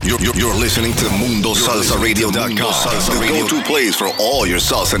You're listening to MundoSalsaRadio.com, the go-to place for all your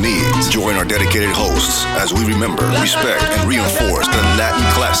salsa needs. Join our dedicated hosts as we remember, respect, and reinforce the Latin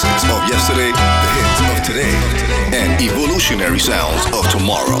classics of yesterday, the hits of today, and evolutionary sounds of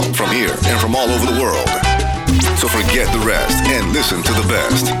tomorrow from here and from all over the world. So forget the rest and listen to the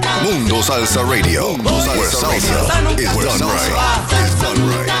best. Mundo Salsa Radio, where salsa is done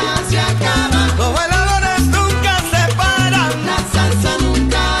right.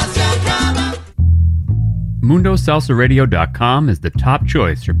 MundoSalsaRadio.com is the top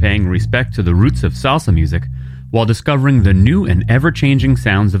choice for paying respect to the roots of salsa music while discovering the new and ever-changing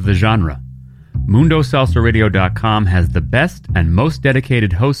sounds of the genre. MundoSalsaRadio.com has the best and most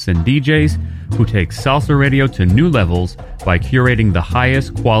dedicated hosts and DJs who take salsa radio to new levels by curating the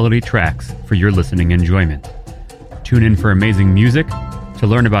highest quality tracks for your listening enjoyment. Tune in for amazing music, to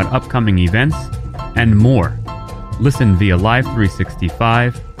learn about upcoming events, and more. Listen via Live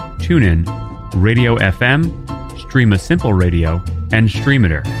 365, TuneIn, Radio FM, Stream a Simple Radio, and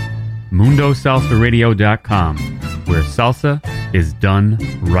Streamiter. MundoSalsaRadio.com, where salsa is done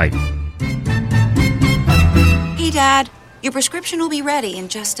right. Hey, Dad, your prescription will be ready in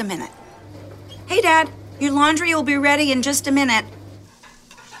just a minute. Hey, Dad, your laundry will be ready in just a minute.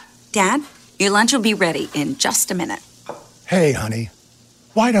 Dad, your lunch will be ready in just a minute. Hey, honey,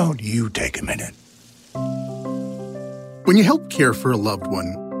 why don't you take a minute? When you help care for a loved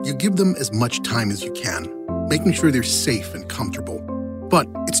one, you give them as much time as you can, making sure they're safe and comfortable. But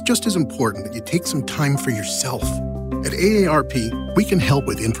it's just as important that you take some time for yourself. At AARP, we can help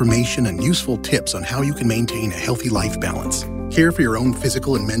with information and useful tips on how you can maintain a healthy life balance, care for your own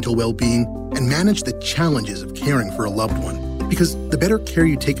physical and mental well-being, and manage the challenges of caring for a loved one. Because the better care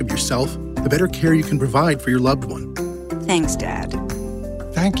you take of yourself, the better care you can provide for your loved one. Thanks, Dad.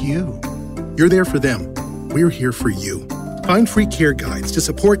 Thank you. You're there for them. We're here for you. Find free care guides to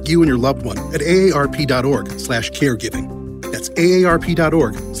support you and your loved one at aarp.org/caregiving. That's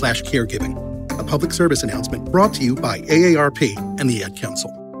aarp.org/caregiving. A public service announcement brought to you by AARP and the Ad Council.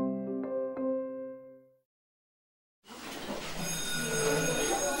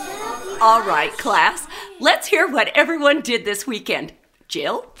 All right, class, let's hear what everyone did this weekend.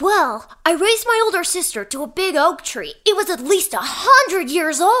 Jill? Well, I raised my older sister to a big oak tree. It was at least 100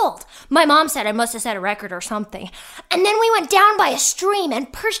 years old. My mom said I must have set a record or something. And then we went down by a stream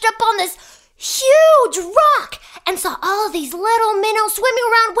and perched up on this huge rock and saw all of these little minnows swimming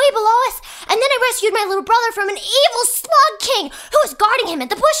around way below us. And then I rescued my little brother from an evil slug king who was guarding him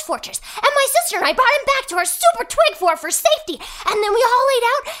at the bush fortress. And my sister and I brought him back to our super twig fort for safety. And then we all laid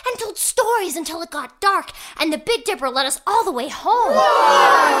out and told stories until it got dark. And the Big Dipper led us all the way home.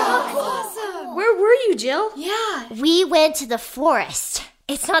 Wow. Awesome. Where were you, Jill? Yeah. We went to the forest.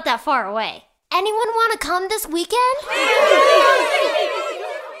 It's not that far away. Anyone want to come this weekend?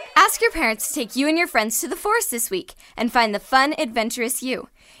 Ask your parents to take you and your friends to the forest this week and find the fun, adventurous you.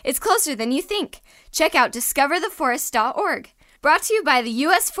 It's closer than you think. Check out discovertheforest.org. Brought to you by the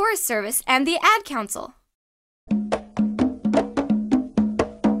U.S. Forest Service and the Ad Council.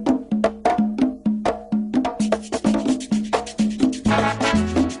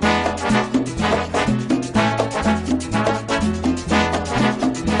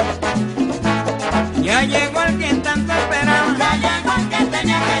 Ya llegó el quien tanto esperaba. Ya llegó el que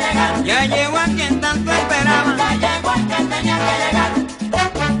tenía que llegar. Ya llegó el quien tanto esperaba. Ya llegó el que tenía que llegar.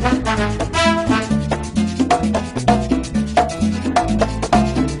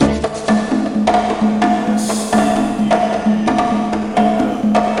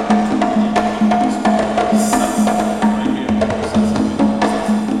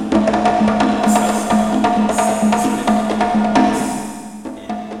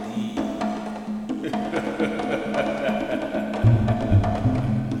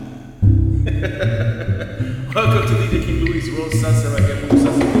 Welcome to DJ King Louie's World Salsa right here.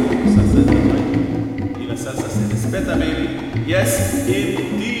 Salsa, y la salsa se respeta, baby. Yes,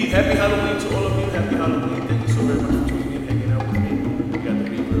 indeed. Happy Halloween to all of you. Happy Halloween. Thank you so very much for tuning in, hanging out with me. We got the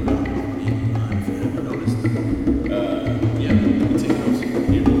reverb on. If you haven't noticed. Yeah, you take notes here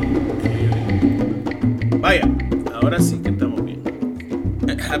clearly. Vaya, ahora sí que estamos bien.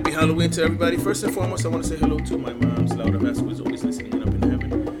 Happy Halloween to everybody. First and foremost, I want to say hello to my mom's, Laura Vazquez, always listening in up in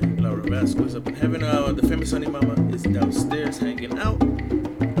heaven. Laura Vazquez up in heaven. The famous honey mama is downstairs hanging out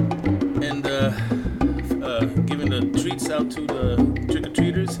and giving the treats out to the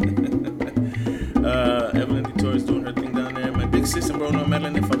trick-or-treaters. Evelyn DeTore is doing her thing down there. My big sis and bro, no,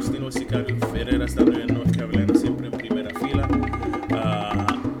 Madeline and Faustino Sicario Ferreras down there in North Carolina, siempre en primera fila.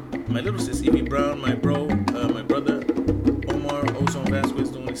 My little sis Evie Brown, my bro, my brother Omar Ozone Vazquez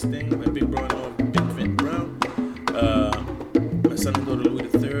doing his thing. My big bro-in-law, Big Vent Brown. My son and daughter Louie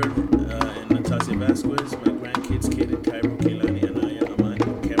III.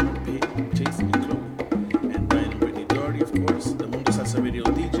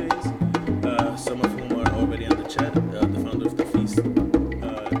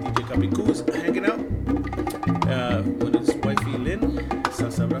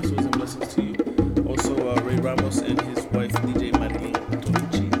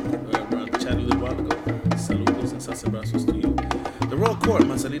 court,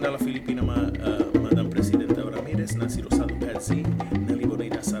 Marcelina La Filipina, Madame Presidenta Ramírez, Nancy Rosado Patsy, Nelly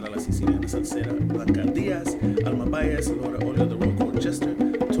Bonita, Sara La Siciliana Salsera, Blanca Diaz, Alma Baez, Laura Olio, the Royal Court Jester,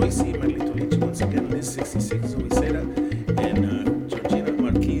 Toysi, Marlito Leach, once again, Liz 66, Zoe Seda, and Georgina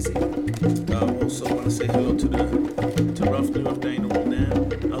Marquisi. Also want to say hello to Ralph New York, Dino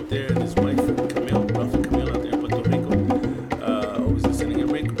Roldan out there, and his wife Camille, Ralph and Camille out there in Puerto Rico. Always listening in.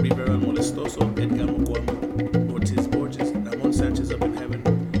 Rick Rivera Molestoso, Edgar Moguama, Ortiz Borges, Ramon Sanchez up in heaven.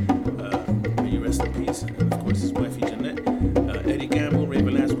 May you rest in peace. And of course his wifey Jeanette, Eddie Gamble, Ray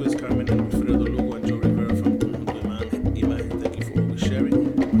Velasquez, Carmen and Alfredo Lugo, and Joe Rivera from Conjunto Iman. Thank you for always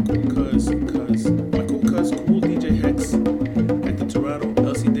sharing. My cool cuz, cool DJ Hex, Hector Torado,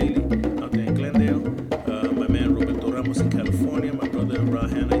 Elsie Daly out there in Glendale. My man Roberto Ramos in California. My brother Ra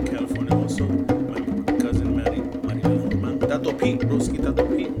Hanna in California also. My cousin Maria Tato Pete, Broski Tato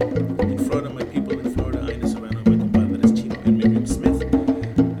Pete in Florida. My people in Florida, Aina Serrano, my compadres Chino and Miriam Smith.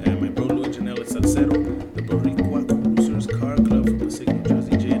 And my bro Louie Janelle Salcero, the Boricua Cruisers Car Club from Passaic, New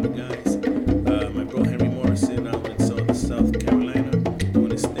Jersey, Jay and the guys. My bro Henry Morrison out in South Carolina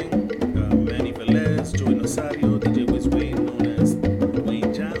doing his thing. Manny Velez, Joey Nazario, DJ Wiz Wayne, known as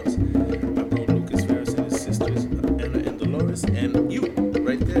Wayne Giles. My bro Lucas Ferris and his sisters Anna and Dolores, and you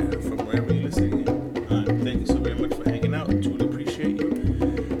right there from wherever you're listening in. Thank you so very much for hanging out. Truly appreciate you.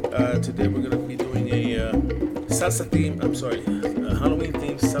 Today we're gonna be doing a salsa theme. Halloween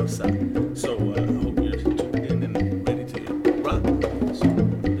themed salsa. So I hope you're tuned in and ready to rock. So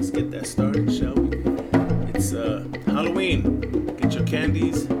let's get that started, shall we? It's Halloween. Get your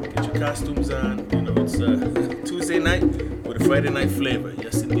candies, get your costumes on. You know, it's Tuesday night with a Friday night flavor.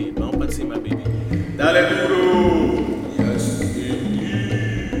 Yes, indeed. Vamos pa' encima, baby. Dale duro. Yes,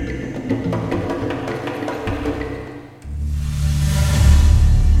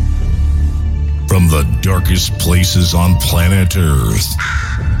 From the darkest places on planet Earth,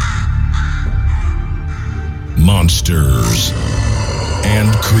 monsters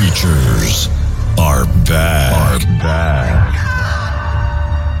and creatures are back.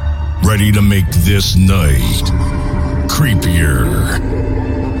 Ready to make this night creepier.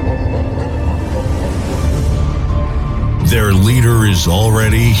 Their leader is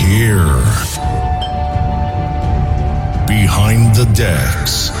already here. Behind the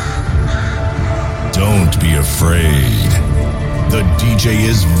decks. Don't be afraid. The DJ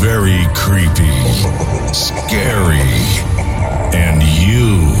is very creepy, scary, and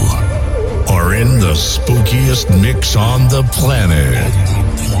you are in the spookiest mix on the planet.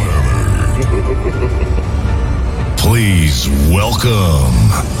 Please welcome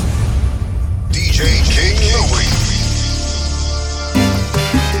DJ King Louie.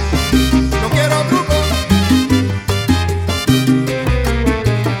 No quiero grupo.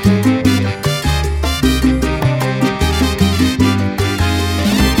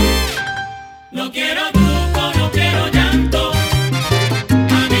 No quiero truco, no quiero llanto.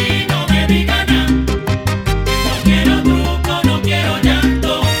 A mí no me diga nada. No quiero truco, no quiero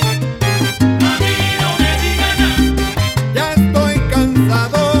llanto. A mí no me diga nada. Ya estoy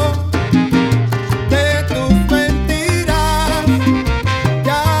cansado de tus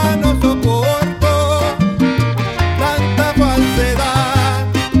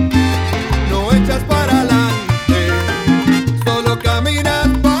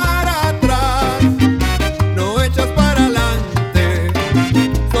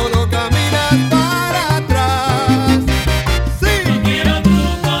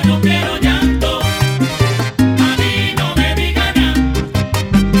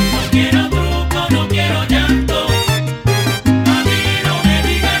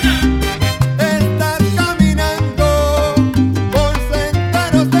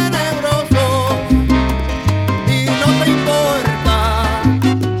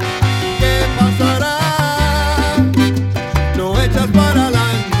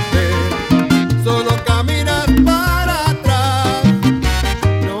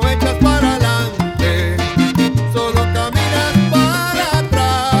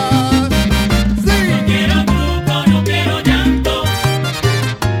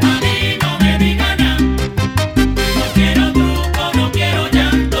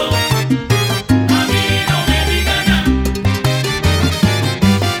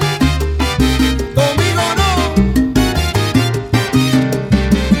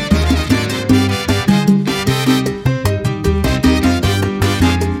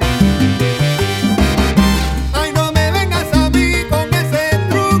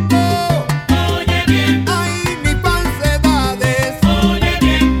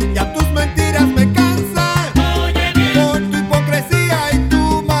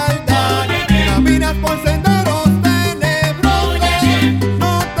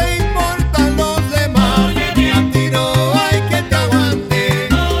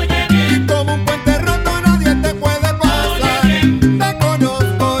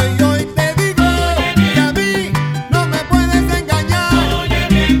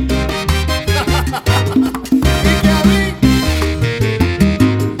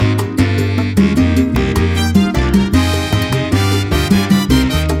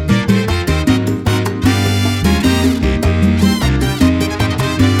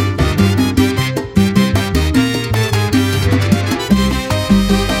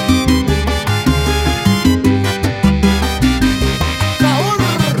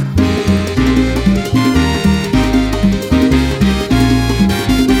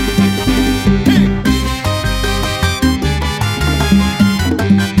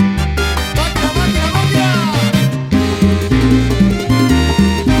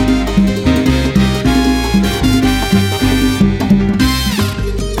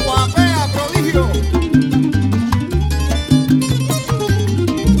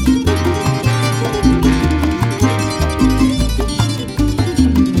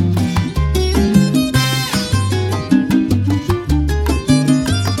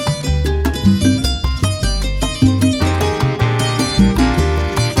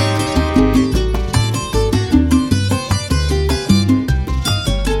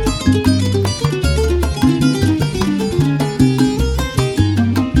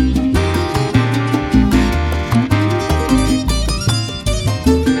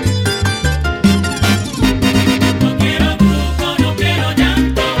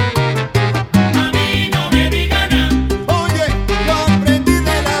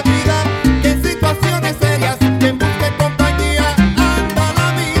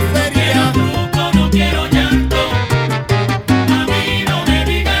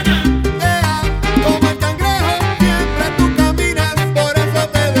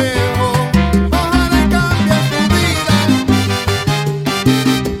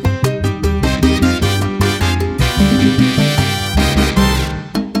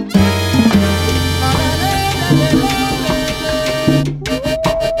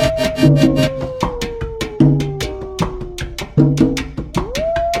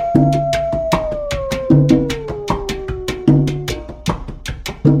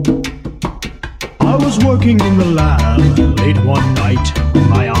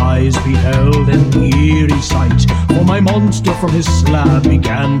beheld an eerie sight, for my monster from his slab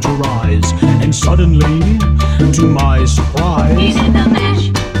began to rise, and suddenly, to my surprise, He did the mash.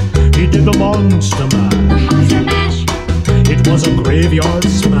 He did the monster mash. The monster mash. It was a graveyard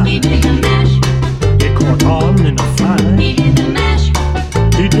smash. He did the mash. It caught on in a flash. He did the mash.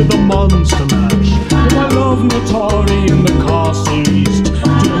 He did the monster mash. To my love Natari in the castle east,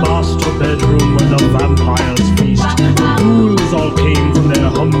 to the master bedroom where the vampires feast. The ghouls all came from their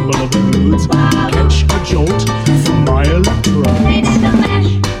humble abodes to catch a jolt from my electrode. They did the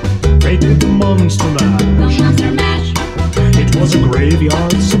mash. They did the monster mash. The monster mash. It was a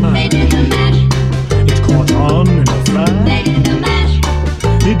graveyard smash. They did the mash. It caught on in a flash. They did the mash.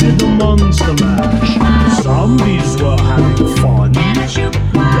 They did the monster mash. The zombies were having fun.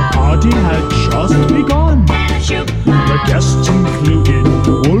 The party had just begun. The guests included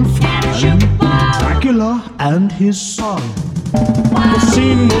Wolfman, Dracula, and his son. The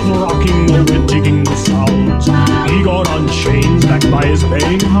scene was rocking, we were digging the sounds. He got on chains backed by his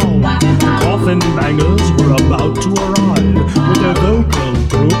baying hound. Coffin bangers were about to arrive with their vocal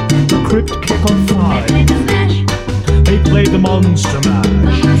group, the Crypt Kicker 5. They played the monster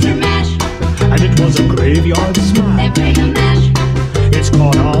mash, and it was a graveyard smash. It's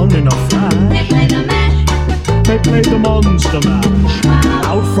caught on in a flash. They played the monster mash.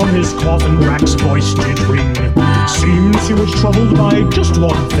 Out from his coffin, Brack's voice did ring. Seems he was troubled by just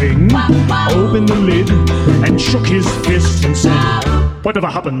one thing. Opened the lid and shook his fist and said, "Whatever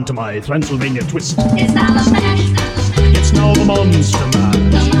happened to my Transylvania twist?" It's now the mash. It's now the monster mash.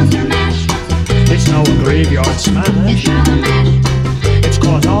 The monster mash. It's now a graveyard smash. It's now the mash. It's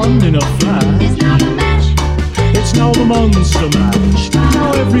caught on in a flash. It's now the mash. It's now the monster mash.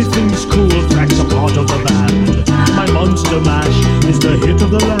 Now everything's cool, Drax a part of the band. My monster mash is the hit of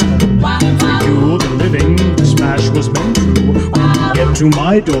the land. For you, the living, this mash was meant to. When you get to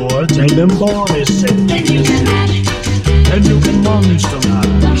my door, tell them born is sent. Then you can mash. Then you can monster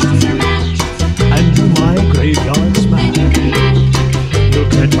mash. Monster mash. And do my graveyard smash. Then you can mash. You'll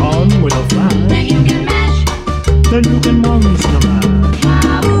catch on with a flash. Then you can mash. Then you can monster mash.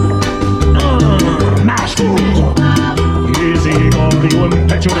 Mash fool. Easy on you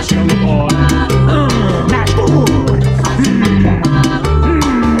impetuous young boy. Mash fool.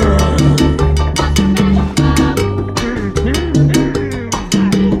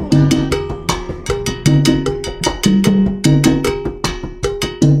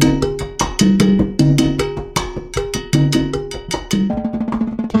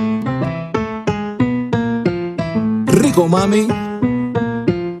 Rico mami,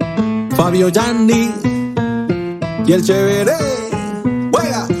 Fabio Gianni y el chévere.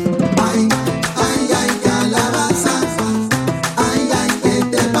 ¡Juega! Ay, ay, ay, calabaza. Ay, ay, ¿qué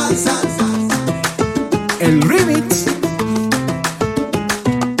te pasa? El remix.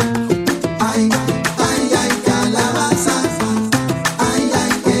 Ay, ay, ay, calabaza. Ay,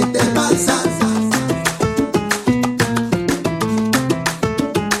 ay, ¿qué te pasa?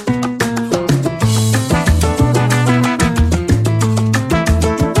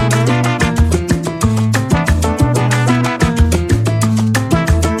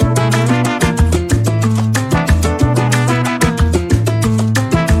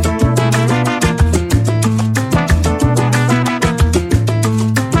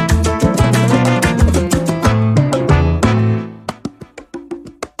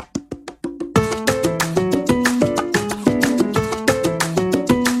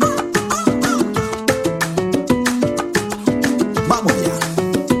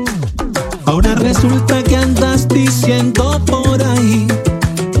 Ahora resulta que andas diciendo por ahí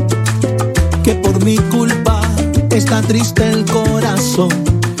que por mi culpa está triste el corazón.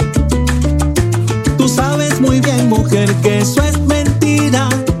 Tú sabes muy bien, mujer, que eso es mentira.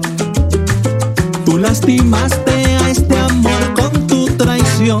 Tú lastimaste a este amor con tu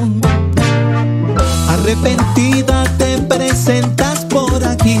traición. Arrepentida te presentas por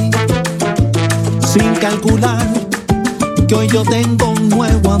aquí sin calcular que hoy yo tengo un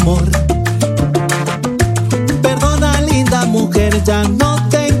nuevo amor. Perdona, linda mujer, ya no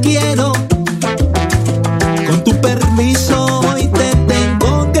te quiero. Con tu permiso hoy te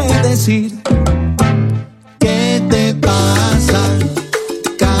tengo que decir: ¿qué te pasa,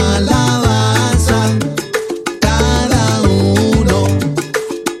 calabaza? Cada uno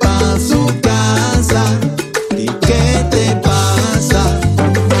pa' su casa. ¿Y qué te pasa,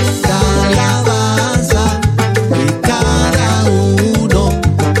 calabaza? Y cada uno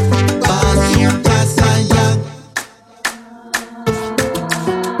pa' su casa ya.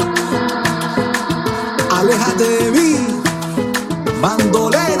 Aléjate de mí.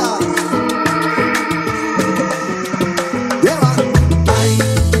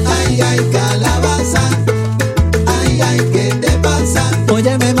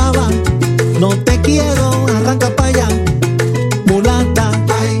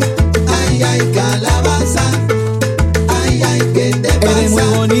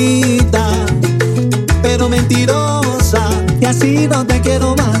 bonita, pero mentirosa, y así no te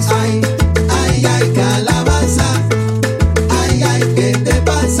quiero más. Ay, ay, ay, calabaza. Ay, ay, ¿qué te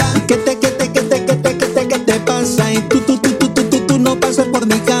pasa? ¿Qué te pasa? Y tú no pasas por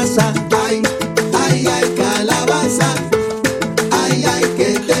mi casa. Ay, ay, ay, calabaza. Ay, ay,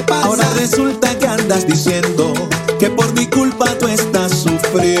 ¿qué te pasa? Ahora resulta que andas diciendo que por mi culpa tú estás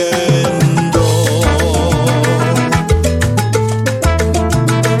sufriendo.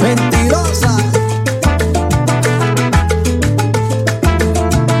 Mentirosa.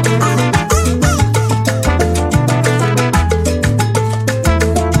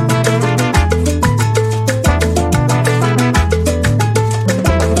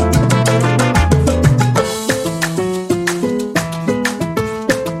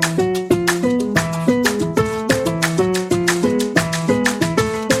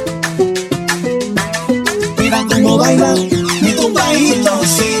 Baila mi tumbadito,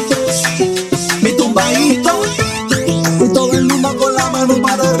 sí, mi tumbadito, y todo el mundo con la mano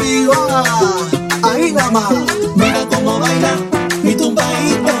para arriba, ahí nada más. Mira cómo baila mi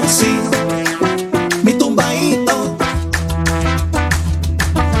tumbadito, sí, mi tumbadito.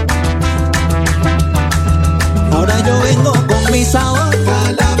 Ahora yo vengo con mi sabor,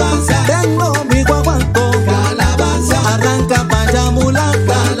 calabaza, tengo mi guaguancó, calabaza, arranca pa' allá mula,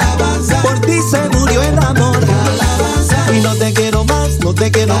 calabaza, por ti se murió el amor. Y no te quiero más, no te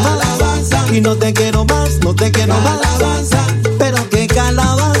quiero más. Y no te quiero más, no te quiero más. Pero que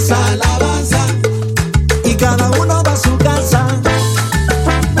calabaza, calabaza. Y cada uno va a su casa.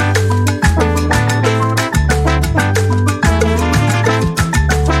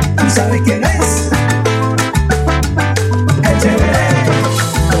 ¿Y sabes quién es? El chévere.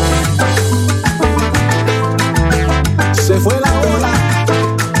 Se fue la ola.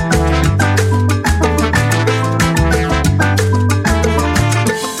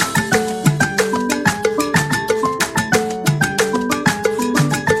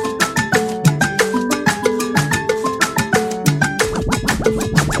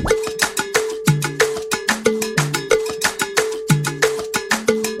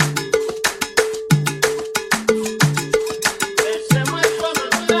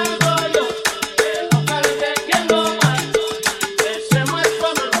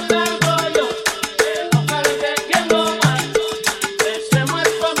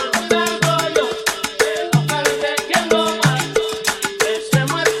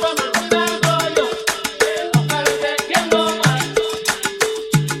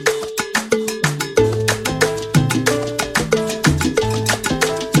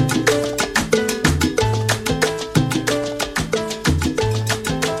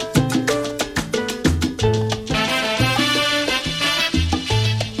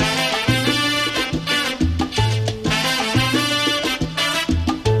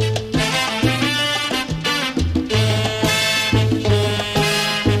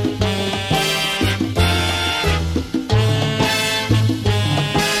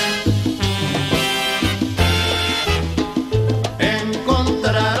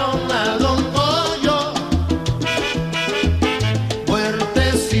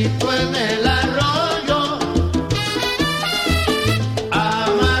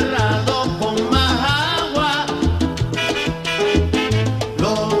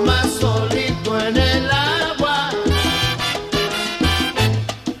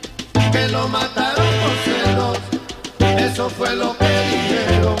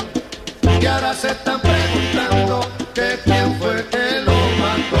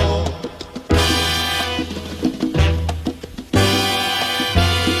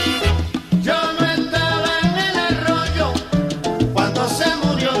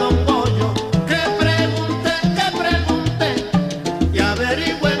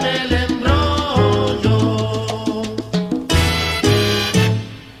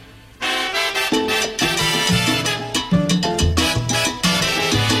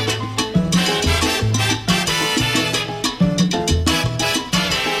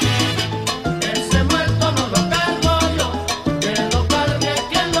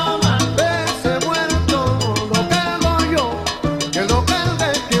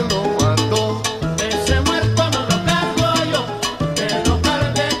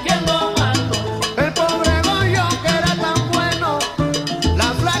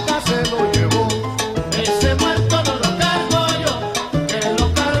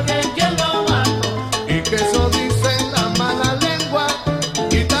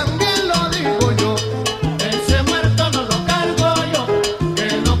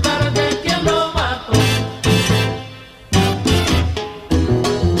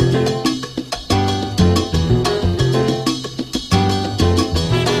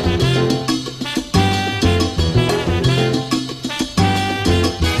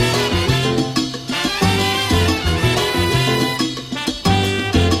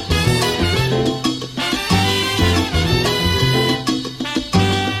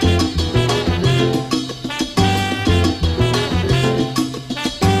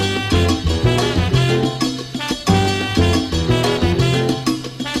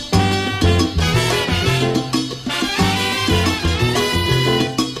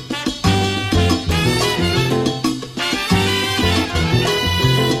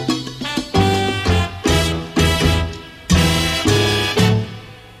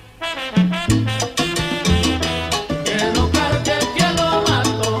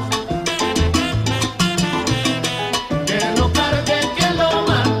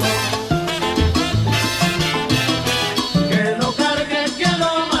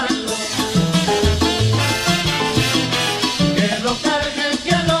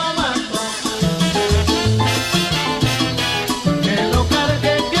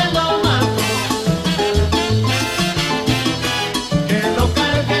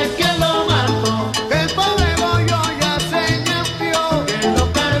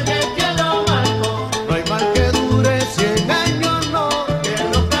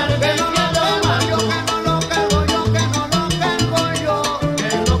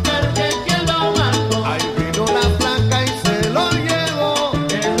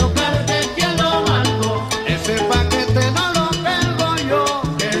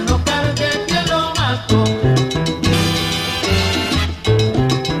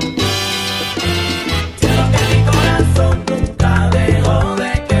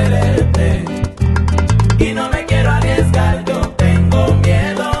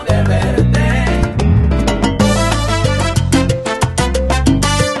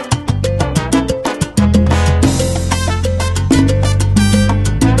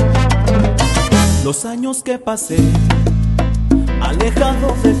 Los años que pasé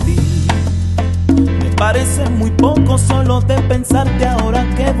alejado de ti me parecen muy poco solo de pensarte ahora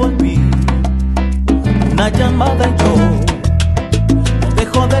que volví. Una llamada y yo no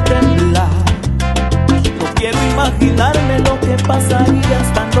dejo de temblar. No quiero imaginarme lo que pasaría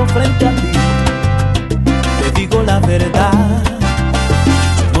estando frente a ti. Te digo la verdad,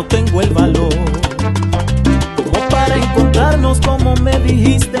 no tengo el valor como para encontrarnos como me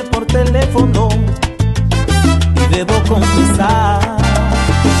dijiste por teléfono. Y debo confesar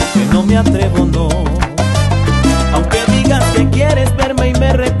que no me atrevo, no. Aunque digas que quieres verme y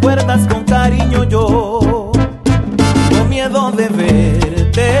me recuerdas con cariño, yo tengo miedo de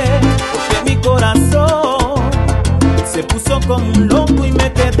verte, porque mi corazón se puso como un loco y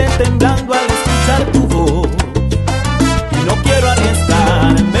me quedé temblando al escuchar tu voz. Y no quiero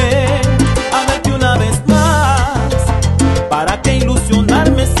arriesgarme a verte una vez más. ¿Para qué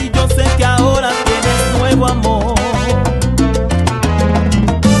ilusionarme si yo sé que ahora tienes nuevo amor?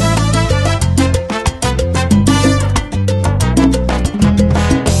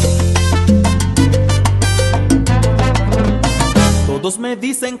 Todos me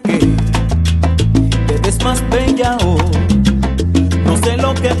dicen que te ves más bella hoy. No sé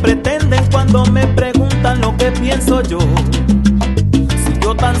lo que pretenden cuando me preguntan lo que pienso yo. Si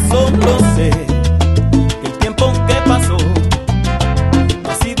yo tan solo sé que el tiempo que pasó no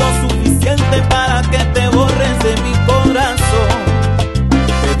ha sido suficiente para que te borres de mi corazón.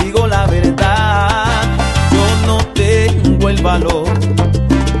 Te digo la verdad, yo no tengo el valor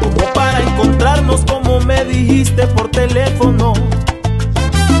como para encontrarnos como me dijiste por teléfono.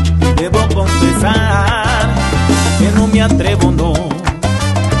 Debo confesar que no me atrevo, no.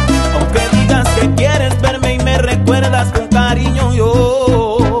 Aunque digas que quieres verme y me recuerdas con cariño,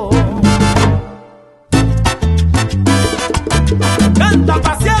 yo canta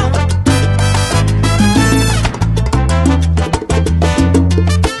pasión.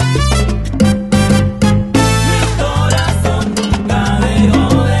 Mi corazón nunca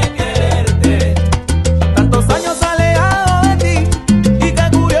dejó de quererte. Tantos años alejado de ti y qué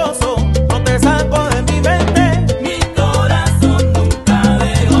curioso, no te saco de mi mente. Mi corazón nunca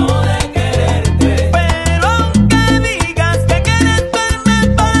dejó de quererte. Pero aunque digas que quieres verme,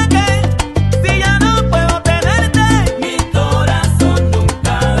 ¿para qué? Si ya no puedo tenerte. Mi corazón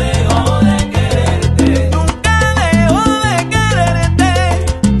nunca dejó de quererte. Nunca dejó de quererte.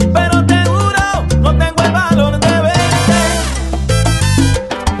 Pero te juro, no tengo el valor de verte.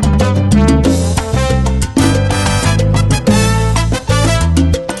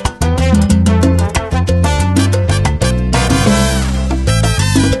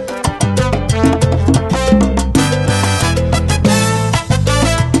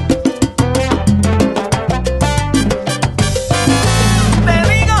 Te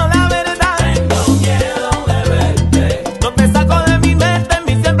digo la verdad, tengo miedo de verte. No te saco de mi mente, en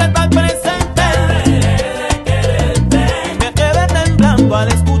mí siempre estás presente. De quererte. Me quedé temblando al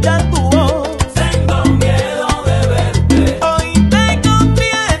escuchar tu voz. Tengo miedo de verte. Hoy te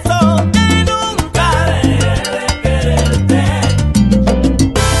confieso que nunca dejé de quererte.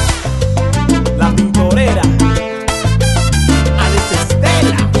 La pintorera Alex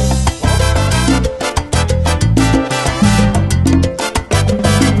Estela.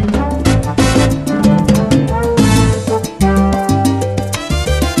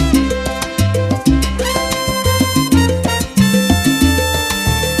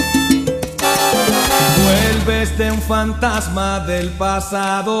 Vuelves de un fantasma del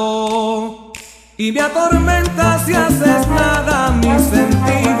pasado y me atormentas si haces nada a mis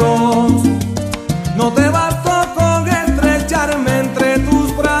sentidos. No te bastó con estrecharme entre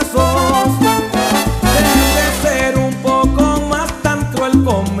tus brazos. Debes ser un poco más tan cruel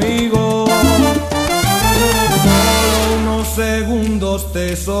conmigo. Solo unos segundos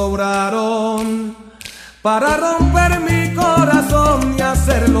te sobraron para romper mi corazón y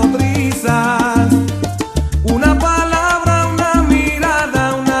hacerlo trizas. Una palabra, una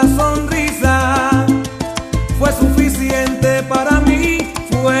mirada, una sonrisa fue suficiente para mí,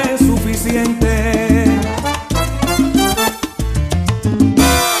 fue suficiente.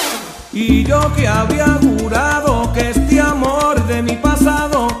 Y yo que había jurado que este amor de mi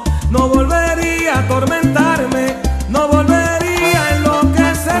pasado no volvería a atormentarme, no volvería a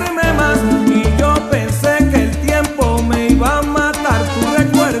enloquecerme más. Y yo pensé que el tiempo me iba a matar tu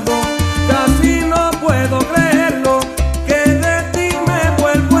recuerdo. Casi no puedo creerlo, que de ti me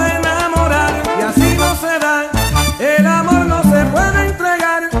vuelvo a enamorar. Y así no se da, el amor no se puede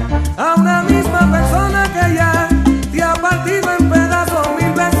entregar a una misma persona que ya te ha partido en pedazos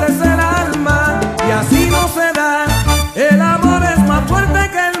 1000 veces el alma. Y así no se da, el amor es más fuerte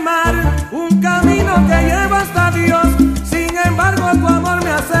que el mar, un camino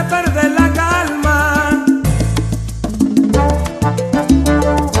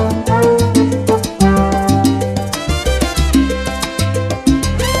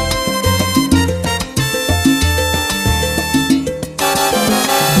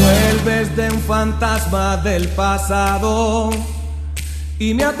vuelves de un fantasma del pasado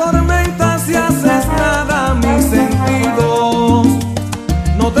y me atormentas si haces nada a mis sentidos.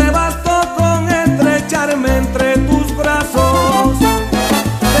 No te bastó con estrecharme entre tus brazos,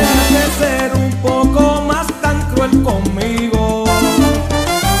 tenías que ser un poco más tan cruel conmigo.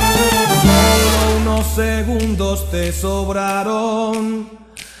 Solo unos segundos te sobraron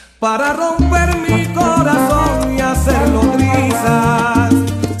para romper mi corazón y hacerlo trizas.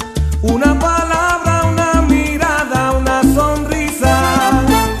 Una palabra, una mirada, una sonrisa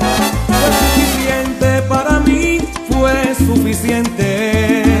fue suficiente para mí, fue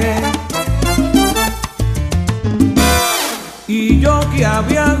suficiente. Y yo que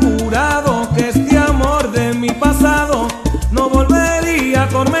había jurado que este amor de mi pasado no volvería a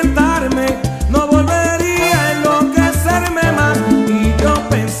atormentarme, no volvería a enloquecerme más. Y yo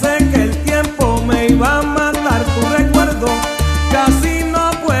pensé que el tiempo me iba a matar tu recuerdo. Casi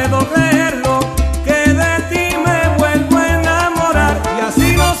no puedo creerlo, que de ti me vuelvo a enamorar. Y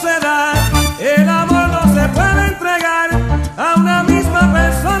así no se da, el amor no se puede entregar a una misma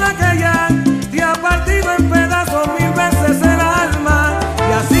persona que ya te ha partido en pedazos 1000 veces el alma.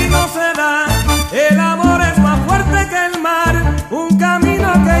 Y así no se da, el amor es más fuerte que el mar, un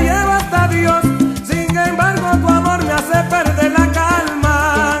camino que lleva hasta Dios. Sin embargo tu amor me hace perder la calma.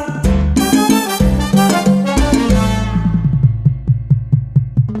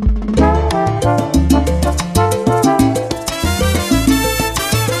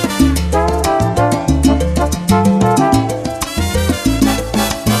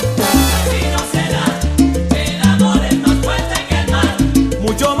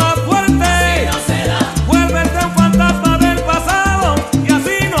 Mucho más fuerte, vuélvete un fantasma del pasado y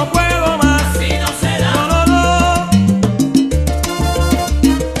así no puedo más. No, no, no.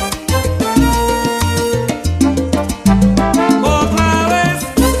 Otra vez,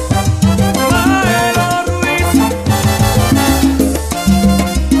 Maelo Ruiz.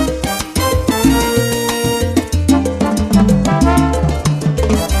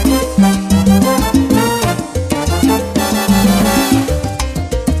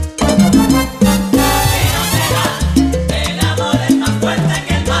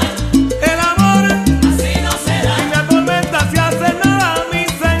 El amor, si me atormenta si hace nada a mis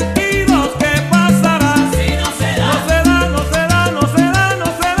sentidos, ¿qué pasará? No se da, no se da, no se da, no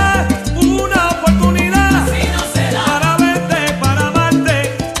se da una oportunidad para verte, para amarte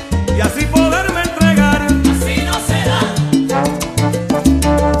y así poderme entregar.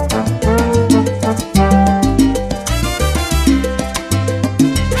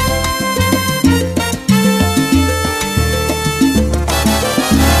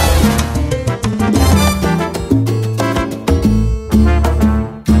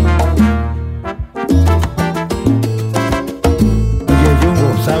 Oye, Jumbo,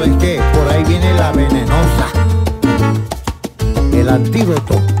 ¿sabes qué? Por ahí viene la venenosa. El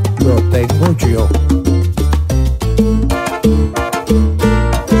antídoto lo tengo yo.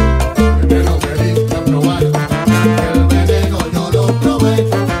 Veneno me diste a probar, el veneno yo lo probé,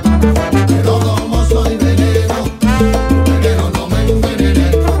 pero como soy veneno, veneno no me envenené.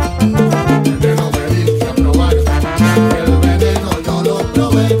 Veneno me diste a probar, el veneno yo lo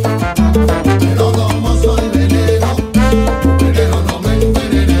probé, pero como soy veneno, veneno no me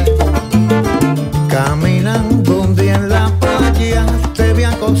envenené. Caminando un día en la playa, te vi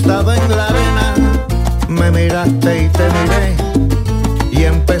acostado en la arena. Me miraste y te miré y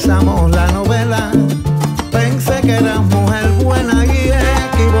empezamos la novela. Pensé que eras mujer buena y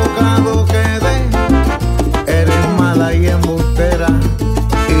equivocado quedé. Eres mala y embustera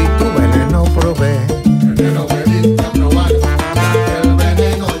y tu veneno probé. Veneno me diste a probar, el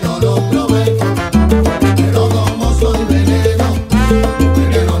veneno yo lo probé, pero como soy veneno,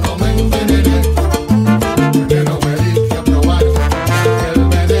 veneno no me envenené. Veneno me diste a probar, el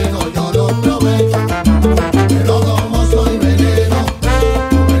veneno yo lo probé, pero como soy veneno,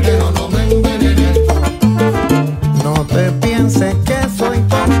 veneno no me envenené. No te pienses que soy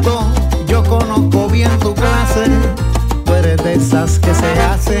tonto, yo conozco bien tu clase. Tú eres de esas que se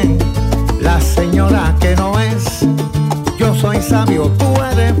hacen la señora que no es. Yo soy sabio, tú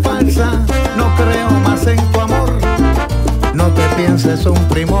eres falsa, no creo más en tu amor. No te pienses un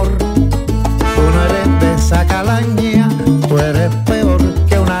primor, tú no eres de esa calaña. Tú eres peor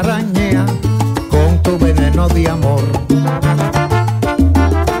que una araña con tu veneno de amor.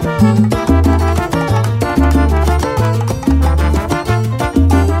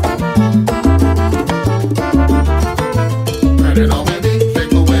 Veneno me diste,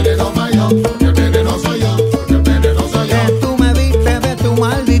 tu veneno mayor, porque el veneno soy yo, porque el veneno soy yo. Que tú me diste de tu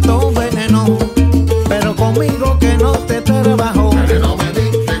maldito veneno, pero conmigo que no te trabajo. Veneno me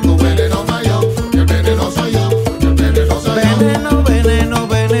diste, tu veneno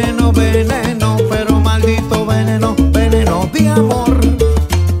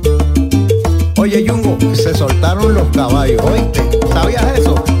soltaron los caballos, ¿oíste? ¿Sabías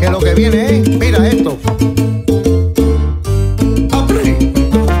eso? Que lo que viene es, mira esto.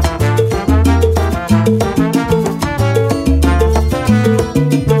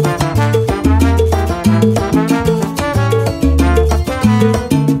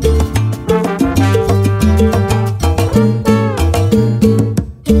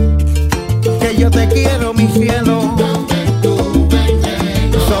 Que yo te quiero, mi cielo.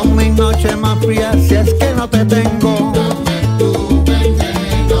 Son mis noches más frías si es que no te tengo.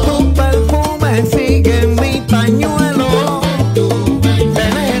 Tu perfume sigue en mi pañuelo.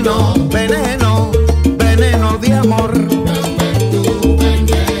 Veneno, veneno, veneno de amor.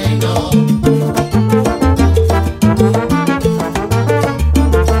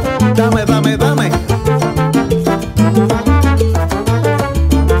 Dame, dame, dame.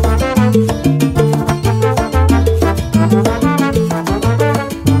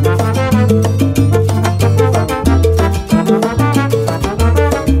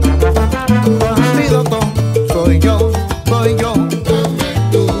 Tu antídoto soy yo, soy yo.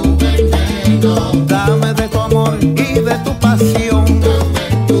 Dame de tu amor y de tu pasión.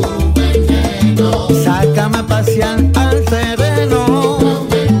 Sácame a pasear al sereno.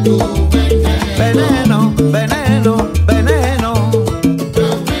 Veneno, veneno, veneno.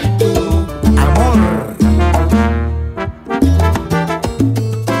 Amor.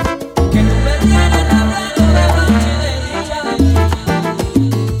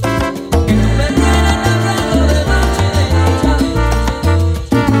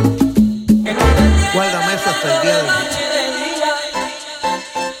 Guárdame eso hasta el día de hoy.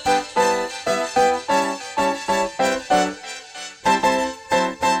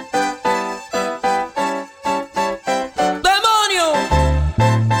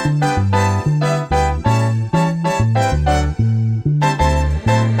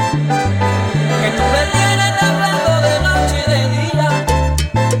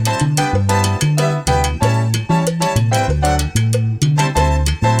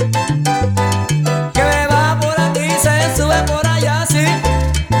 Que me va por aquí, se sube por allá, sí.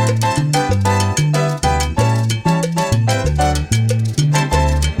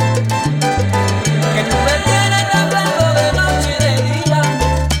 Que tú me tienes hablando de noche y de día.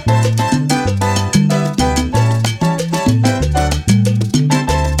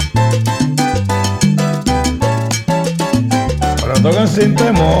 Pero tocan sin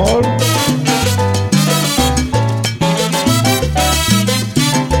temor.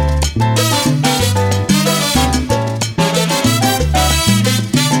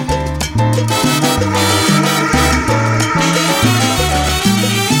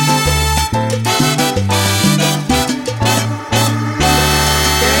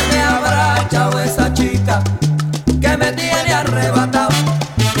 Que me habrá echado esa chica que me tiene arrebatado,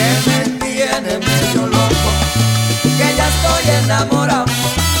 que me tiene medio loco, que ya estoy enamorado.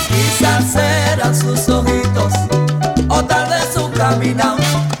 Quizás serán sus ojitos, o tal vez su caminado,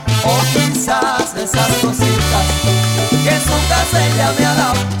 o quizás esas cositas que en su casa ella me ha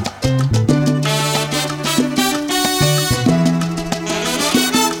dado.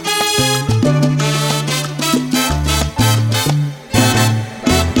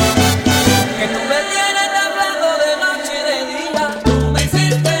 Que tú me tienes hablando de noche y de día. Tú me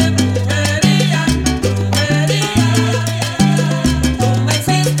hiciste brujería, brujería. Tú me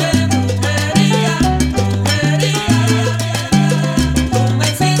hiciste brujería, brujería. Tú me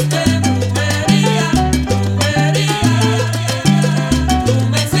hiciste brujería, brujería. Tú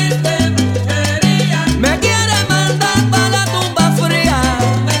me hiciste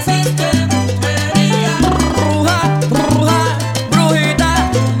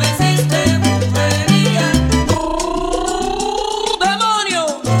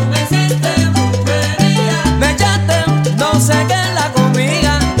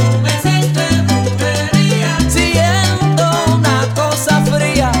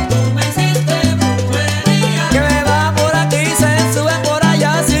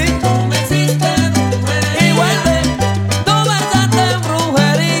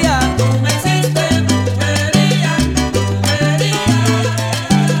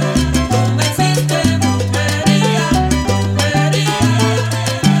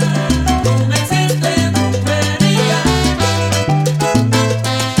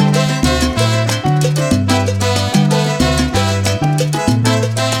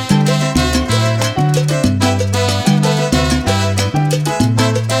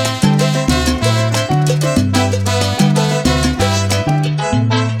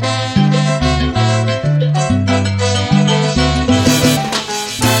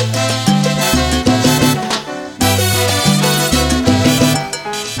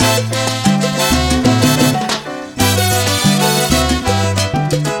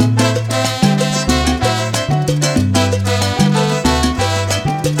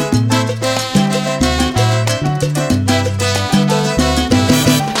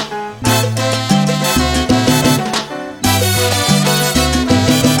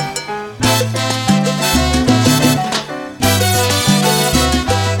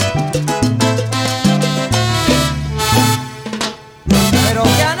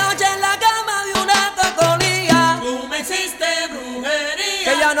Pero que anoche en la cama de una cocolía, tú me hiciste brujería.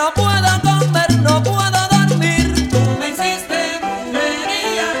 que ya no puedo comer, no puedo dormir. Tú me hiciste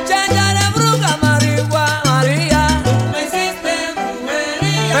brujería. Cháchara, bruja, marigua, María. Tú me hiciste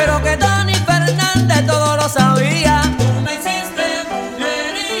brujería. Pero que Tony Fernández todo lo sabía. Tú me hiciste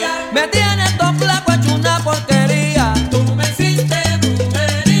brujería. Me tienes todo flaco hecho una porquería. Tú me hiciste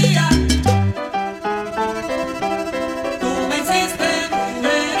brujería. Tú me hiciste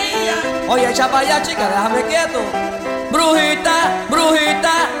brujería. Oye, echa pa' allá, chica, déjame quieto. Brujita,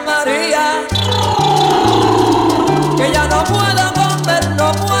 brujita, María. Que ya no puedo comer,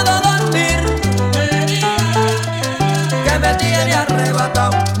 no puedo dormir. Que me tiene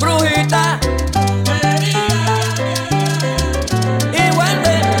arrebatado. Brujita. Y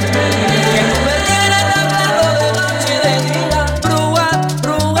vuelve. Que tú me tienes hablando de noche y de día. Bruja,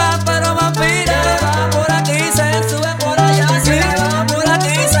 bruja, pero vampira. Se va por aquí, se sube por allá. Se va por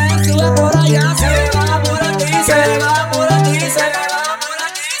aquí, se sube por allá. Se va por aquí, se va por aquí, se va por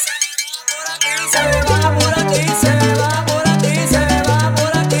aquí, se va por aquí, se va por aquí, se va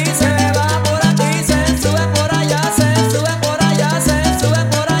por aquí, se va por aquí, se sube por allá, se sube por allá, se sube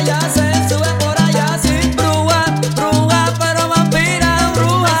por allá, se sube por allá. Sí, bruja, bruja, pero vampira,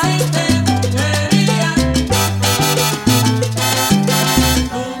 bruja.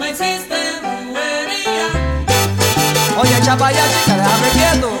 Tú me hiciste brujería. Oye, echa pa' allá, chica, déjame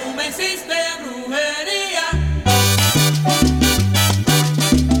quieto. Tú me hiciste brujería.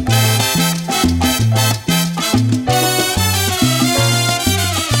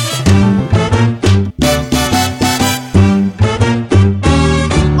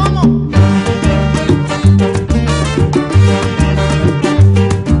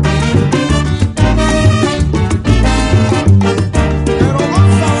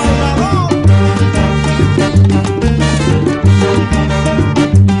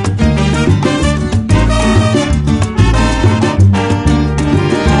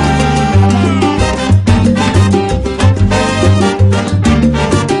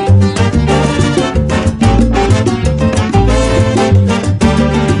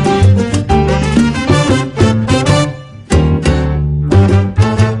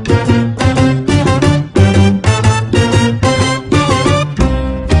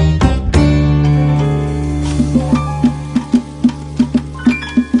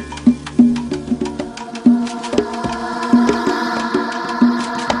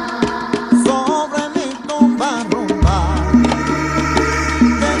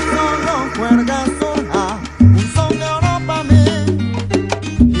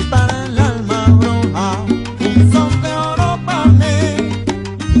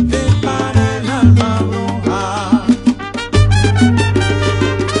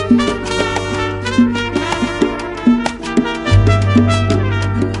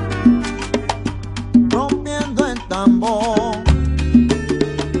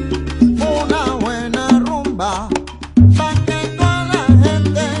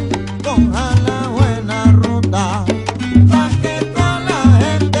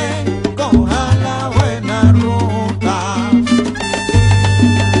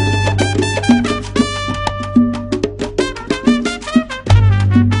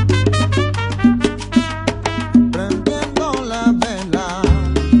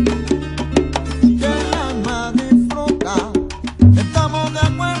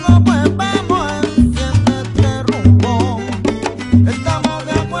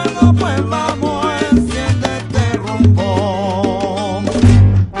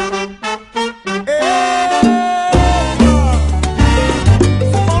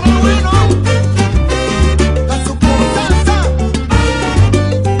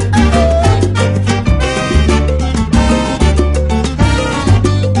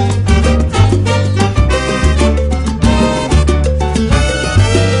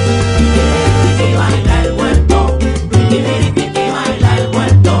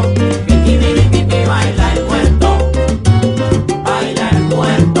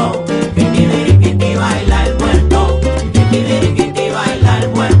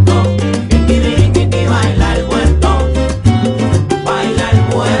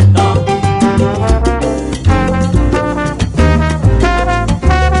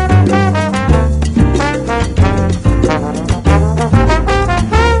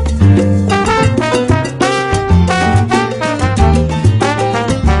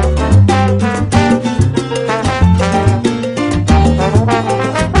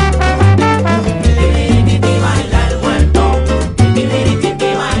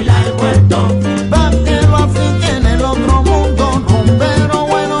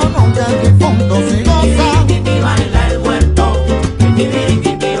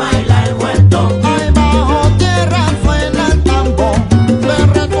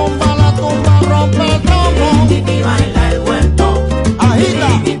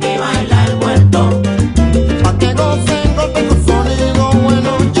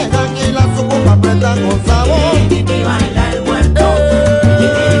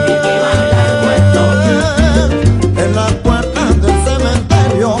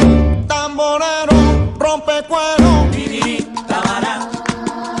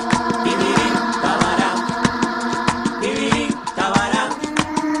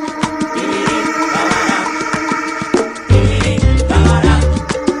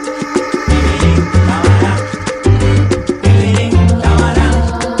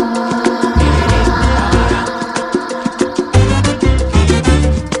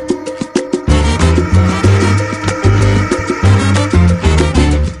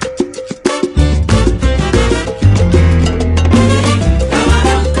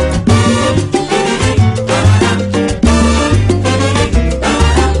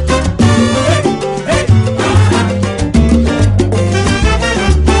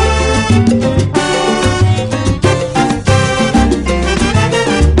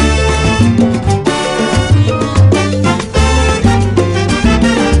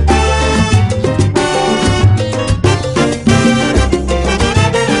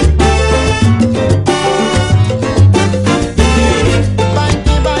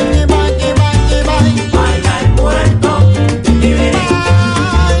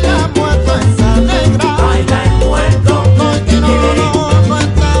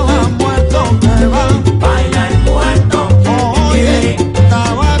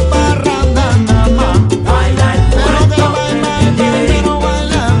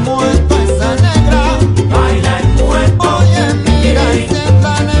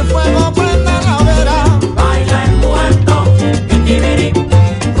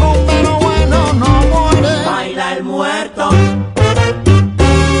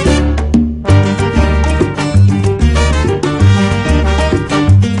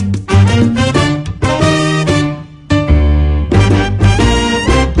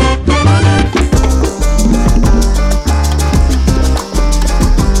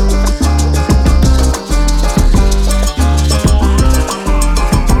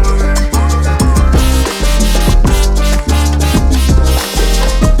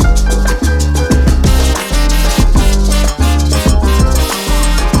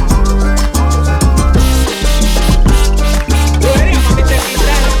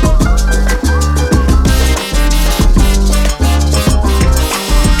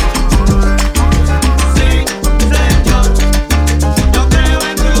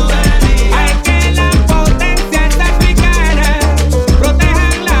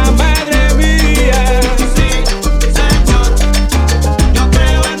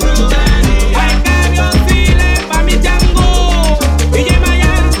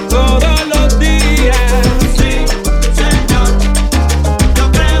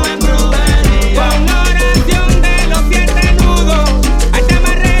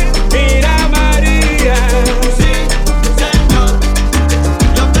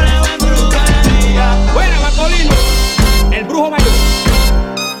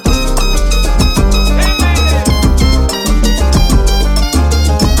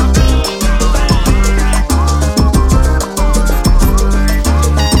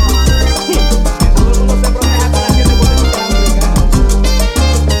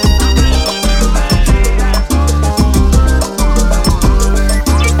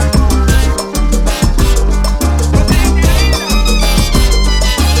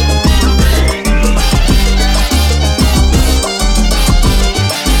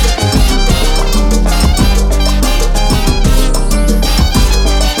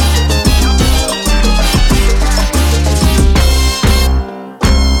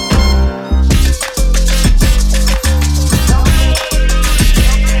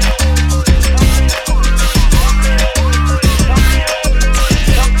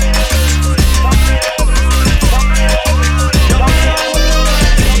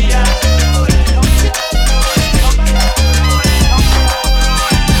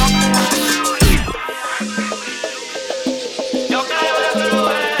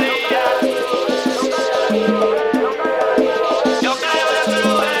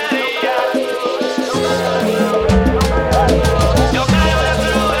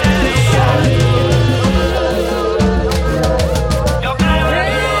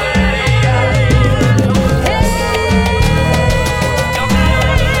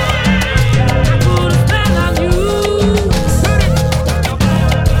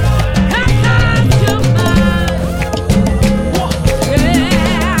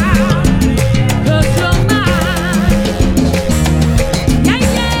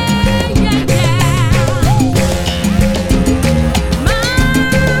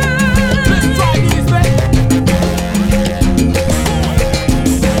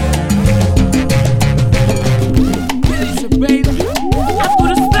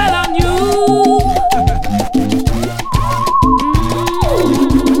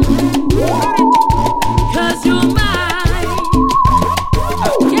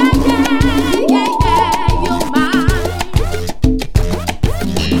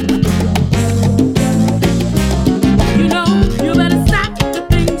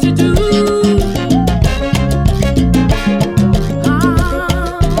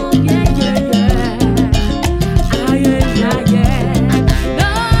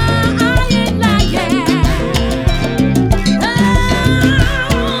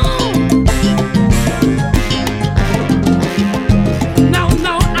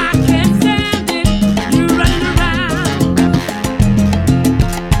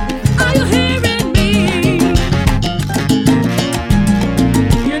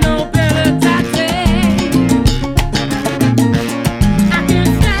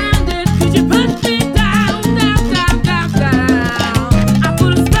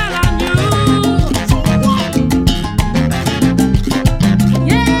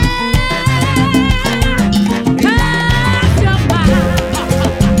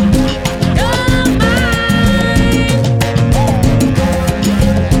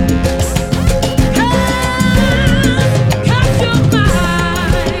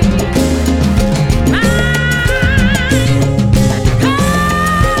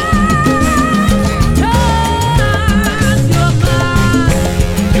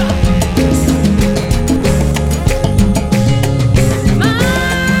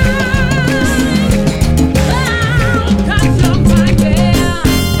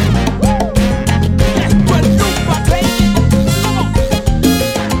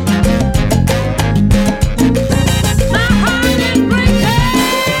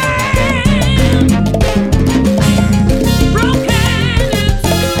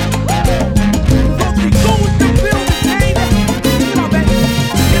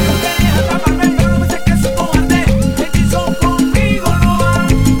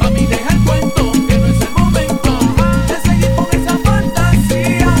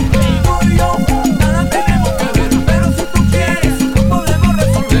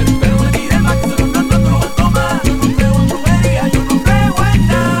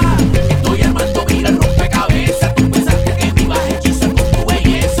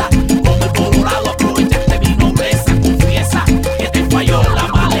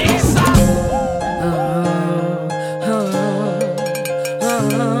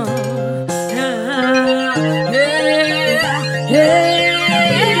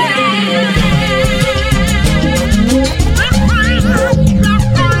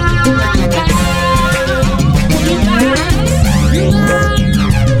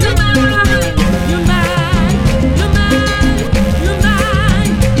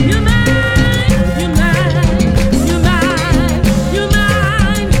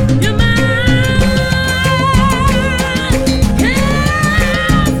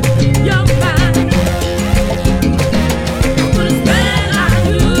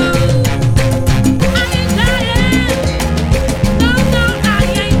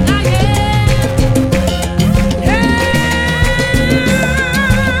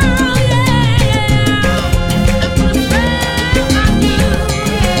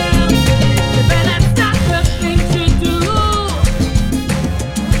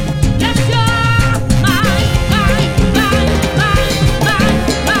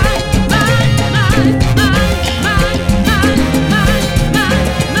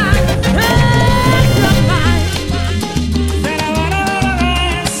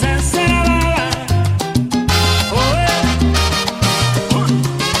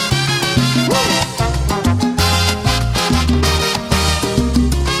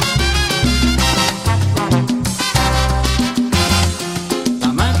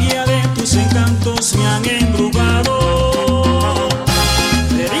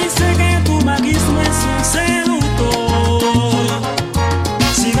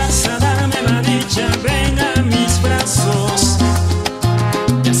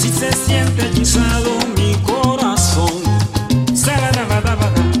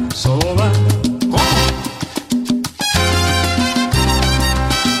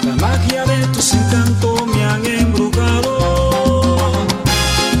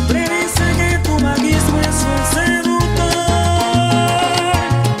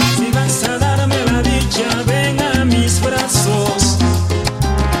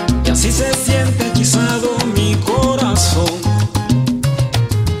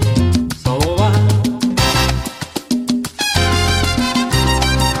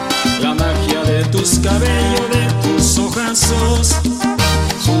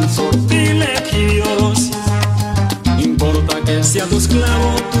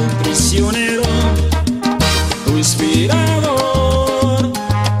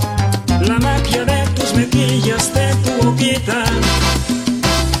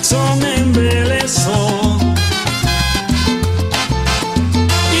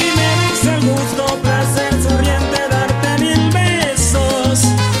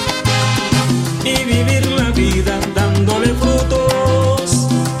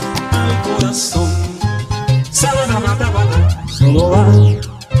 todo va.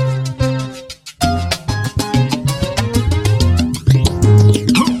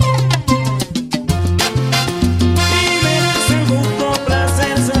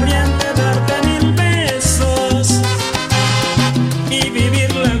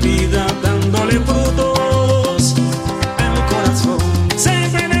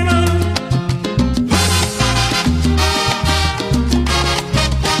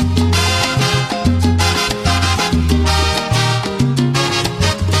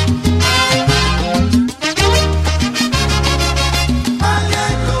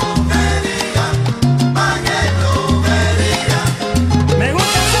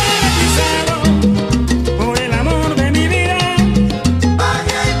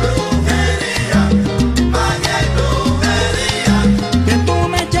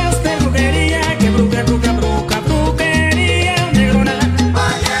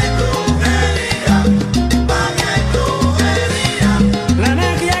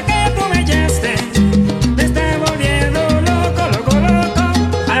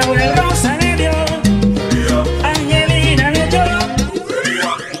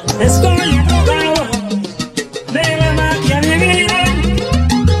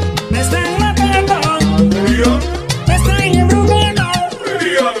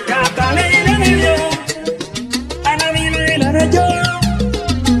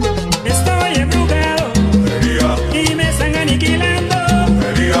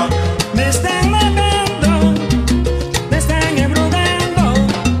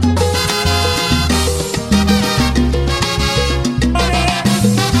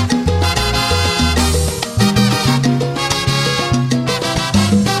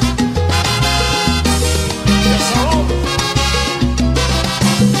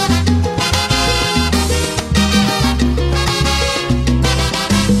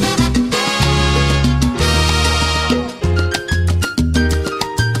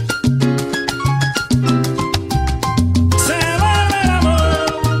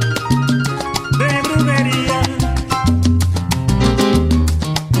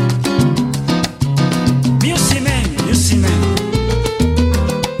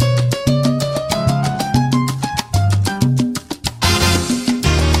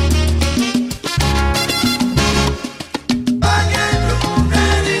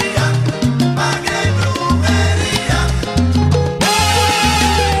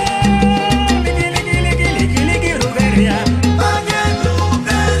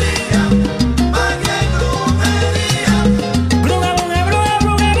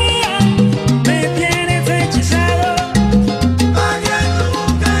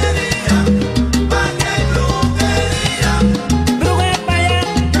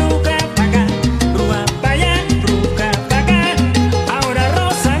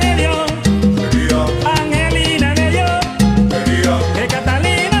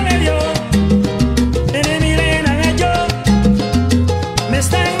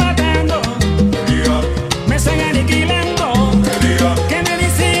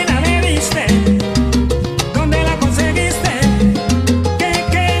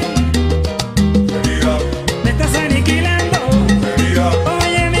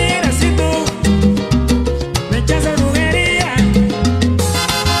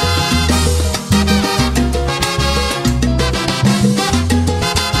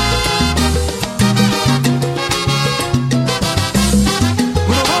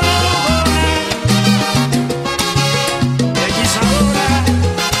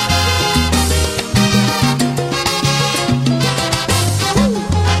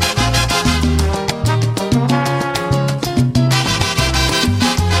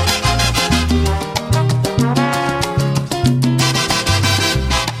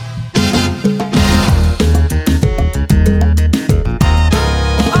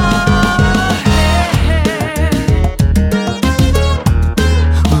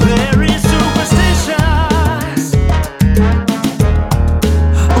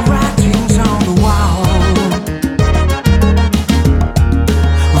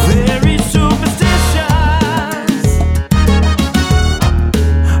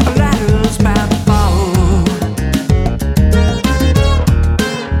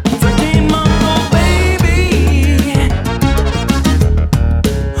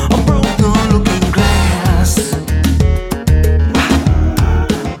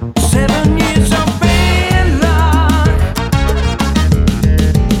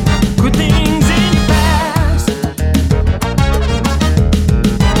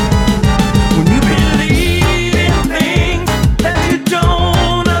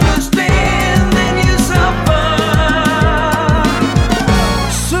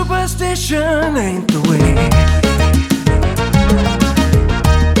 Superstition ain't the way.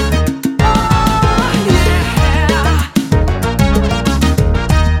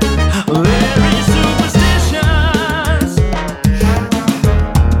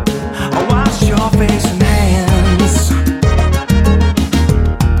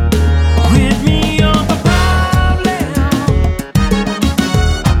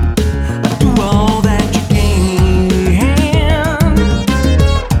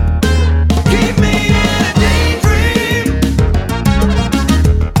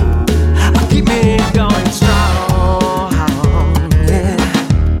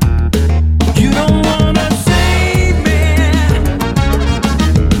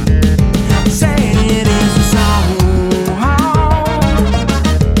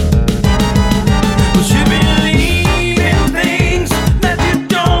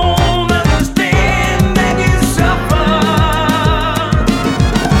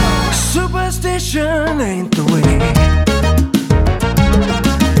 ain't the way.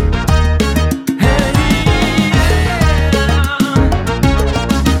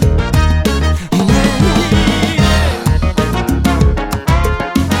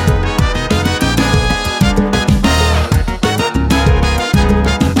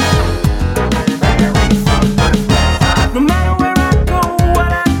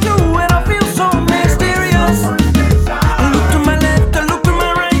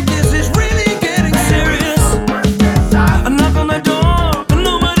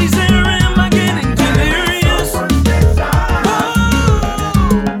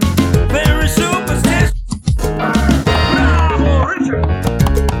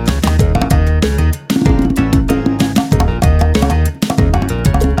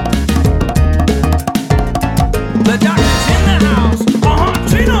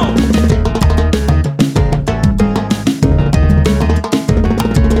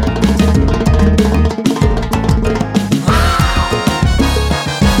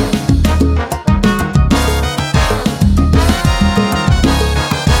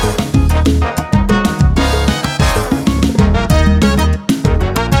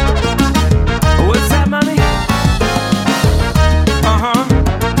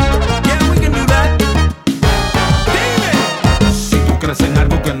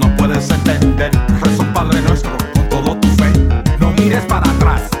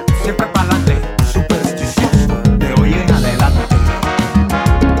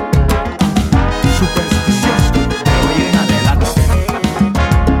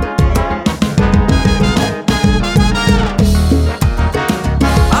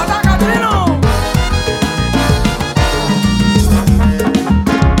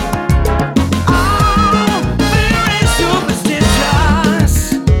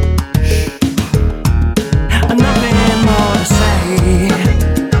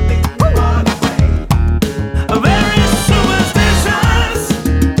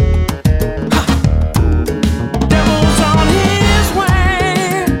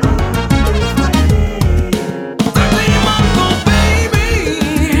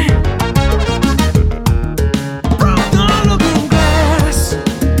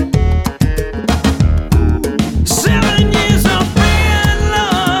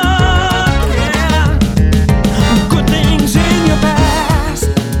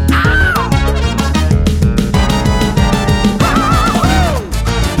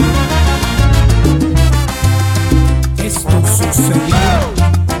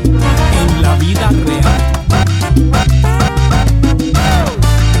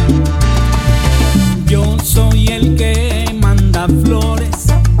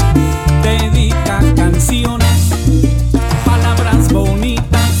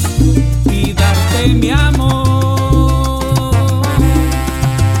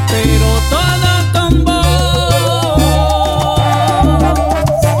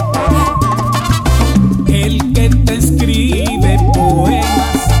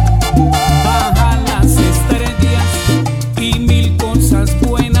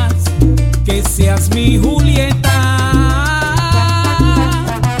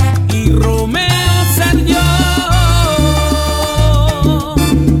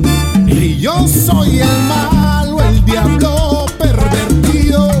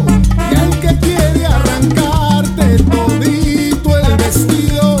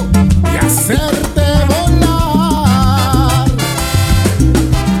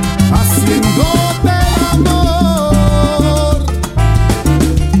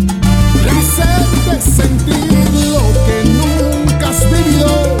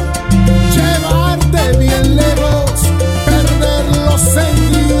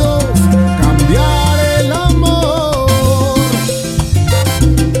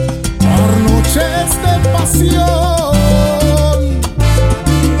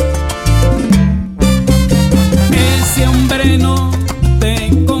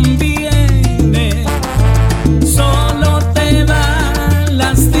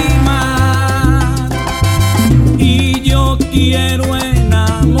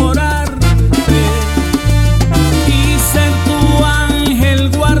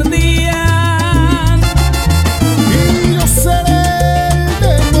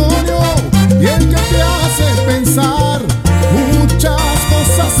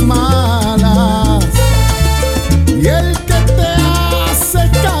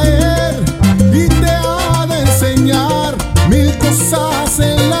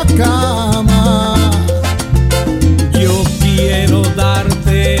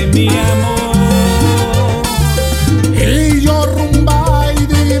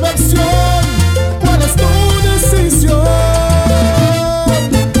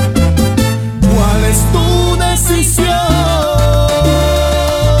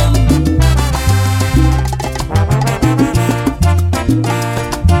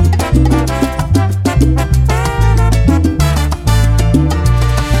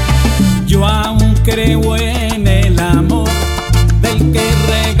 creo en el amor del que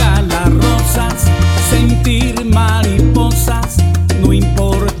regala rosas, sentir mariposas, no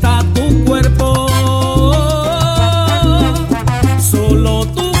importa tu cuerpo, solo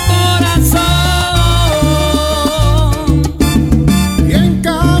tu corazón. Y en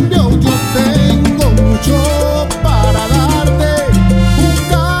cambio yo tengo mucho para darte, un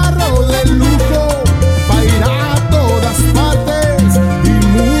carro de lujo para ir a todas partes y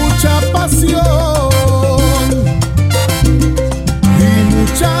mucha pasión y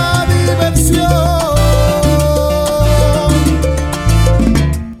mucha diversión.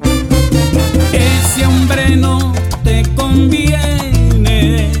 Ese hombre no te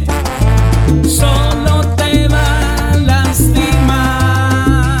conviene, solo te va a lastimar.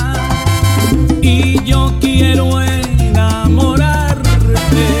 Y yo quiero enamorarte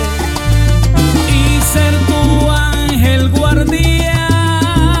y ser tu ángel guardián.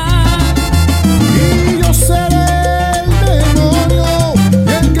 Y yo seré el demonio,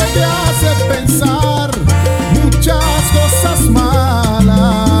 el que te hace pensar muchas cosas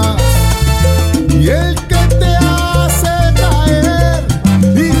malas y el que te hace caer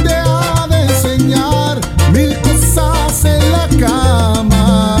y te ha de enseñar mil cosas en la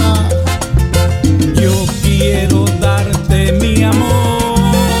cama. Yo quiero darte mi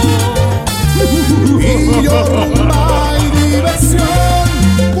amor Y yo rumba y diversión,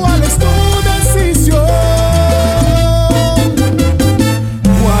 ¿cuál es tu decisión?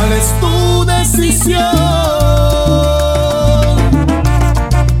 ¿Cuál es tu decisión?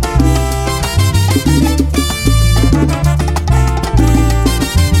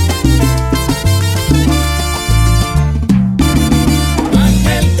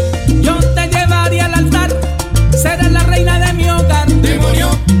 Ángel, yo te llevaría al altar, serás la reina de mi hogar. Demonio,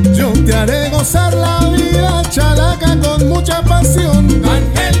 yo te haré gozar la vida, chalaca, con mucha pasión.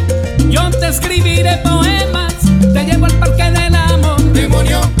 Ángel, yo te escribiré poemas, te llevo al parque del amor.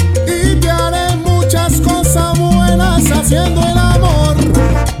 Demonio, y te haré muchas cosas buenas haciendo el amor.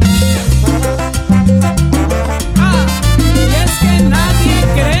 Y es que nadie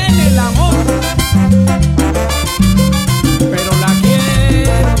cree en el amor, pero la quiero.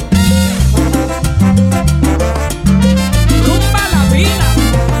 Rumba la vida.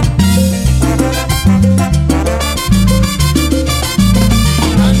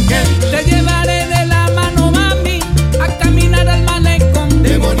 Ángel, te llevaré de la mano, mami, a caminar al malecón.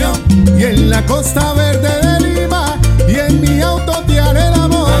 Demonio, y en la costa verde de Lima y en mi auto te haré el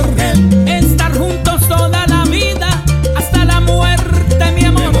amor. Estar juntos toda la vida, hasta la muerte, mi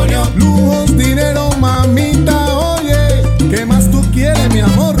amor. Demonio, lujos, dinero, mamita, oye, ¿qué más tú quieres, mi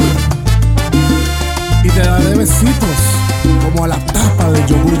amor? Y te daré besitos como a la tapa de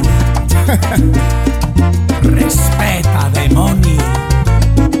yogur. Respeta, demonio.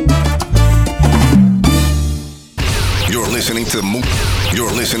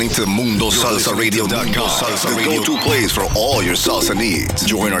 You're listening to MundoSalsaRadio.com, the go-to place for all your salsa needs.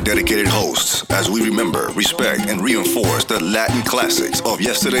 Join our dedicated hosts as we remember, respect, and reinforce the Latin classics of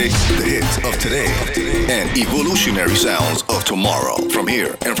yesterday, the hits of today, and evolutionary sounds of tomorrow from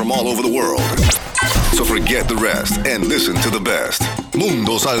here and from all over the world. So forget the rest and listen to the best.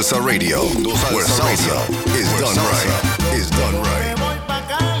 Mundo Salsa Radio, where salsa is done right. Is done right.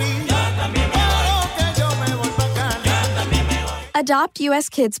 Adopt US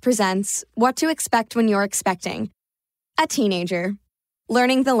Kids presents What to Expect When You're Expecting. A teenager.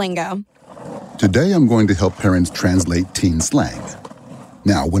 Learning the lingo. Today I'm going to help parents translate teen slang.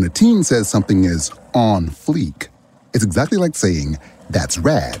 Now, when a teen says something is on fleek, it's exactly like saying, that's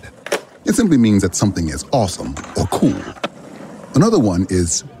rad. It simply means that something is awesome or cool. Another one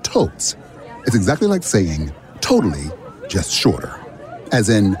is totes. It's exactly like saying, totally, just shorter. As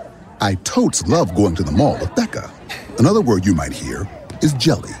in, I totes love going to the mall with Becca. Another word you might hear is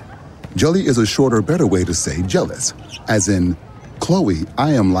jelly. Jelly is a shorter, better way to say jealous. As in, Chloe,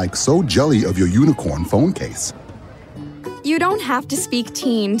 I am like so jelly of your unicorn phone case. You don't have to speak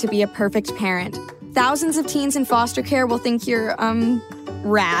teen to be a perfect parent. Thousands of teens in foster care will think you're,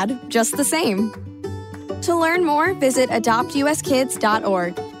 rad, just the same. To learn more, visit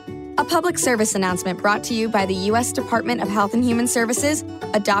adoptuskids.org. A public service announcement brought to you by the U.S. Department of Health and Human Services,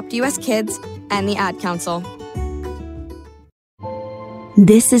 Adopt U.S. Kids, and the Ad Council.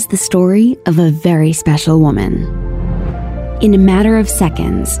 This is the story of a very special woman. In a matter of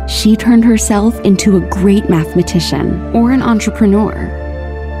seconds, she turned herself into a great mathematician or an entrepreneur.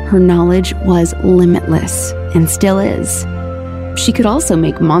 Her knowledge was limitless and still is. She could also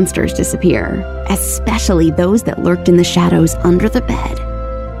make monsters disappear, especially those that lurked in the shadows under the bed.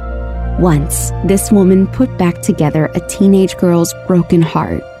 Once, this woman put back together a teenage girl's broken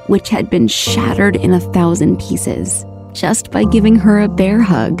heart which had been shattered in 1,000 pieces just by giving her a bear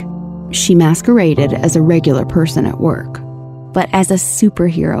hug. She masqueraded as a regular person at work, but as a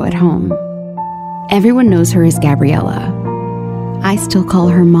superhero at home. Everyone knows her as Gabriella. I still call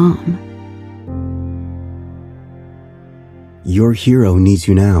her Mom. Your hero needs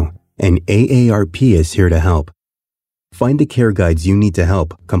you now, and AARP is here to help. Find the care guides you need to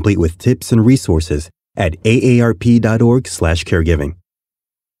help, complete with tips and resources at aarp.org/caregiving.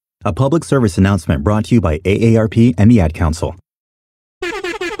 A public service announcement brought to you by AARP and the Ad Council. You're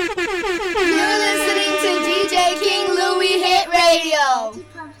listening to DJ King Louie Hit Radio.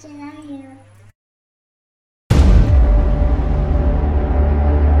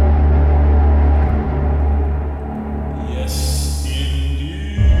 Yes,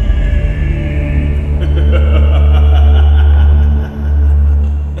 indeed.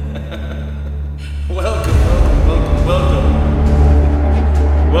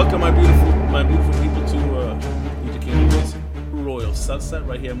 Welcome, my beautiful people to DJ King Louie's Royal Salsa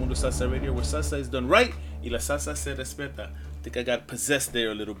right here at Mundo Salsa Radio, where salsa is done right y la salsa se respeta. I think I got possessed there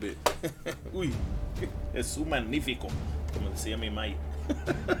a little bit. Uy, es un magnífico, como decía mi mai.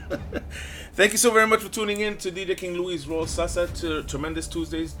 Thank you so very much for tuning in to DJ King Louie's Royal Salsa, to Tremendous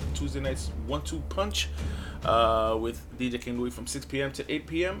Tuesday nights 1-2 punch with DJ King Louie from 6 p.m. to 8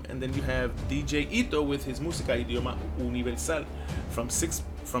 p.m. And then you have DJ Ito with his Música Idioma Universal from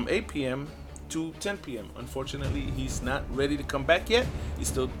 8 p.m. to 10 p.m. Unfortunately, he's not ready to come back yet. He's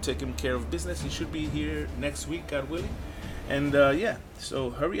still taking care of business. He should be here next week, God willing. And yeah,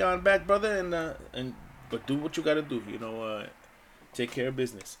 so hurry on back, brother, but do what you gotta do. Take care of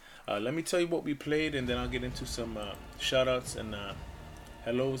business. Let me tell you what we played, and then I'll get into some shout outs and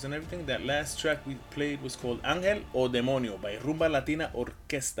hellos and everything. That last track we played was called Ángel o Demonio by Rumba Latina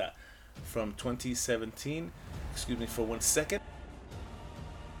Orquesta from 2017. Excuse me for 1 second.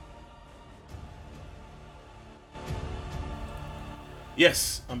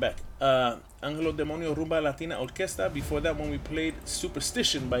 Yes, I'm back. Ángel o Demonio, Rumba Latina Orquesta. Before that one we played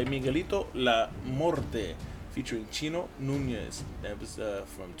Superstition by Miguelito La Morte, featuring Chino Nunez. That was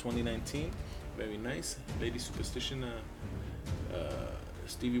from 2019. Very nice. Lady Superstition,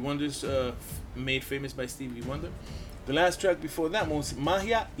 Stevie Wonder's made famous by Stevie Wonder. The last track before that was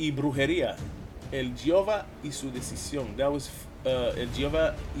Magia y Brujería, El Jehová y su Decisión. That was El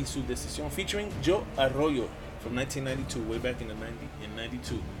Jehová y su Decisión, featuring Joe Arroyo from 1992, way back in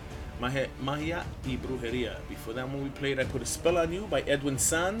 92. Magia y Brujería. Before that one we played I Put a Spell on You by Edwin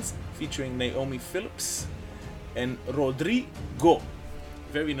Sanz, featuring Naomi Phillips and Rodrigo.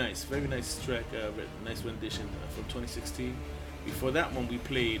 Very nice track, nice rendition from 2016. Before that one we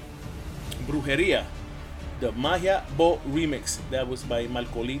played Brujería, the Magia Bo remix. That was by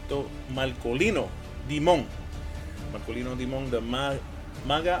Marcolino Dimon. The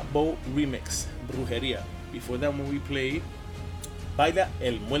Maga Bo remix, Brujería. Before that one we played Baila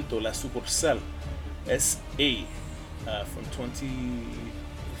el Muerto, La Sucursal S.A. from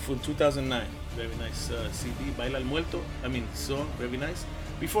 2009. Very nice CD, Baila el Muerto, song, very nice.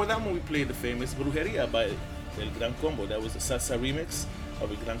 Before that one we played the famous Brujería by El Gran Combo. That was the salsa remix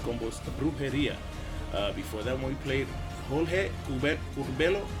of El Gran Combo's Brujería. Before that one we played Jorge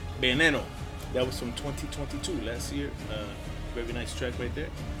Curbelo Veneno. That was from 2022, last year. Very nice track right there.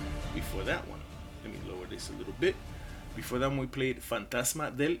 Before that one, let me lower this a little bit. Before that one we played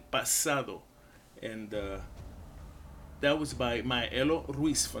Fantasma del Pasado. And that was by Maelo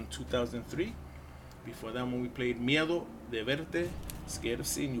Ruiz from 2003. Before that one we played Miedo de Verte, Scared of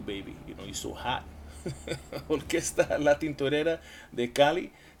Seeing You, Baby. You're so hot. Orquesta La Tintorera de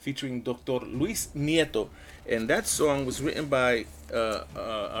Cali, featuring Dr. Luis Nieto. And that song was written by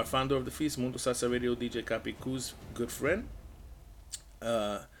our founder of the feast, Mundo Salsa Radio, DJ Capicu's good friend,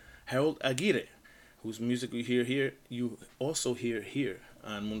 Harold Aguirre, whose music we hear here, you also hear here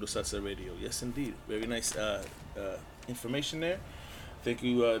on Mundo Salsa Radio. Yes, indeed. Very nice information there. Thank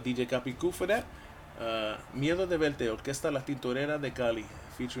you, DJ Capicu, for that. Miedo de Verte, Orquesta La Tintorera de Cali,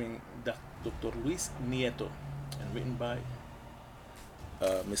 featuring Dr. Luis Nieto, and written by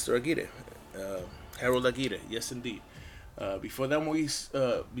Mr. Aguirre, Harold Aguirre. Yes, indeed. Before that, we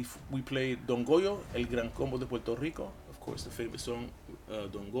played Don Goyo, El Gran Combo de Puerto Rico. Of course, the famous song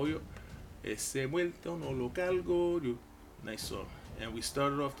Don Goyo. Ese muerto no lo cargo yo. Nice song. And we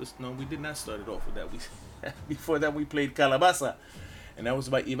started off this. No, we did not start it off with that. Before that, we played Calabaza, and that was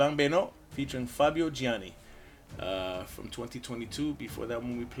by Ivan Beno, featuring Fabio Gianni, from 2022. Before that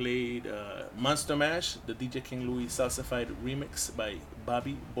one we played Monster Mash, the DJ King Louie Salsafied remix by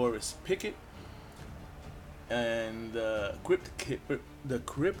Bobby Boris Pickett, and the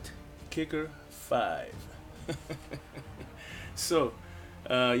Crypt Kicker 5. So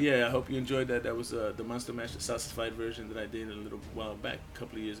Yeah, I hope you enjoyed that. That was the Monster Mash, the Salsafied version that I did a little while back, a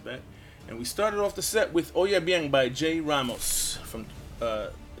couple of years back. And we started off the set with Oye Bien by Jay Ramos from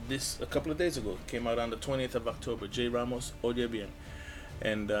this a couple of days ago. It came out on the 20th of October. Jay Ramos, Oye Bien.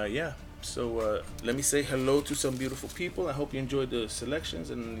 And yeah, so let me say hello to some beautiful people. I hope you enjoyed the selections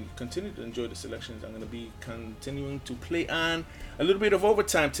and continue to enjoy the selections. I'm going to be continuing to play on a little bit of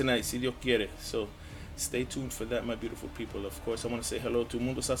overtime tonight, si Dios quiere. So stay tuned for that, my beautiful people. Of course, I want to say hello to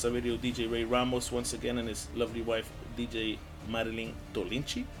Mundo Salsa Radio DJ Ray Ramos once again and his lovely wife DJ Marilyn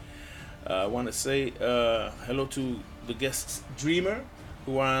Tolinchi. I want to say hello to the guests Dreamer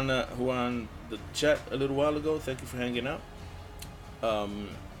who are on the chat a little while ago. Thank you for hanging out.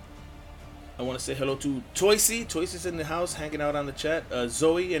 I want to say hello to Toysy. Toysy's in the house hanging out on the chat.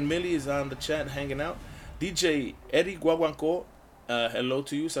 Zoe and Millie is on the chat hanging out. DJ Eddie Guaguanco, hello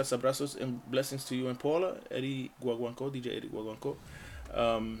to you. Salsa abrazos and blessings to you and Paula. Eddie Guaguanco, DJ Eddie Guaguanco.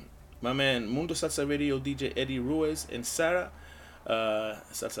 My man Mundo Salsa Radio DJ Eddie Ruiz and Sarah.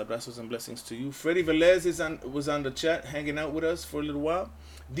 Salsa abrazos and blessings to you. Freddy Velez was on the chat hanging out with us for a little while.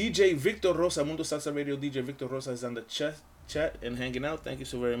 DJ Victor Rosa, Mundo Salsa Radio DJ Victor Rosa is on the chat and hanging out. Thank you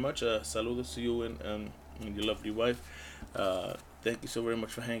so very much. Saludos to you and your lovely wife. Thank you so very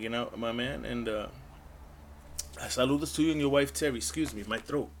much for hanging out, my man. And saludos to you and your wife Terry. Excuse me, my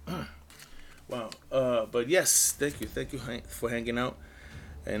throat. Wow. But yes, thank you for hanging out.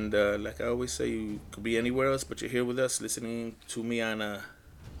 And like I always say, you could be anywhere else, but you're here with us, listening to me on a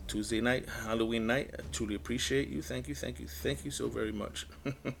Tuesday night, Halloween night. I truly appreciate you. Thank you so very much.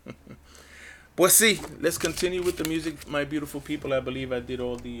 Pues see, let's continue with the music, my beautiful people. I believe I did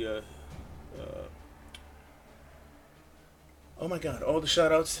all the oh my God, all the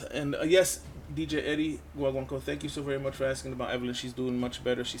shout outs. And yes, DJ Eddie Guaguanco, thank you so very much for asking about Evelyn. She's doing much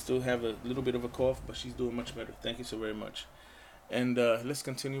better. She still have a little bit of a cough, but she's doing much better. Thank you so very much. And let's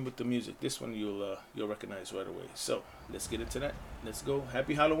continue with the music. This one you'll recognize right away. So let's get into that. Let's go.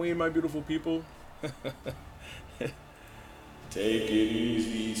 Happy Halloween, my beautiful people. Take it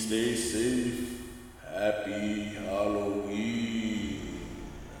easy, stay safe. Happy Halloween.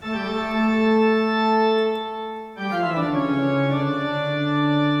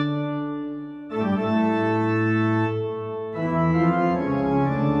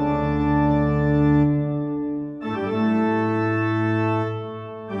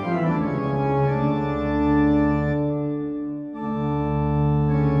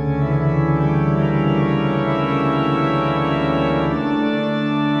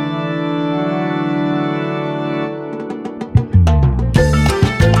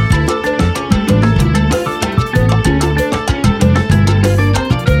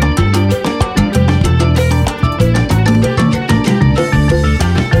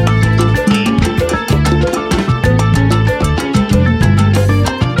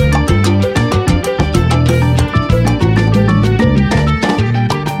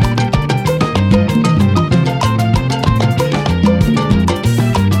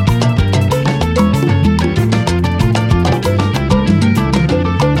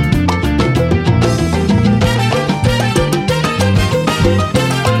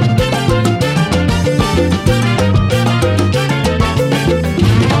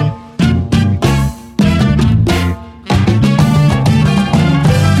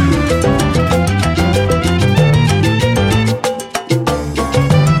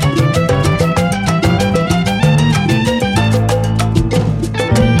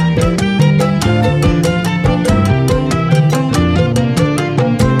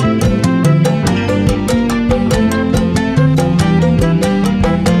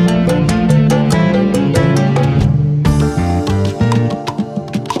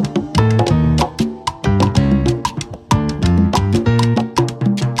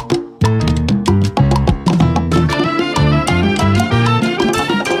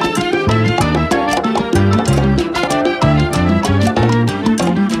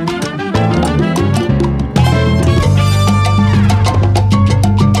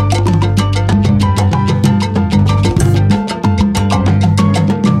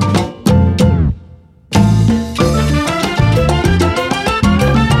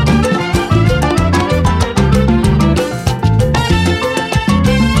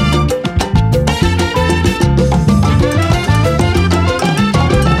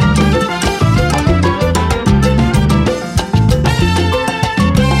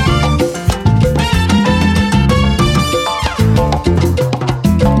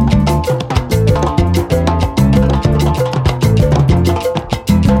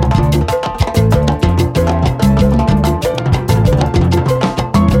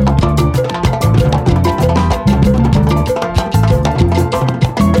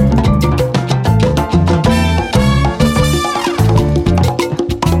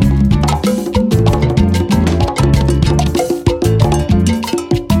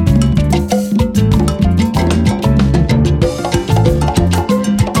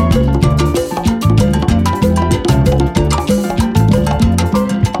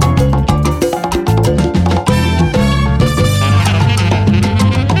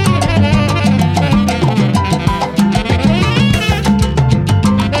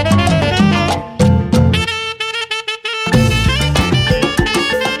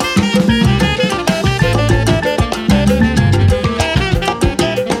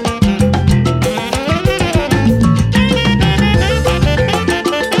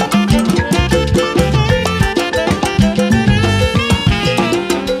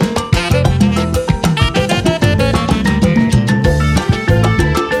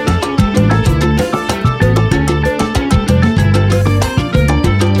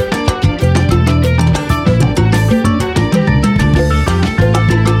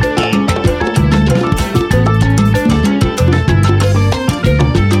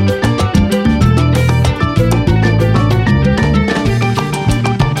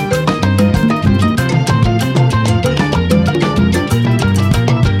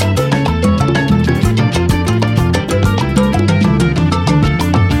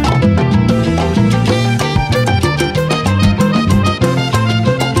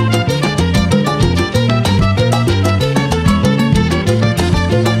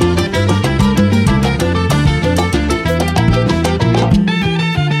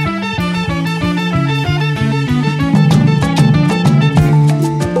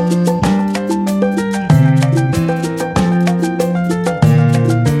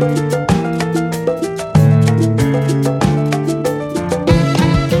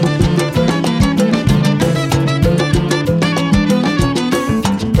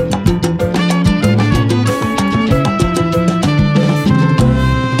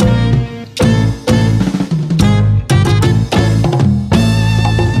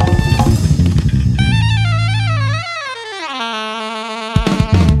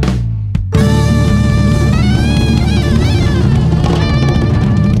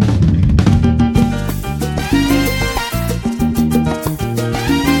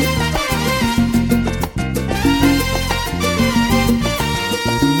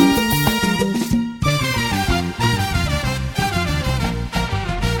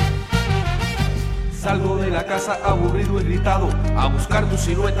 casa aburrido, irritado, a buscar tu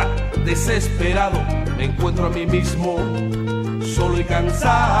silueta, desesperado, me encuentro a mí mismo, solo y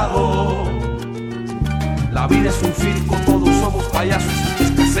cansado. La vida es un circo, todos somos payasos,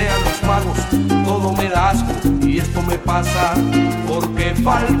 escasean los magos, todo me da asco y esto me pasa porque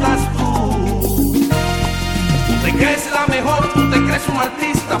faltas tú. Tú te crees la mejor, tú te crees un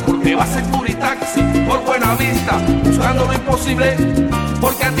artista porque vas en Curitaxi por Buena Vista, buscando lo imposible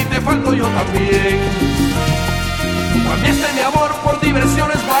porque a ti te falto yo también. Tú cambiaste mi amor por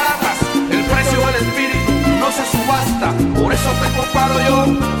diversiones baratas, el precio del espíritu no se subasta, por eso te comparo yo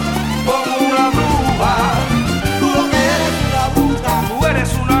con una bruja. Tú lo que eres una bruja. Tú eres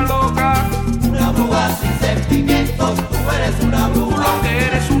una loca. Una bruja sin sentimientos. Tú eres una bruja. Tú lo que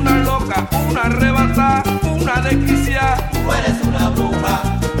eres una loca, una arrebata, una desquiciada. Tú eres una bruja.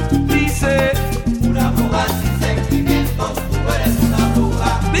 Dice. Una bruja sin sentimientos. Tú eres una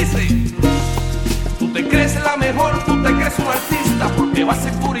bruja. Dice. Tú te crees la mejor, tú te crees un artista porque vas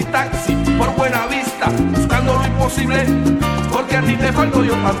en Curitaxi por Buena Vista, buscando lo imposible porque a ti te falto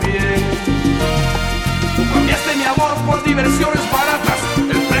yo también. Tú cambiaste mi amor por diversiones baratas,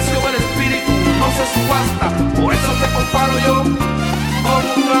 el precio del espíritu no se subasta, por eso te comparo yo con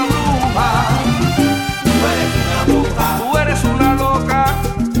una bruja. Tú eres una bruja. Tú eres una loca.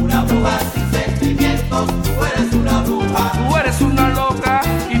 Una bruja sin sentimientos. Tú eres una bruja. Tú eres una loca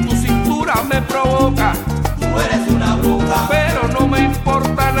y tu cintura me provoca. Tú eres una bruja. Pero no me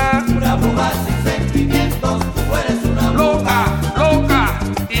importa nada. Una bruja sin sentimientos. Tú eres una bruja. Loca, loca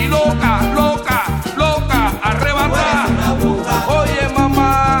y loca, loca, loca, arrebata. Tú eres una bruja. Oye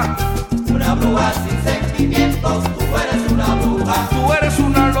mamá. Una bruja sin sentimientos. Tú eres una bruja. Tú eres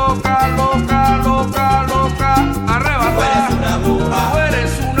una loca.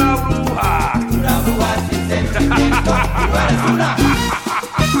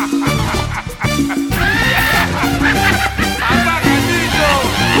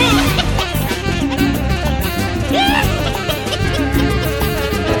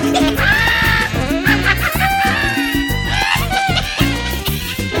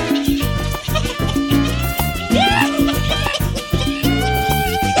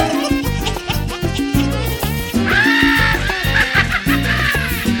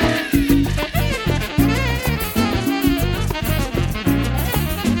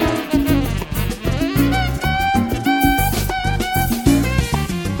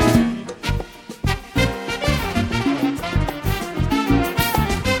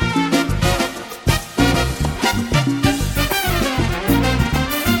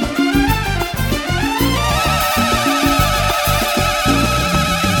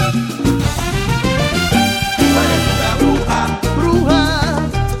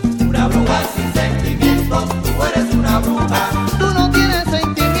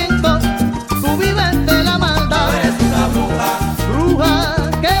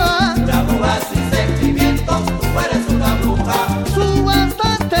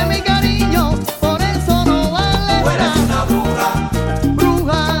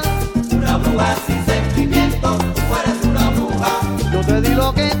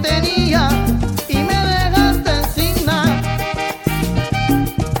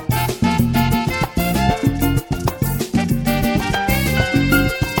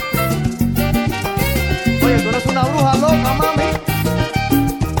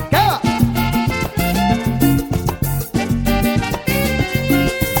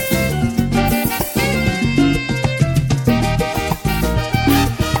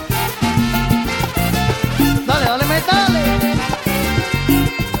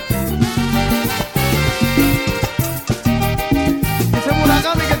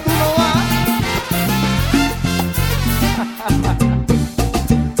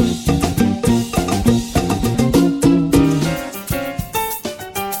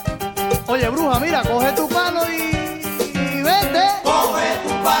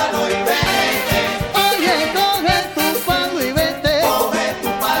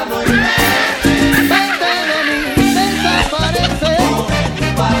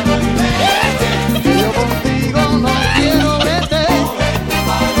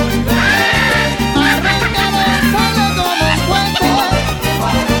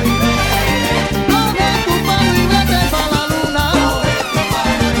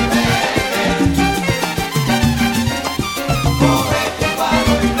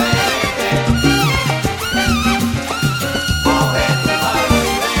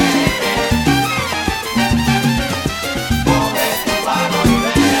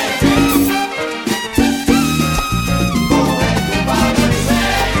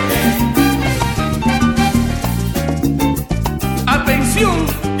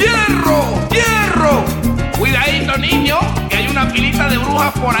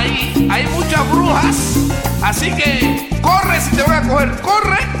 por ahí hay muchas brujas, así que corre si te van a coger,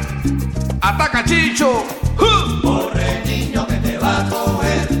 corre. Ataca, Chicho. Corre, niño, que te va a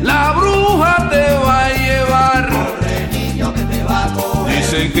coger. La bruja te va a llevar. Corre, niño, que te va a coger.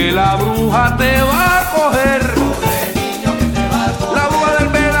 Dicen que la bruja te va a coger. Corre, niño, que te va a coger. La bruja del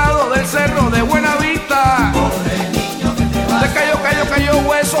venado del cerro de Buenavista. Corre, niño, que te va a coger. Cayó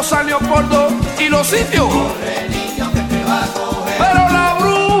hueso, salió gordo y los sitios. Corre, niño, que te va a coger. Pero la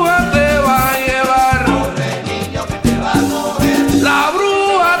bruja te va a llevar. Corre, niño, que te va a coger. La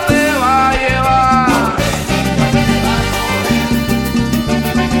bruja te va a llevar.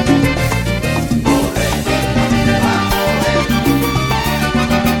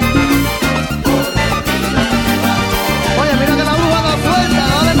 Oye, mira que la bruja no suelta,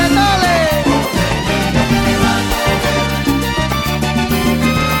 dale metales.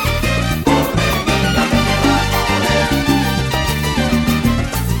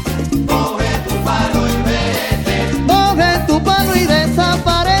 Coge tu palo y vete. Coge tu palo y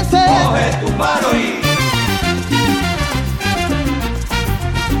desaparece. Coge tu palo y...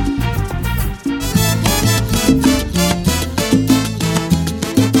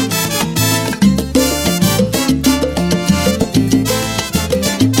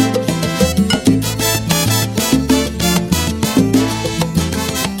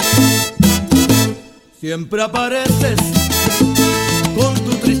 Siempre apareces con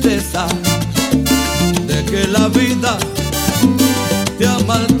tu tristeza de que la vida te ha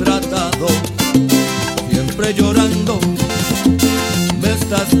maltratado. Siempre llorando me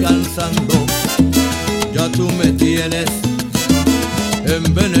estás cansando. Ya tú me tienes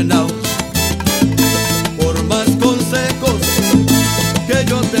envenenado. Por más consejos que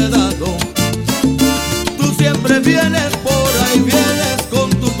yo te he dado, tú siempre vienes por ahí, vienes con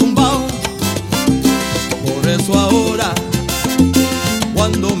tu tumbao. Por eso ahora,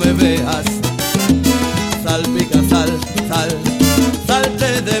 cuando me veas, salpica,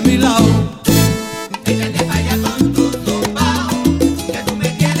 salte de mi lado. Échate pa' allá con tu tumbao, que tú me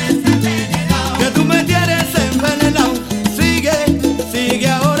tienes envenenado. Que tú me tienes envenenado. Sigue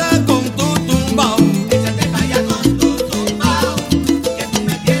ahora con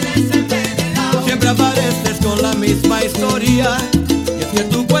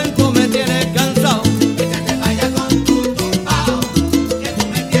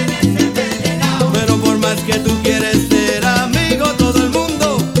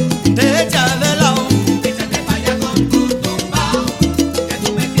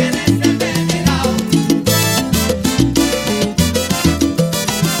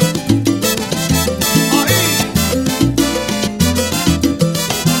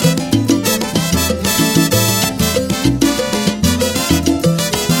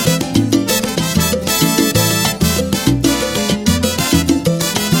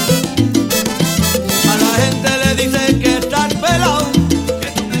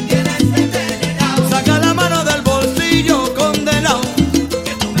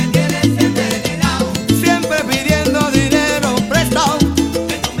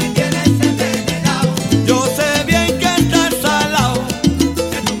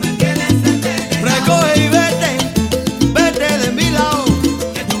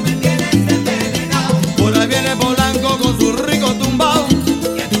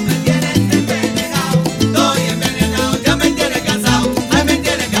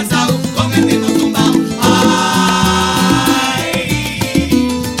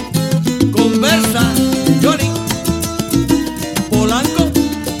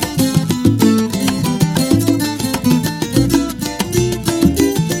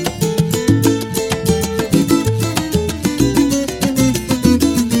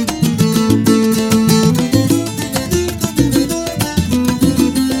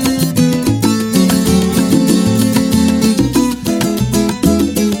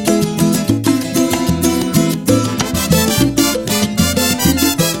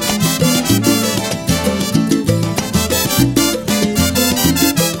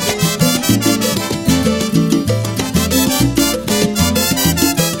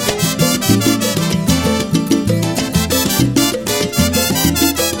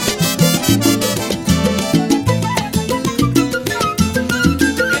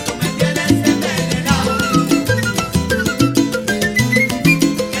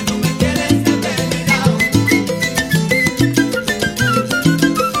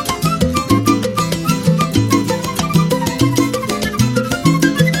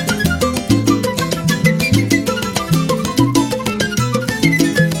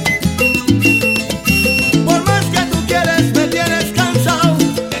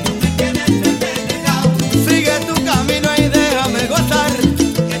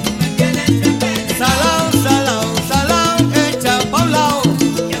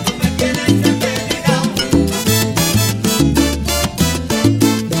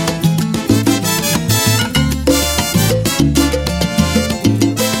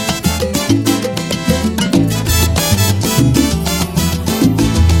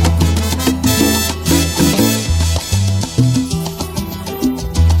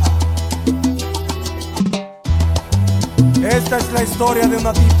Esta es la historia de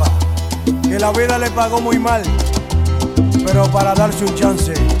una tipa que la vida le pagó muy mal, pero para darse un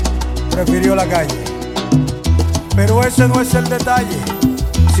chance prefirió la calle. Pero ese no es el detalle,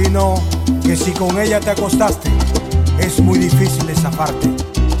 sino que si con ella te acostaste, es muy difícil de zafarte.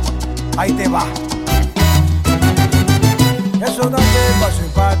 Ahí te va. Es una tipa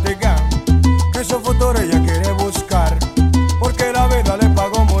simpática que su futuro ella quiere buscar, porque la vida le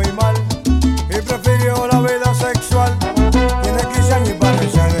pagó muy mal y prefirió la vida sexual. Tiene 15 años y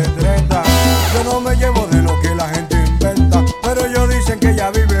parece de 30. Yo no me llevo de lo que la gente inventa, pero ellos dicen que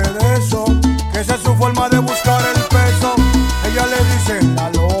ella vive de eso, que esa es su forma de buscar el peso. Ella le dicen la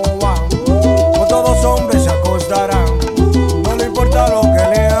loba, con todos hombres se acostarán, no le importa lo que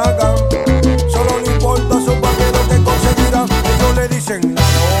le hagan, solo le importa su papel lo que conseguirán. Ellos le dicen la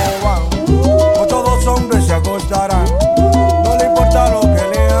loba, con todos hombres se acostarán, no le importa lo que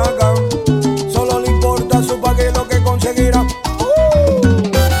le hagan, solo le importa su paquete lo que conseguirán.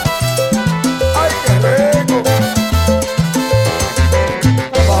 ¡Ay, qué rico!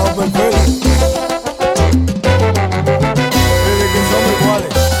 Bajo perfecto. Desde que somos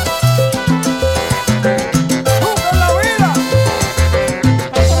iguales. ¡Nunca en la vida!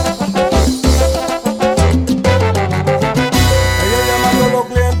 Ella llamando a los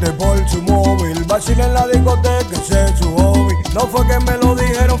clientes por su móvil, vacila en la discoteca, ese es su hobby. No fue que me lo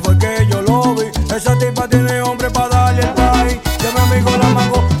dijeron, fue que yo lo vi. Esa tipa tiene hombre para darle el país. Ya mi amigo la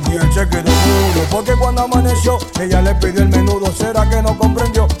mangó y él se quedó mudo, porque cuando amaneció ella le pidió el menudo. ¿Será que no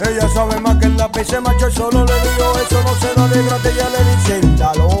comprendió? Ella sabe más que el lápiz se marchó y solo le dijo eso no será de gratis. Ella le dice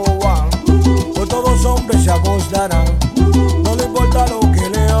la loba, pues todos hombres se acostarán, no le importa lo que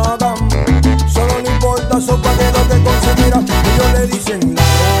le hagan, solo le importa su paquete lo que conseguirán. Ellos le dicen la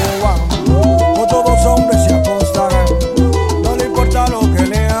loba, pues todos hombres se acostarán, no le importa lo que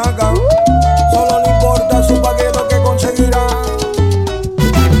le hagan, solo le importa su paquete lo que conseguirán.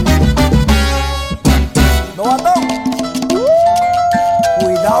 Novato,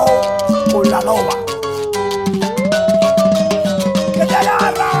 cuidado con la loba, que te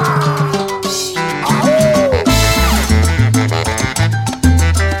agarra.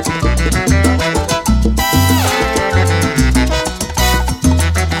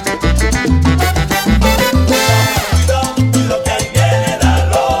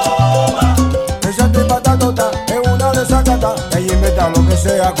 Esa tipa está tota, es una desacata, ella inventa lo que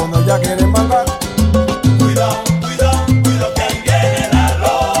sea cuando ella quiere mandar. Cuidado, cuidado, cuidado que ahí viene la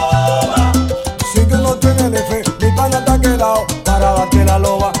loba. Si tú no tienes de fe, mi pana está quedado, para darte la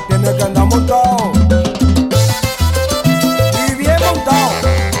loba tienes que andar montado. Y bien montado.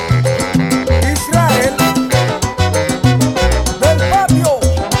 Israel, del patio,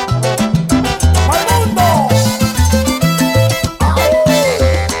 al mundo.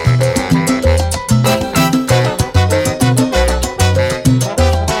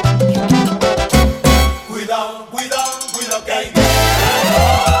 Cuidado, cuidado, cuidado que ahí viene la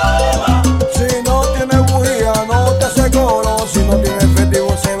loba. Si no tiene bujía, no te aseguro. Si no tiene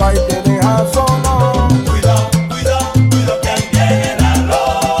efectivo, se va y te deja solo. Cuidado, cuidado, cuidado que ahí viene la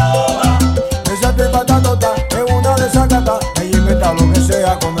loba. Esa tipa está tota, es una desacata, ella inventa lo que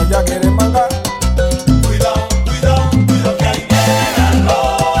sea cuando ella quiere mandar. Cuidado, cuidado, cuidado que ahí viene la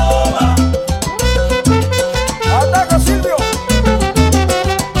loba. Ataca, Silvio.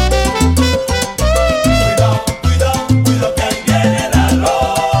 Cuidado, cuidado, cuidado que ahí viene la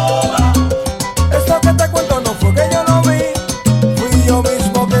loba. Esto que te cuento no fue que yo lo vi, fui yo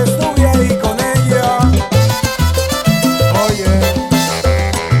mismo que estuve ahí con ella. Oye,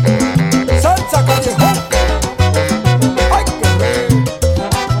 salsa callejón. Ay, qué rico.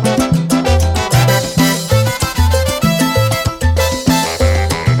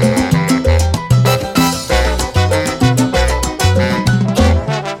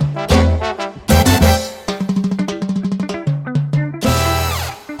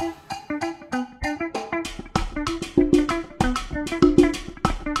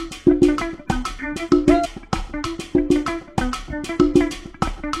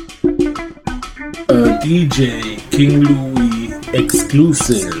 DJ King Louie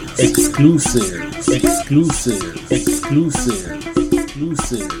exclusive, exclusive, exclusive, exclusive,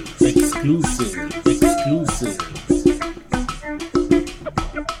 exclusive, exclusive, exclusive.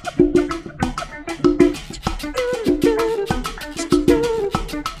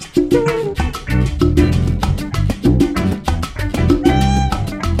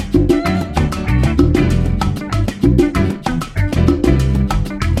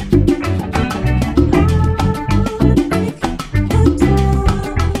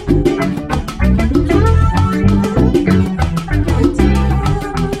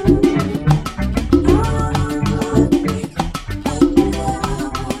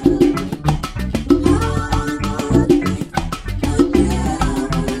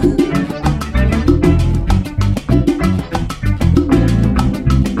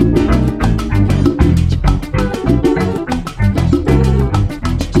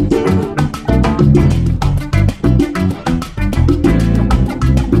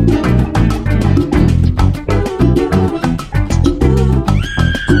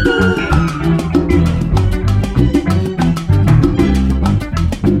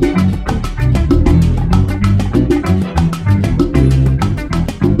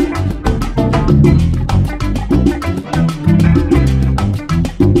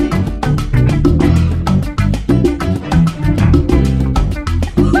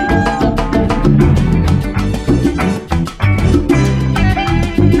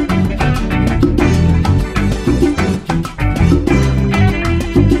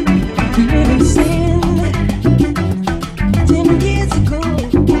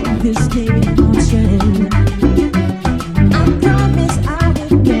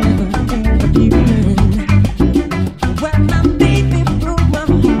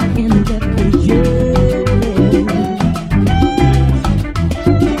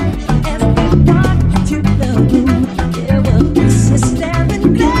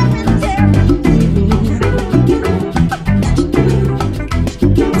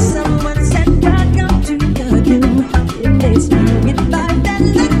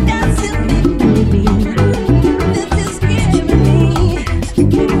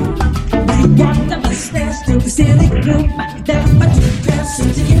 room. There were two girls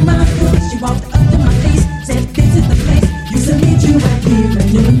sitting in my room. She walked up to my face, said, "This is the place. Used to meet you at here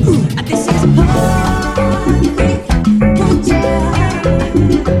and noon. This is Heartbreak Hotel.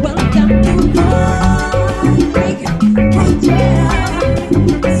 Welcome to Heartbreak Hotel.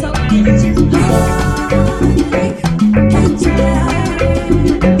 So this is Heartbreak Hotel.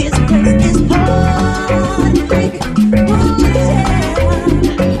 This place is Heartbreak Hotel.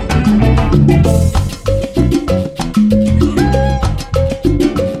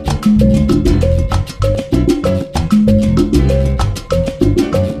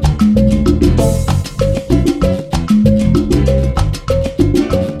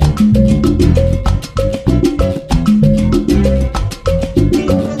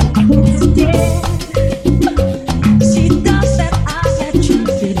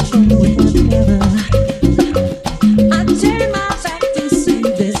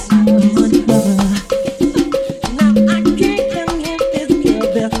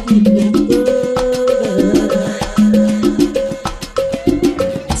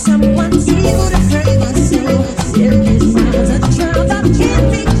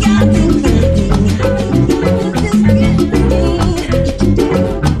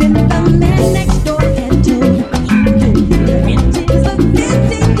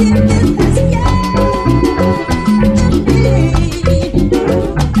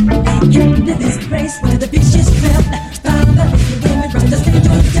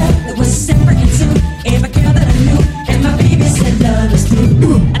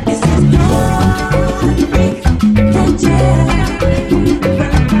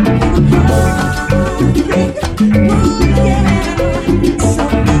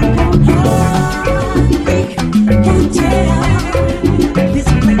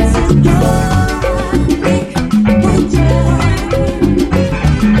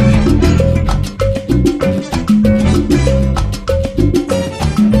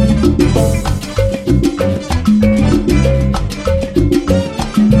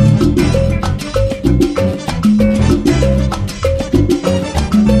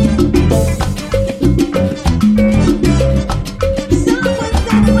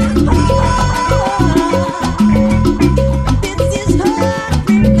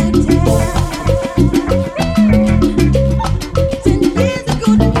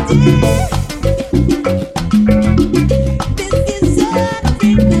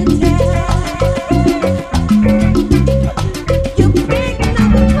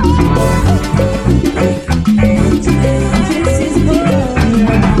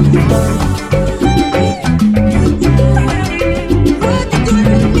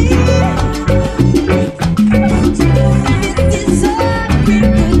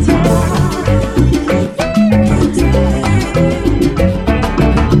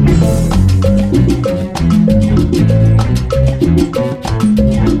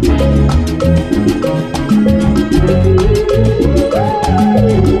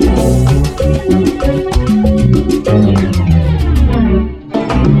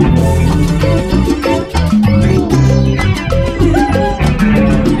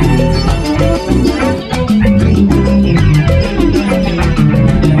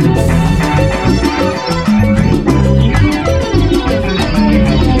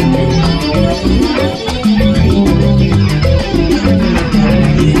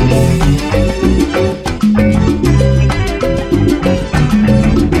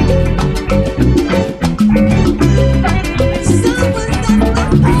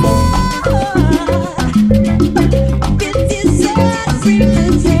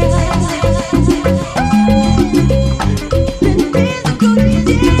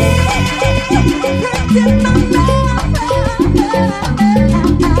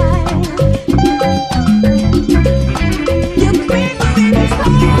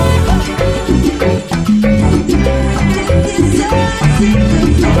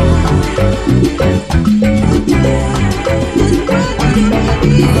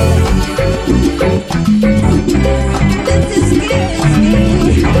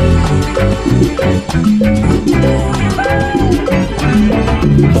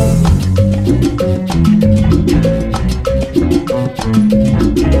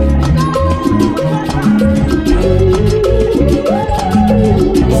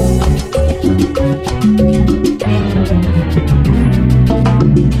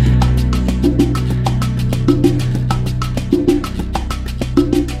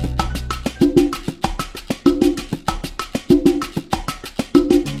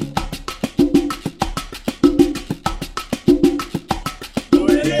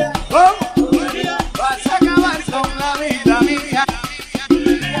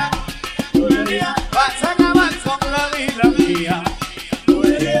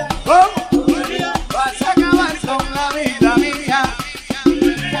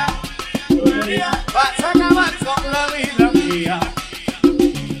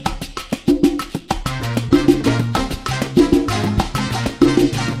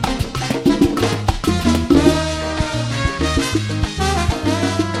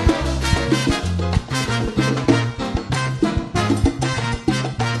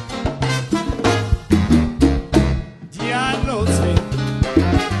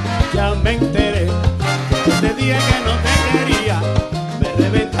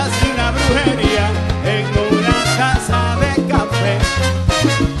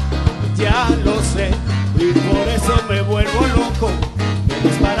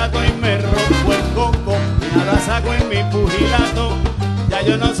 mi pugilato, ya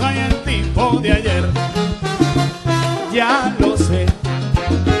yo no soy el tipo de ayer. Ya lo sé,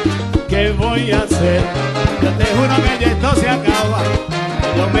 ¿qué voy a hacer? Yo te juro que ya esto se acaba.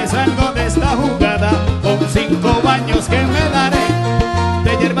 Yo me salgo de esta jugada con 5 baños que me daré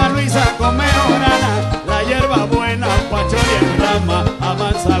de hierba Luisa con mejorana, la hierba buena, pachori en rama,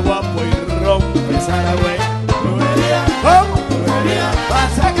 avanza guapo y rompe Saragüey. Brujería, ¿cómo? Brujería,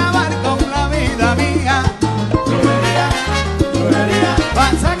 vas a acabar con la vida mía. Brujería, brujería,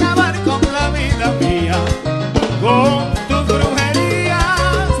 vas a acabar con la vida mía. Con tus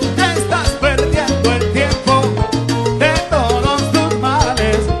brujerías te estás perdiendo el tiempo. De todos tus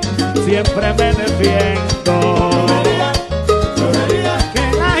males siempre me defiendo.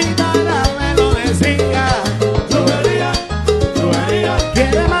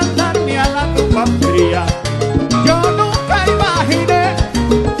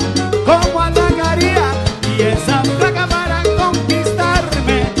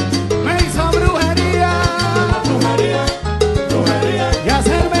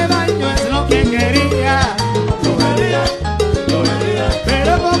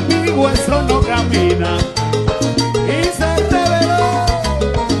 Eso no camina y se reveló,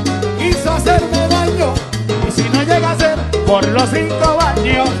 quiso hacerme daño y si no llega a ser por los 5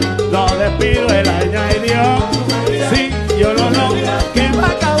 baños lo despido el añadió. Si yo lo logro que va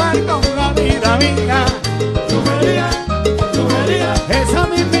a acabar con la vida mía. Eso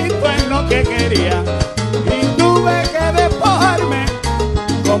mismito es lo que quería y tuve que despojarme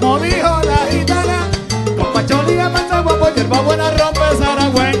como dijo la gitana, con pacholía, manza, guapo, hierba buena, rompe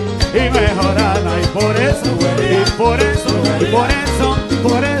Saragüey y mejorana, y por eso, y por eso, y por eso,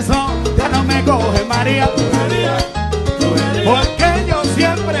 por eso ya no me coge María, porque yo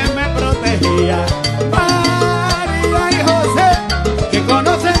siempre me protegía. María y José, que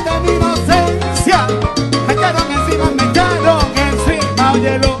conocen de mi inocencia, me echaron encima,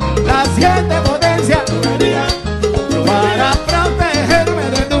 óyelo, las 7 potencias, para protegerme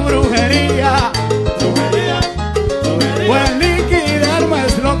de tu brujería. Pues liquidarme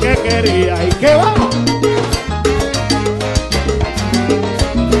es lo que quería. ¿Y qué vamos?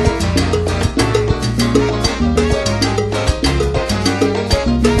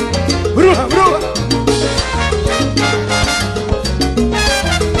 Bruja, bruja.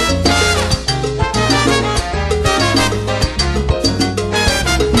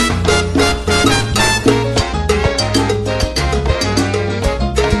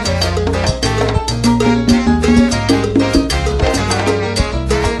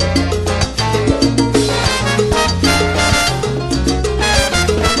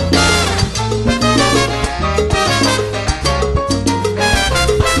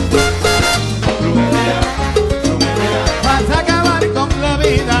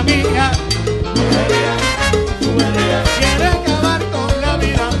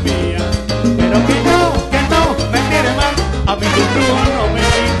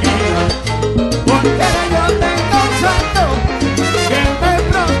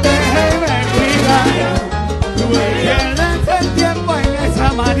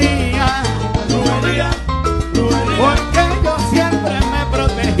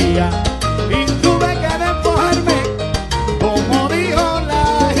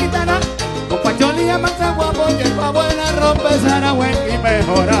 Y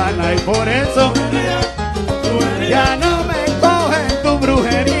mejorana, y por eso ya no me cogen tu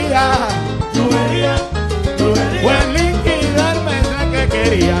brujería. Pues liquidarme es la que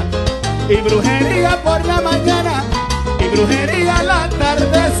quería. Y brujería por la mañana y brujería al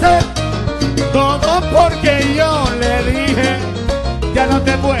atardecer. Todo porque yo le dije ya no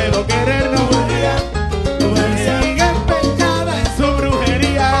te puedo querer, no. Y sigue empeñada en su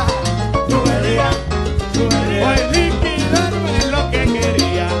brujería. Pues liquidarme es lo que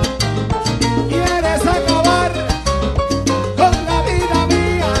quería. Quieres acabar con la vida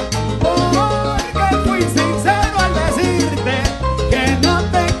mía, porque fui sincero al decirte que no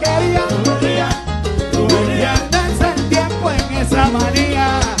te quería. Pierdes el tiempo en esa manía.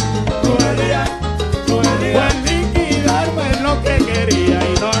 Pues liquidarme es lo que quería. Y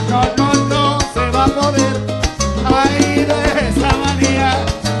no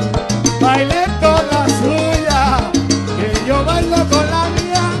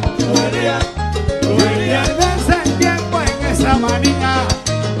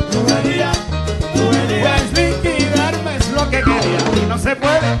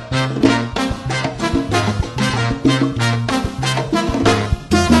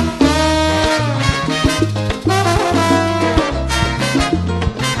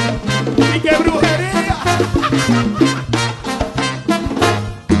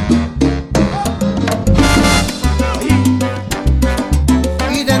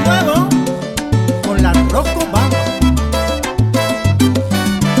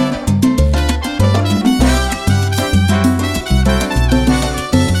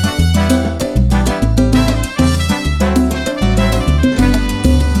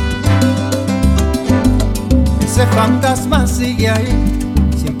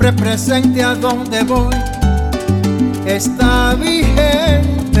siempre presente a donde voy, está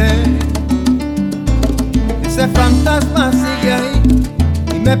vigente. Ese fantasma sigue ahí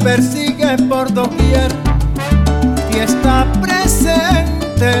y me persigue por doquier y está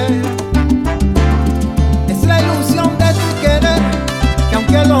presente. Es la ilusión de tu querer que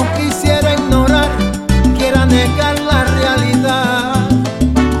aunque lo quisiera ignorar, quiera negar la realidad.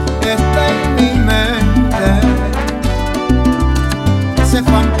 Está en mi mente ese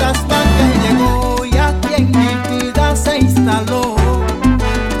fantasma que llegó y aquí en mi vida se instaló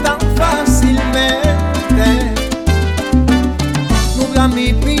tan fácilmente. Nubla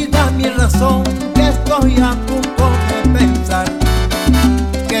mi vida, mi razón, que estoy a punto de pensar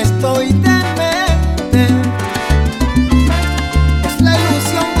que estoy demente. Es la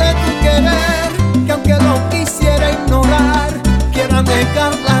ilusión de tu querer que aunque lo quisiera ignorar, quiera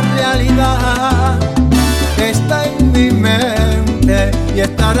negar la realidad. Está en mi mente y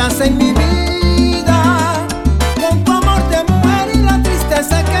estarás en mi vida con tu amor de mujer y la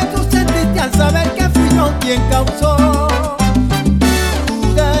tristeza que tú sentiste al saber que fui yo quien causó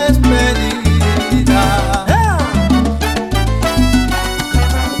tu despedida.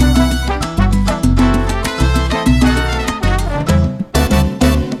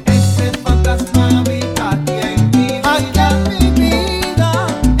 Ese fantasma habita aquí en mi vida,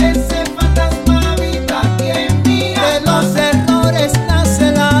 ese fantasma habita aquí en mi vida. De los errores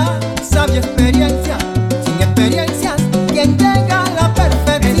nace la sabia experiencia, sin experiencias quien llega a la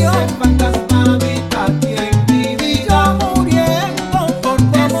perfección. Ese fantasma habita aquí en mi vida, muriendo por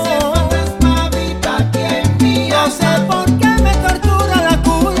tu amor. Ese fantasma habita aquí en mi vida. No sé por qué me tortura la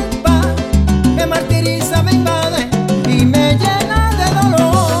culpa, me martiriza, me invade y me llena de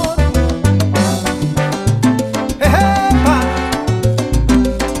dolor. Ejepa.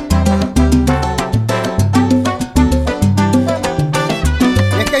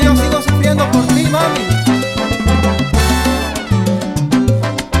 Y es que yo sigo sufriendo por ti, mami.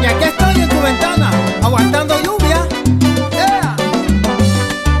 Y aquí estoy en tu ventana, aguantando lluvia. Yeah.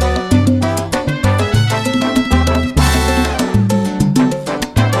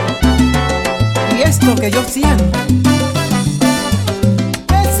 Y esto que yo siento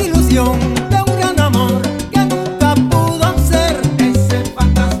es ilusión de un gran amor que nunca pudo ser. Ese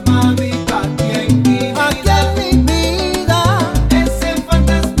fantasma habita aquí en mi vida, aquí en mi vida. Ese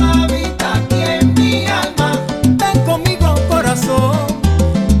fantasma habita aquí en mi alma. Ven conmigo, corazón,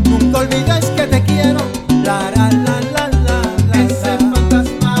 nunca olvides que te quiero. La la la la la. Ese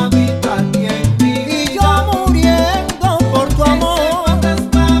fantasma habita aquí en mi vida y yo muriendo por tu amor. Ese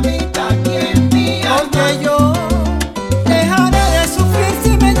fantasma habita aquí en mi alma. Porque yo dejaré de sufrir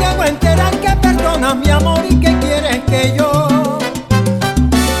si me llego a enterar que perdonas mi amor y que quieres que yo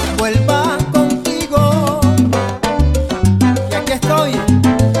vuelva contigo. Y aquí estoy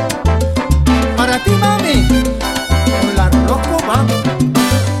para ti, mami, con la arroz cubano.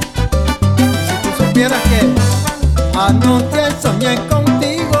 Si tú supieras que anoche soñé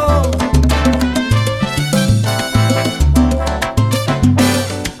contigo.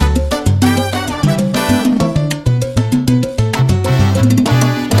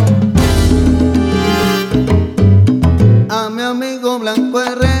 A mi amigo Blanco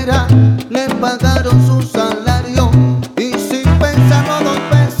Herrera le pagaron su salario y sin pensarlo dos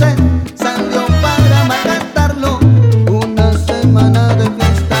veces salió para malgastarlo. Una semana de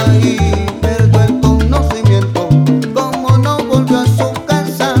fiesta y perdió el conocimiento. Como no volvió a su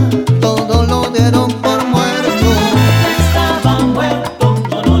casa, todo lo dieron por muerto. Estaba muerto,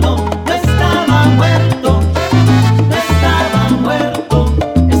 no estaba muerto, no estaba muerto,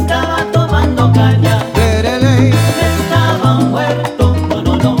 estaba tomando caña. Perele, Estaba muerto,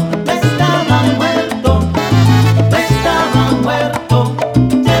 no estaba muerto, no estaba muerto.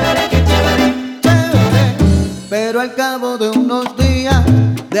 Chévere, que chévere. chévere. Pero al cabo de unos días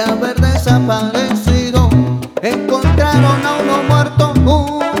de haber desaparecido, encontraron a uno muerto,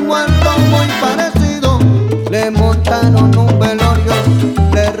 un muerto muy parecido. Le montaron un velorio,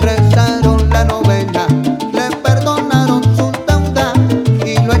 le rezaron la novena, le perdonaron su deuda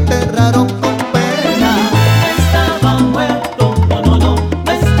y lo enterraron con pena. Estaba muerto, no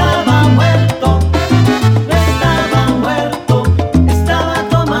estaba muerto, no estaba muerto, estaba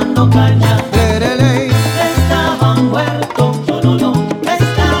tomando caña. Perele, Estaba muerto, no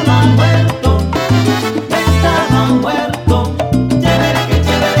estaba muerto, no estaba muerto. Chévere, que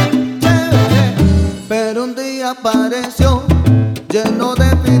chévere. chévere. Pero un día apareció lleno de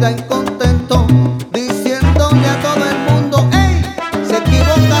vida y contento, diciéndole a todo el mundo: ¡ey! Se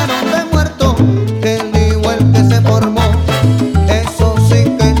equivocaron de muerto, que el lío el que se formó. Eso sí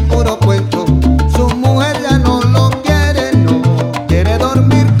que es puro cuento. Su mujer ya no lo quiere, no quiere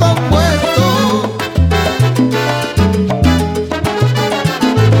dormir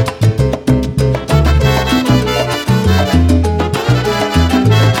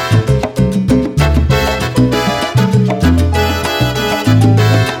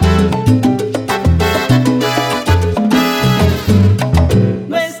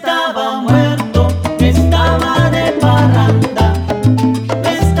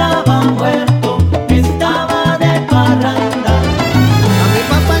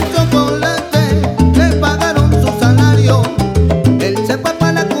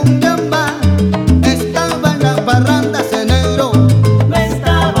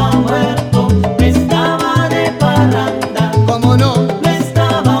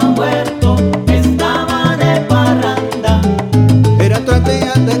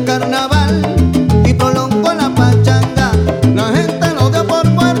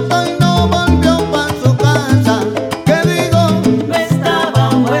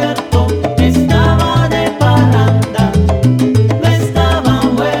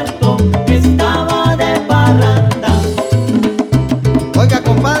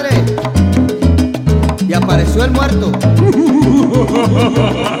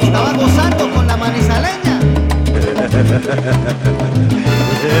Estaba gozando con la manizaleña.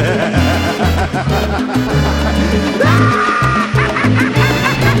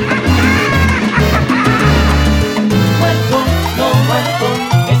 Muerto, no muerto,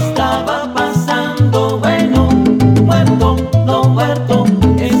 estaba pasando bueno. Muerto, no muerto,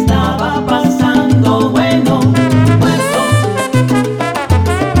 estaba pasando bueno. Muerto,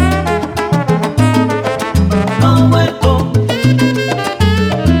 no muerto.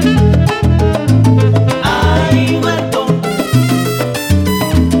 Ay, muerto,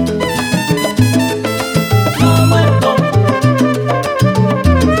 no muerto.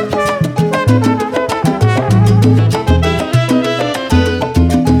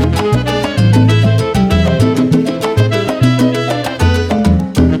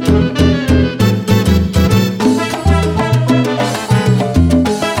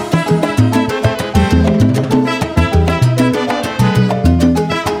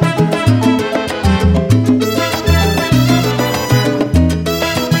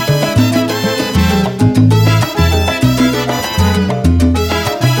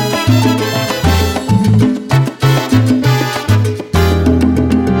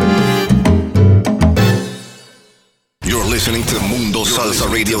 You're listening to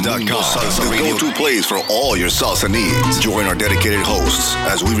MundoSalsaRadio.com, the go-to place for all your salsa needs. Join our dedicated hosts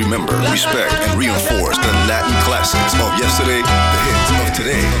as we remember, respect, and reinforce the Latin classics of yesterday, the hits of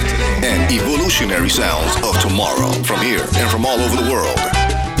today, and evolutionary sounds of tomorrow from here and from all over the world.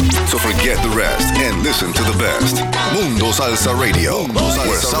 So forget the rest and listen to the best. Mundo Salsa Radio,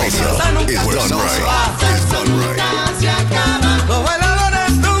 where salsa is done right. Is done right. Los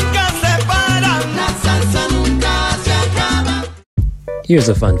bailadores nunca se paran. La salsa nunca se acaba. Here's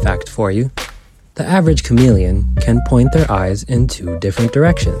a fun fact for you. The average chameleon can point their eyes in 2 different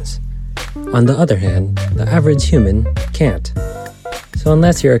directions. On the other hand, the average human can't. So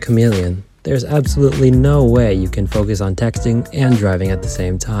unless you're a chameleon, there's absolutely no way you can focus on texting and driving at the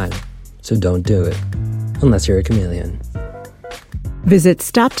same time. So don't do it, unless you're a chameleon. Visit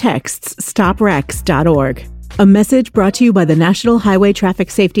StopTextsStopWrecks.org. A message brought to you by the National Highway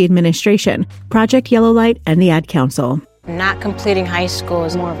Traffic Safety Administration, Project Yellow Light, and the Ad Council. Not completing high school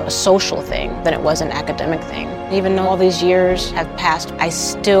is more of a social thing than it was an academic thing. Even though all these years have passed, I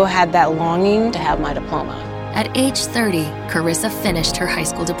still had that longing to have my diploma. At age 30, Carissa finished her high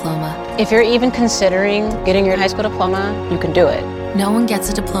school diploma. If you're even considering getting your high school diploma, you can do it. No one gets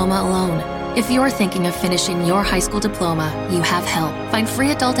a diploma alone. If you're thinking of finishing your high school diploma, you have help. Find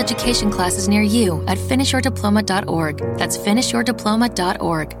free adult education classes near you at finishyourdiploma.org. That's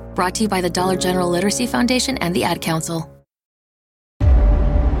finishyourdiploma.org. Brought to you by the Dollar General Literacy Foundation and the Ad Council.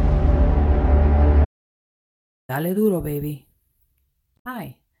 Dale duro, baby.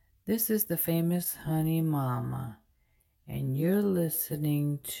 Hi, this is the famous Honey Mama, and you're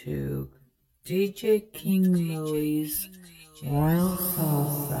listening to DJ King Louie's Royal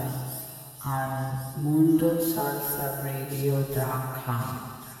Salsa on MundoSalsaRadio.com.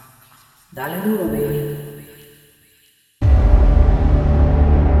 Dale duro, baby.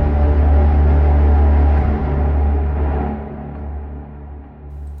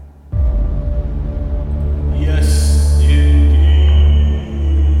 Yes, indeed.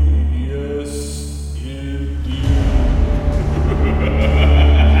 Yes, indeed.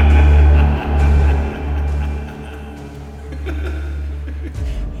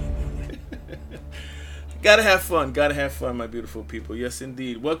 Gotta have fun, my beautiful people. Yes,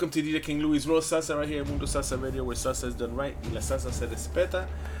 indeed. Welcome to DJ King Louie's Raw Salsa right here at Mundo Salsa Radio, where salsa is done right y la salsa se respeta.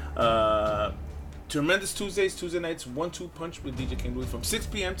 Tremendous Tuesdays, Tuesday nights, 1-2 punch with DJ King Louie from 6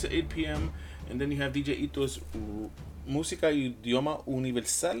 p.m. to 8 p.m. And then you have DJ Ito's Música y Idioma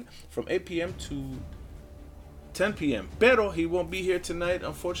Universal from 8 p.m. to 10 p.m. Pero he won't be here tonight,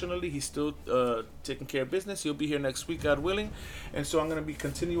 unfortunately. He's still taking care of business. He'll be here next week, God willing. And so I'm going to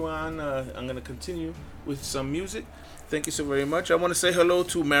continue with some music. Thank you so very much. I want to say hello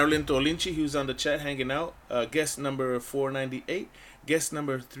to Marilyn Tolinchi, who's on the chat hanging out. Guest number 498. Guest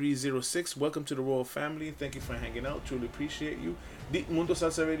number 306. Welcome to the Royal Family. Thank you for hanging out. Truly appreciate you. Mundo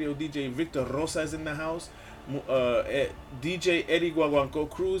Salsa Radio DJ Victor Rosa is in the house. DJ Eddie Guaguanco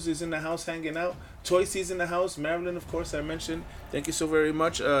Cruz is in the house hanging out. Toyce's in the house. Marilyn, of course, I mentioned. Thank you so very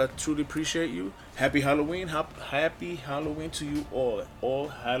much. Truly appreciate you. Happy Halloween. Happy Halloween to you all. All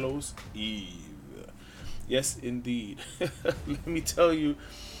Hallows Eve. Yes, indeed. Let me tell you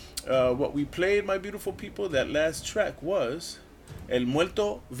what we played, my beautiful people. That last track was El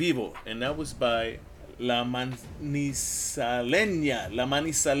Muerto Vivo, and that was by La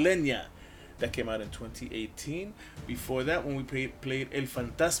Manizaleña. That came out in 2018. Before that, when we played El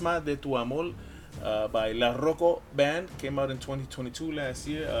Fantasma de Tu Amor, by La Rocco Band. Came out in 2022 last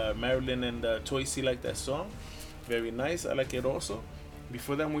year. Marilyn and Toy C like that song. Very nice. I like it also.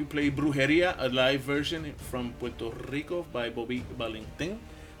 Before that, we played Brujeria, a live version from Puerto Rico by Bobby Valentin.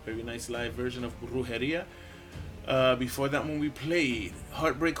 Very nice live version of Brujeria. Before that one, we played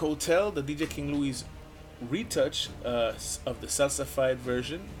Heartbreak Hotel, the DJ King Louie's retouch of the Salsafied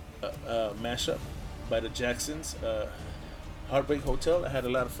version, mashup by the Jacksons. Heartbreak Hotel. I had a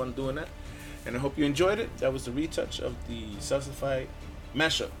lot of fun doing that, and I hope you enjoyed it. That was the retouch of the Salsafied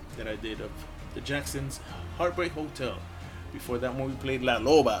mashup that I did of the Jacksons' Heartbreak Hotel. Before that one, we played La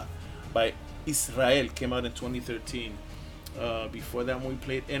Loba by Israel. Came out in 2013. Before that one, we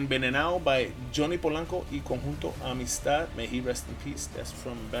played Envenenado by Johnny Polanco y Conjunto Amistad. May he rest in peace. That's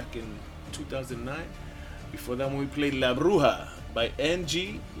from back in 2009. Before that one, we played La Bruja by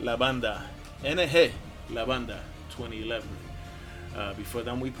NG La Banda. NG La Banda 2011. Before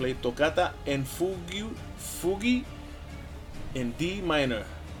that one, we played Toccata en Fugi in D minor.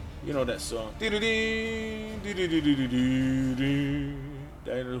 You know that song. That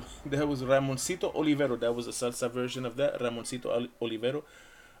was Ramoncito Olivero. That was a salsa version of that. Ramoncito Olivero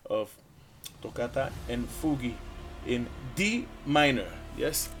of Toccata en Fugi in D minor.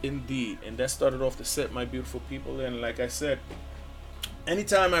 Yes, indeed. And that started off the set, my beautiful people. And like I said,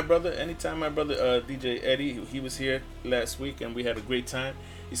 anytime my brother DJ Eddie, he was here last week and we had a great time.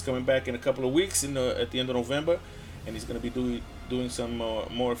 He's coming back in a couple of weeks at the end of November, and he's going to be doing some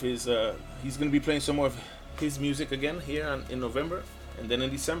more of his he's going to be playing some more of his music again here in November, and then in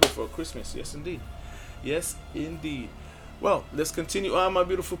December for Christmas. Yes indeed. Yes indeed. Well, let's continue on, my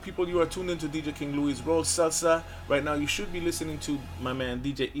beautiful people. You are tuned into DJ King Louie's Roll Salsa. Right now you should be listening to my man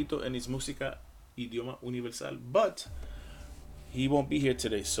DJ Ito and his Música Idioma Universal, but he won't be here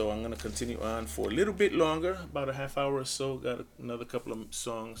today, so I'm going to continue on for a little bit longer, about a half hour or so. Got another couple of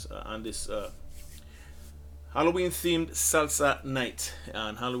songs on this Halloween-themed salsa night.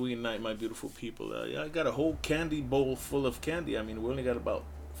 On Halloween night, my beautiful people, I got a whole candy bowl full of candy. I mean, we only got about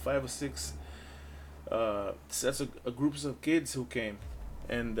 5 or 6 sets of groups of kids who came.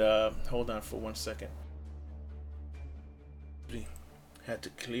 And hold on for 1 second. Had to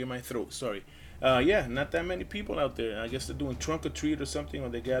clear my throat. Sorry. Yeah, not that many people out there. I guess they're doing trunk or treat or something, or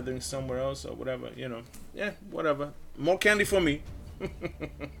they're gathering somewhere else or whatever. You know. Yeah, whatever. More candy for me.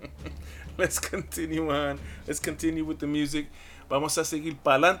 Let's continue on. Let's continue with the music. Vamos a seguir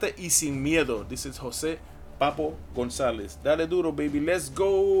pa'lante y sin miedo. This is José Papo González. Dale duro, baby. Let's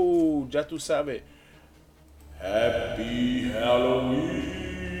go. Ya tú sabes. Happy Halloween.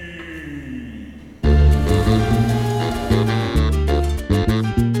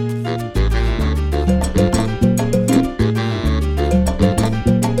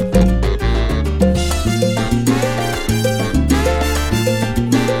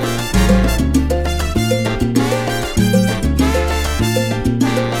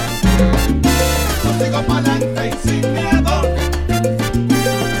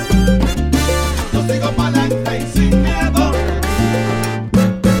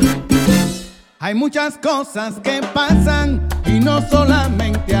 Hay muchas cosas que pasan y no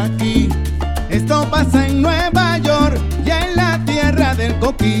solamente aquí. Esto pasa en Nueva York y en la tierra del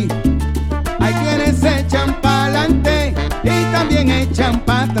coquí. Hay quienes echan pa'lante y también echan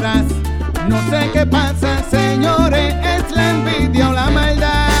pa' atrás. No sé qué pasa, señores, es la envidia o la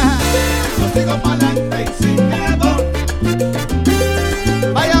maldad. Yo sigo pa'lante y sin miedo.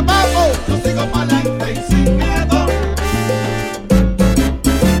 Vaya papo, yo sigo pa'lante y sin miedo.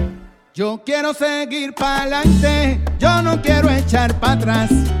 Yo quiero seguir pa'lante, yo no quiero echar pa' atrás.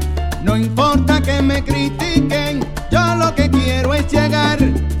 No importa que me critiquen, yo lo que quiero es llegar.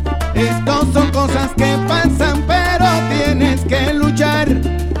 Estos son cosas que pasan, pero tienes que luchar.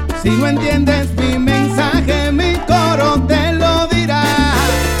 Si no entiendes mi mensaje, mi coro te lo dirá.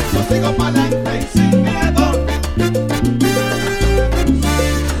 Yo sigo pa'lante y sin miedo.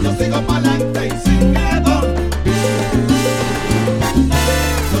 Yo sigo pa'lante y sin miedo.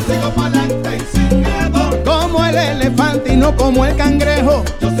 Yo sigo pa'lante y sin miedo. Como el elefante y no como el cangrejo.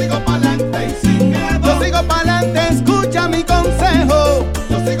 Yo sigo pa'lante y sin miedo. Yo sigo pa'lante, escucha mi consejo.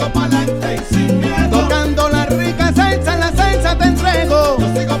 Yo sigo pa'lante y sin miedo. Tocando la rica salsa, la salsa te entrego.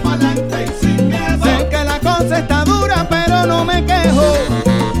 Yo sigo pa'lante y sin miedo. Sé que la cosa está dura, pero no me quejo.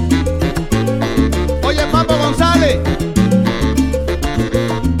 Oye, Papo González,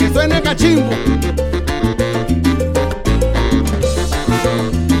 que suene cachimbo.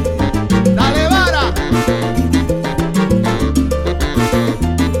 Dale vara.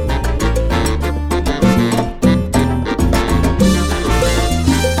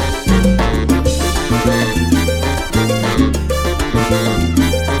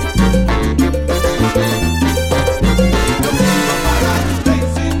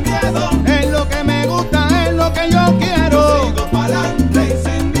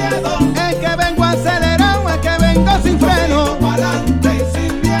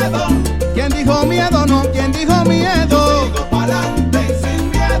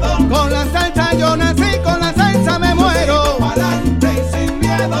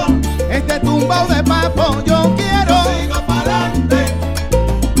 papo, yo quiero. Yo sigo pa'lante.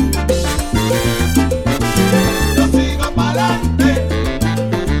 Yo sigo pa'lante.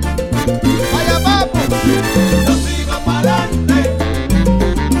 Vaya papo. Yo sigo pa'lante.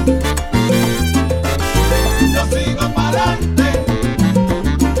 Yo sigo pa'lante.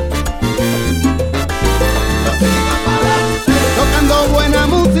 Yo sigo pa'lante. Tocando buena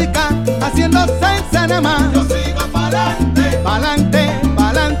música, haciendo salsa nada más. Yo sigo pa'lante. Pa'lante,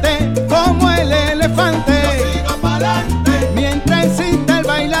 pa'lante, como el elefante. Yo sigo pa'lante. Mientras exista el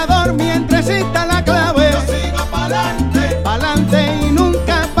bailador, mientras exista la clave. Yo sigo pa'lante. Pa'lante y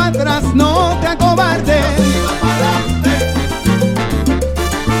nunca para atrás, no te acobardes. Yo sigo pa'lante.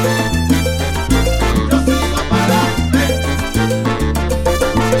 Yo sigo pa'lante.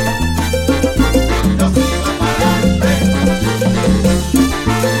 Yo sigo pa'lante.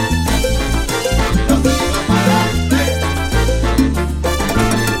 Yo sigo pa'lante.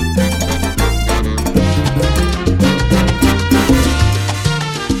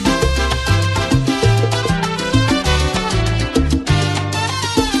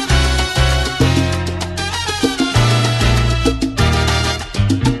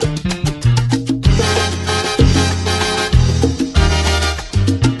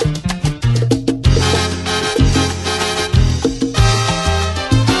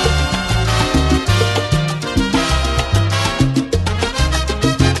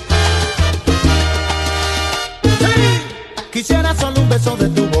 Quisiera solo un beso de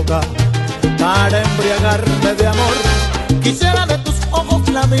tu boca para embriagarme de amor. Quisiera de tus ojos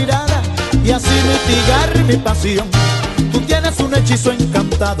la mirada y así mitigar mi pasión. Tú tienes un hechizo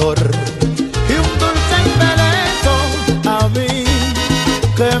encantador y un dulce embeleso a mí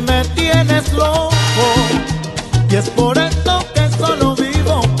que me tienes loco. Y es por esto que solo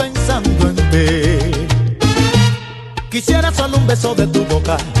vivo pensando en ti. Quisiera solo un beso de tu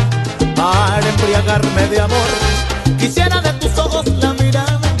boca para embriagarme de amor. Quisiera de tus ojos la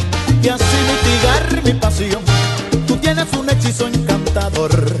mirada y así mitigar mi pasión. Tú tienes un hechizo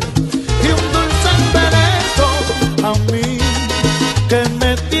encantador y un dulce embeleso a mí que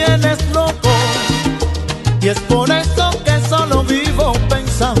me tienes loco. Y es por eso que solo vivo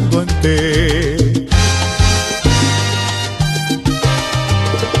pensando en ti.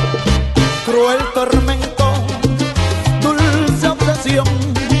 Cruel tormento, dulce obsesión,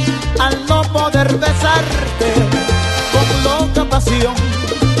 al no poder besarte con loca pasión.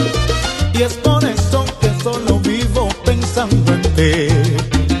 Y es por eso que solo vivo pensando en ti.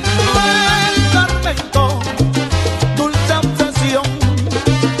 Cruel tormento, dulce obsesión,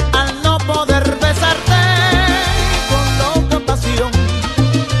 al no poder besarte con loca pasión.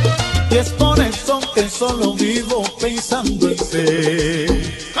 Y es por eso que solo vivo pensando en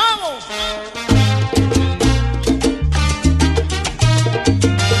ti. ¡Vamos!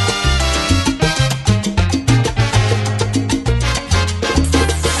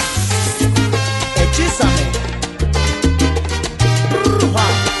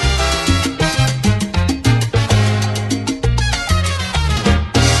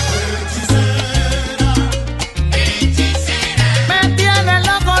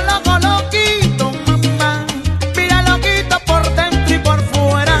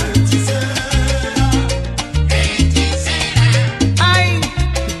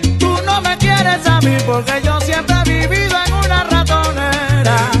 Porque yo siempre he vivido en una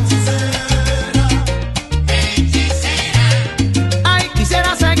ratonera. Ay,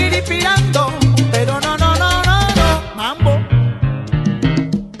 quisiera seguir inspirando, pero no, mambo.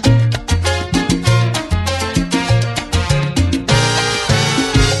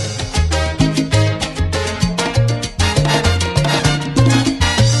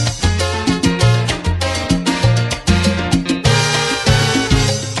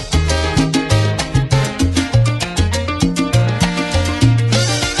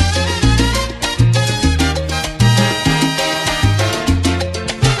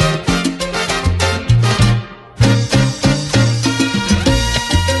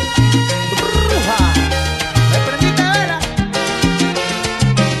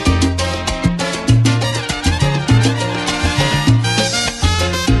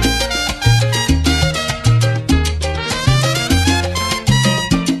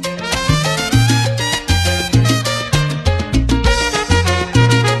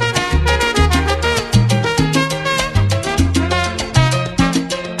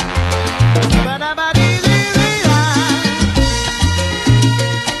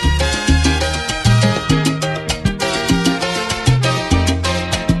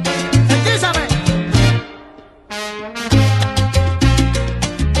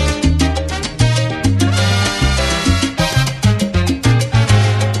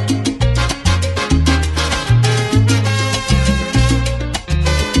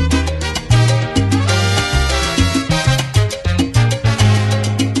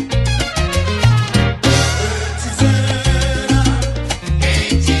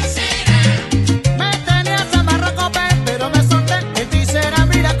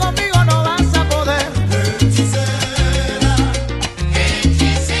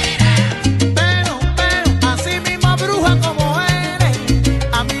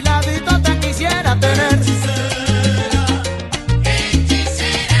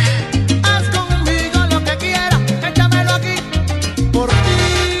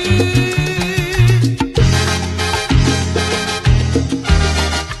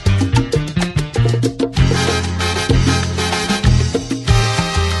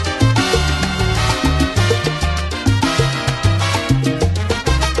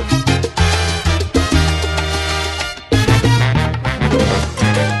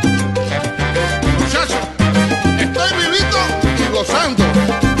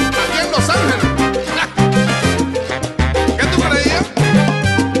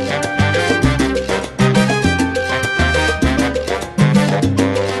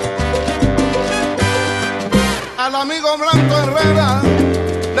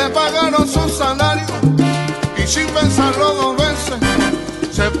 sin pensarlo dos veces,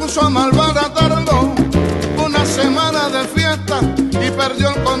 se puso a malbaratarlo. Una semana de fiesta y perdió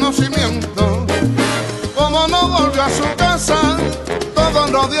el conocimiento. Como no volvió a su casa, todos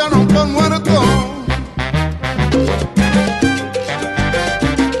lo dieron por muerto.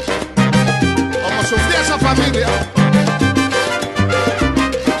 Como sufría esa familia.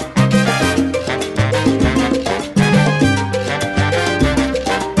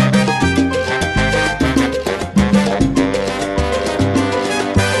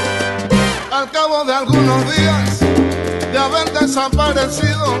 De algunos días de haber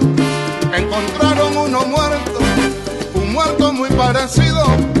desaparecido, encontraron uno muerto, un muerto muy parecido.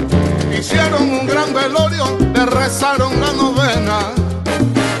 Hicieron un gran velorio, le rezaron la novena,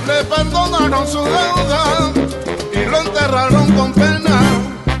 le perdonaron su deuda y lo enterraron con pena.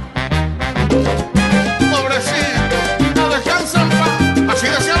 Pobrecito, no descansa en paz, así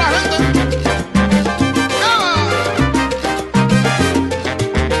decía la gente.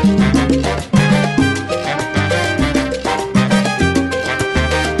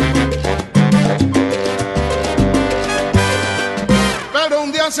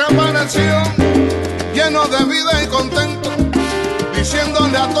 Se apareció lleno de vida y contento,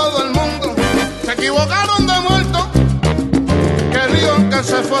 diciéndole a todo el mundo: se equivocaron de muerto, que el lío que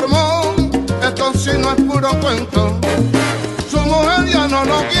se formó, esto sí no es puro cuento. Su mujer ya no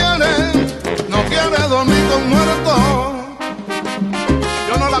lo quiere, no quiere dormir con muertos.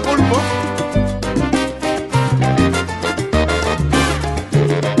 Yo no la culpo.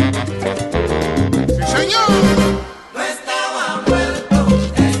 Sí, señor.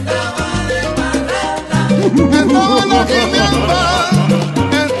 Estaba en la quiniela,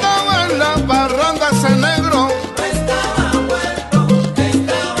 estaba en la parranda ese negro. No estaba muerto,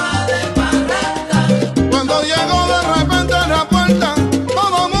 estaba de parranda. Cuando llegó de repente a la puerta,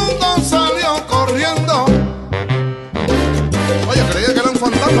 todo el mundo salió corriendo. Oye, creía que era un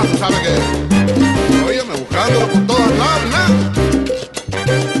fantasma, ¿tú sabes qué? Óyeme, buscándolo por todas lados, ¿no?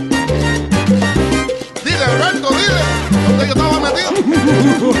 Dile, Alberto, dile, ¿dónde yo estaba metido?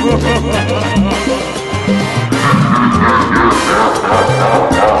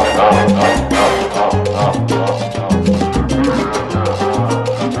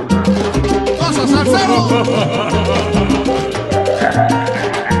 ¡Cosa, salsero!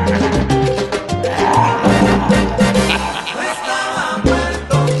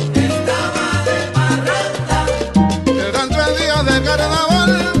 Eran 3 días de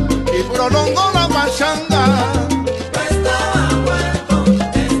carnaval y prolongó la pachanga.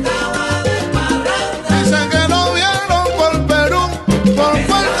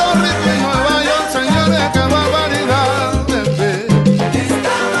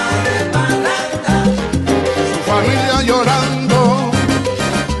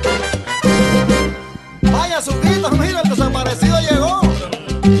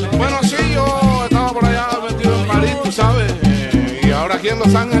 ¿Sabes? Y ahora aquí en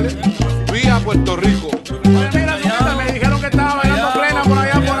Los Ángeles, fui a Puerto Rico. Mira, me dijeron que estaba bailando plena por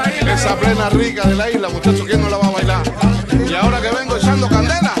allá, por ahí. Esa plena rica de la isla, muchachos, ¿quién no la va a bailar? Y ahora que vengo echando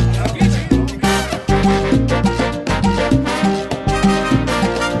candela.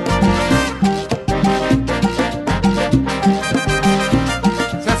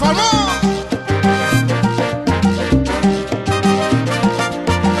 ¡Se formó!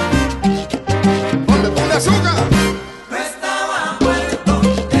 ¡Ponle azúcar!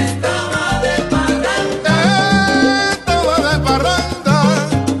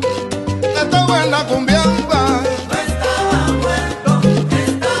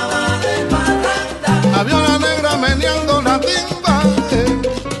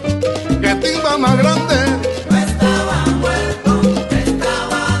 Más grande. No estaba muerto,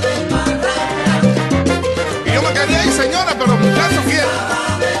 estaba de parranda. Y yo me quería ir, señora, pero muchachos,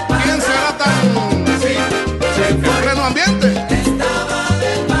 ¿quién será tan así? En pleno ambiente. Estaba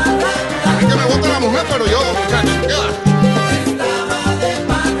de parranda. Es que me gusta la mujer, pero yo, muchachos, estaba de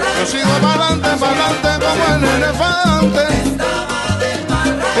parranda. Yo sigo para adelante como el elefante. Estaba de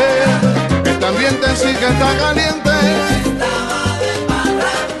parranda. decir que está caliente.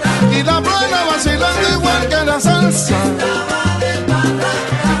 Y la plena vacilando igual que la salsa.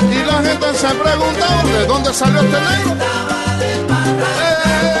 Y la gente se preguntaba de dónde salió este negro.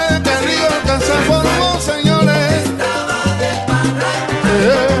 Que río el que se formó, señores.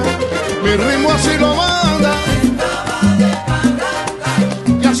 Mi ritmo así lo manda.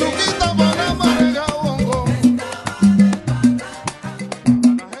 Y azuquita para marega bongo.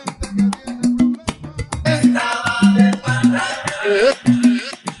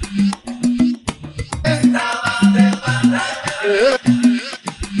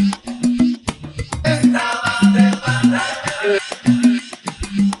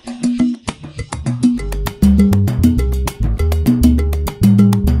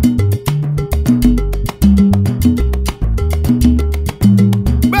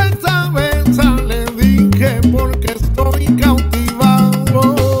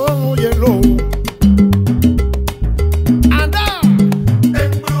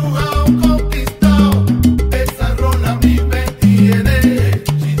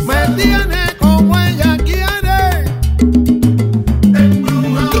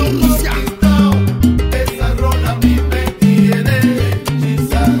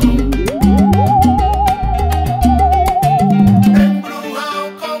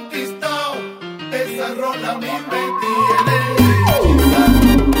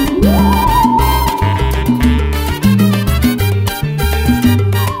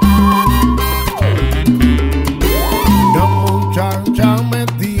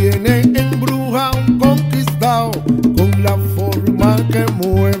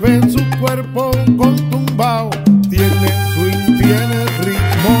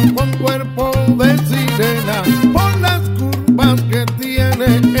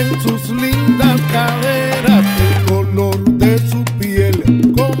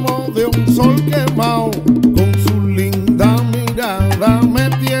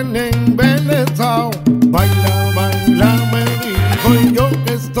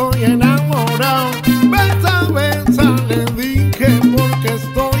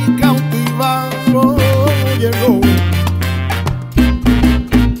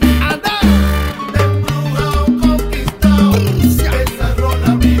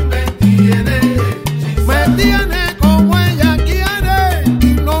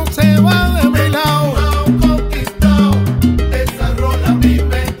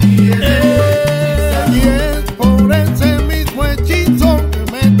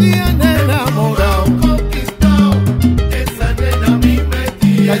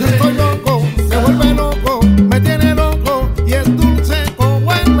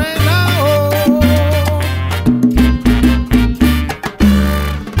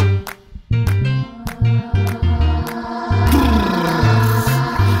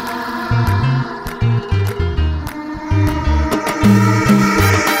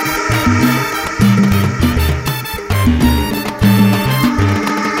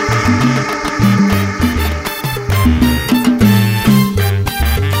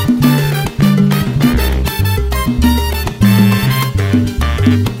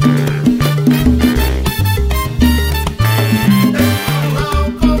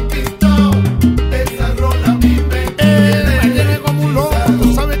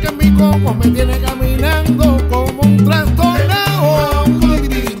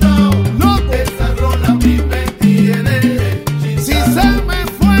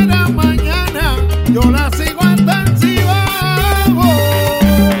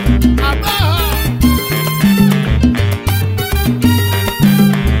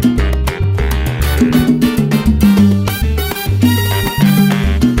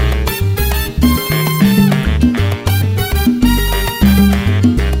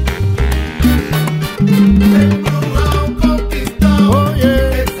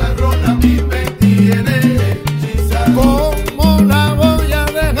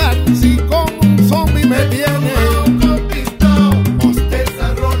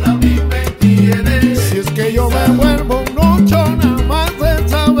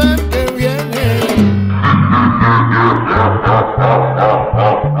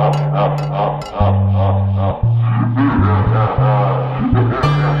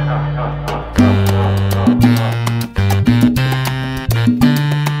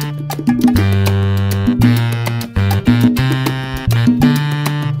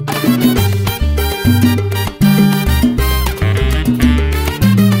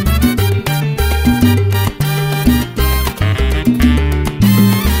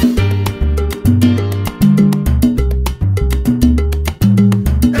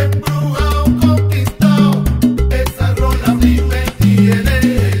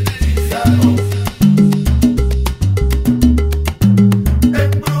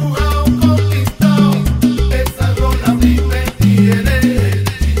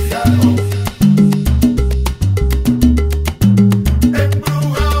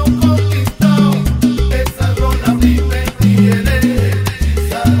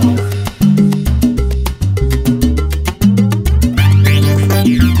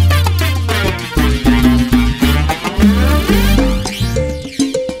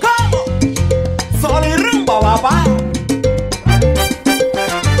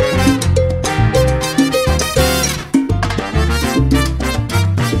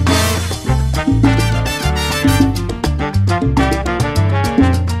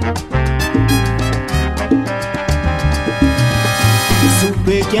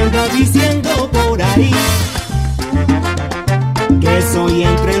 anda diciendo por ahí que soy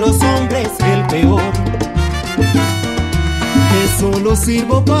entre los hombres el peor, que solo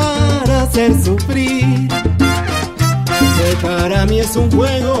sirvo para hacer sufrir, que para mí es un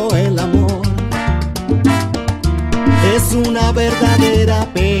juego el amor. Es una verdadera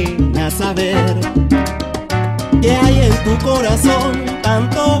pena saber que hay en tu corazón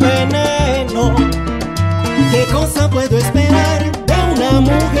tanto veneno. ¿Qué cosa puedo esperar de una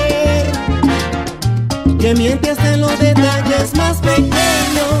mujer que miente hasta en los detalles más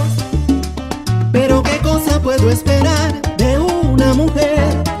pequeños? Pero ¿qué cosa puedo esperar de una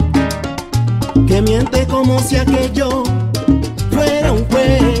mujer que miente como si aquello fuera un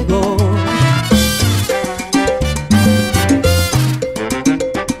juego?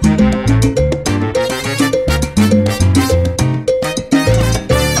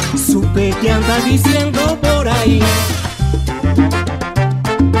 Supe que anda diciendo por ahí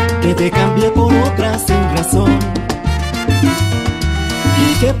que te cambié por otra sin razón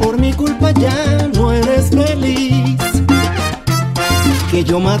y que por mi culpa ya no eres feliz, que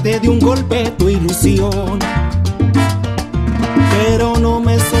yo maté de un golpe tu ilusión. Pero no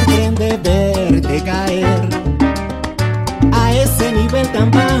me sorprende verte caer a ese nivel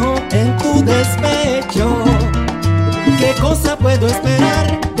tan bajo en tu despecho. ¿Qué cosa puedo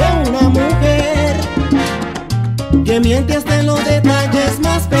esperar de una mujer que miente hasta en los detalles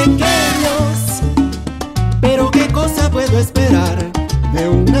más pequeños? Pero ¿qué cosa puedo esperar de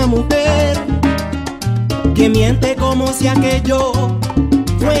una mujer que miente como si aquello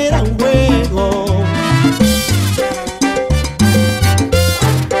fuera un juego?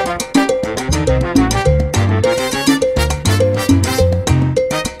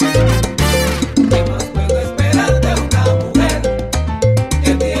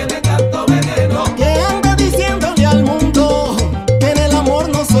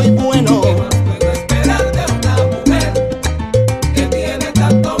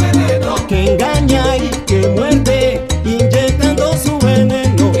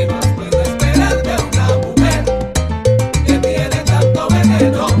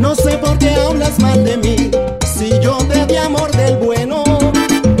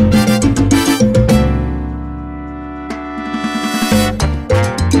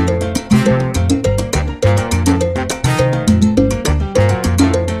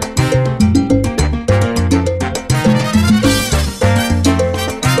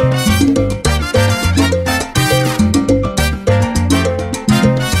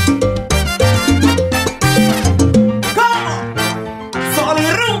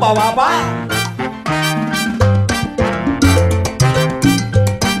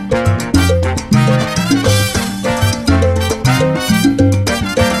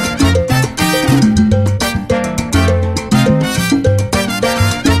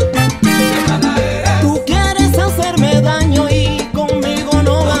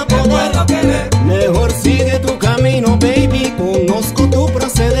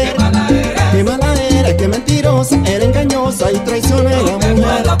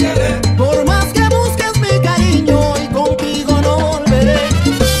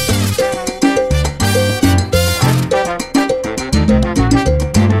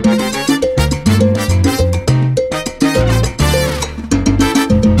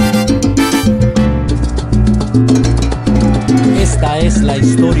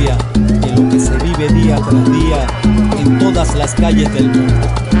 Calles del mundo.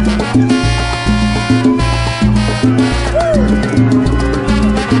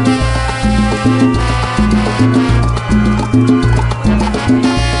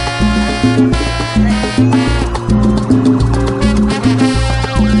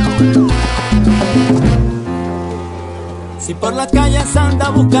 Si por las calles anda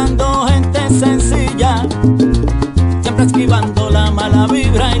buscando gente sencilla, siempre esquivando la mala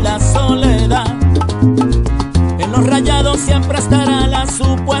vibra y la soledad, en los rayados siempre estará la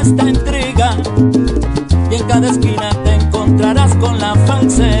supuesta intriga, y en cada esquina te encontrarás con la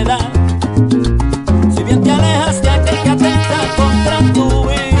falsedad. Si bien te alejas de aquel que atenta contra tu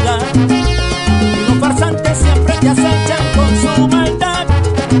vida, y los farsantes siempre te acechan con su maldad,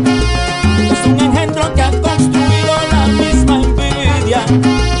 es un engendro que ha construido la misma envidia,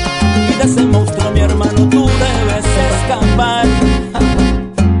 y de ese monstruo, mi hermano, tú debes escapar.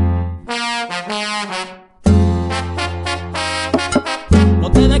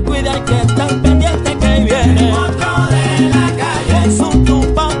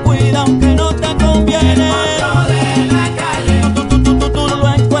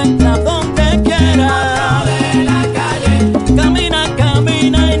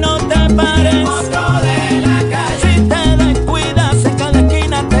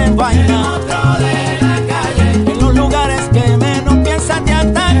 Te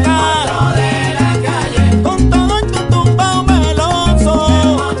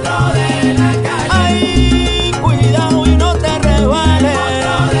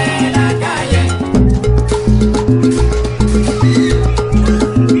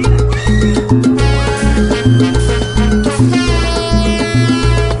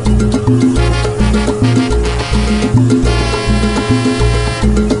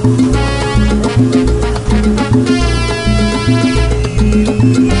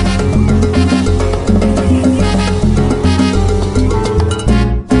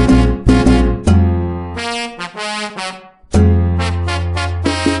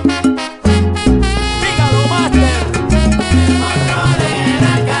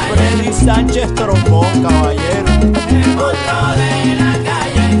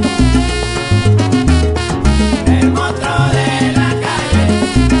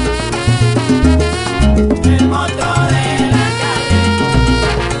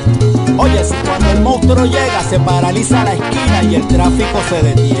monstruo llega, se paraliza la esquina y el tráfico se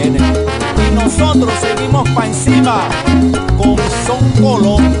detiene. Y nosotros seguimos pa' encima con son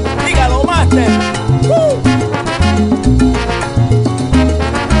colón. Dígalo, máster.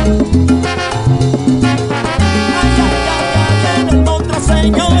 Otros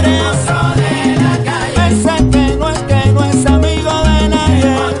señores, otro de la calle. Ese que no es amigo de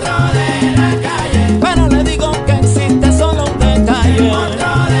nadie. Otro de la calle. Pero le digo que existe solo un detalle.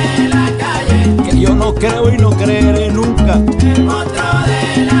 Otro de la calle. Que yo no creo y no creeré nunca. Otro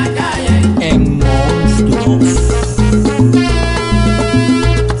de la calle. En monstruos.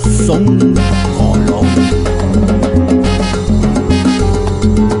 Son Colón.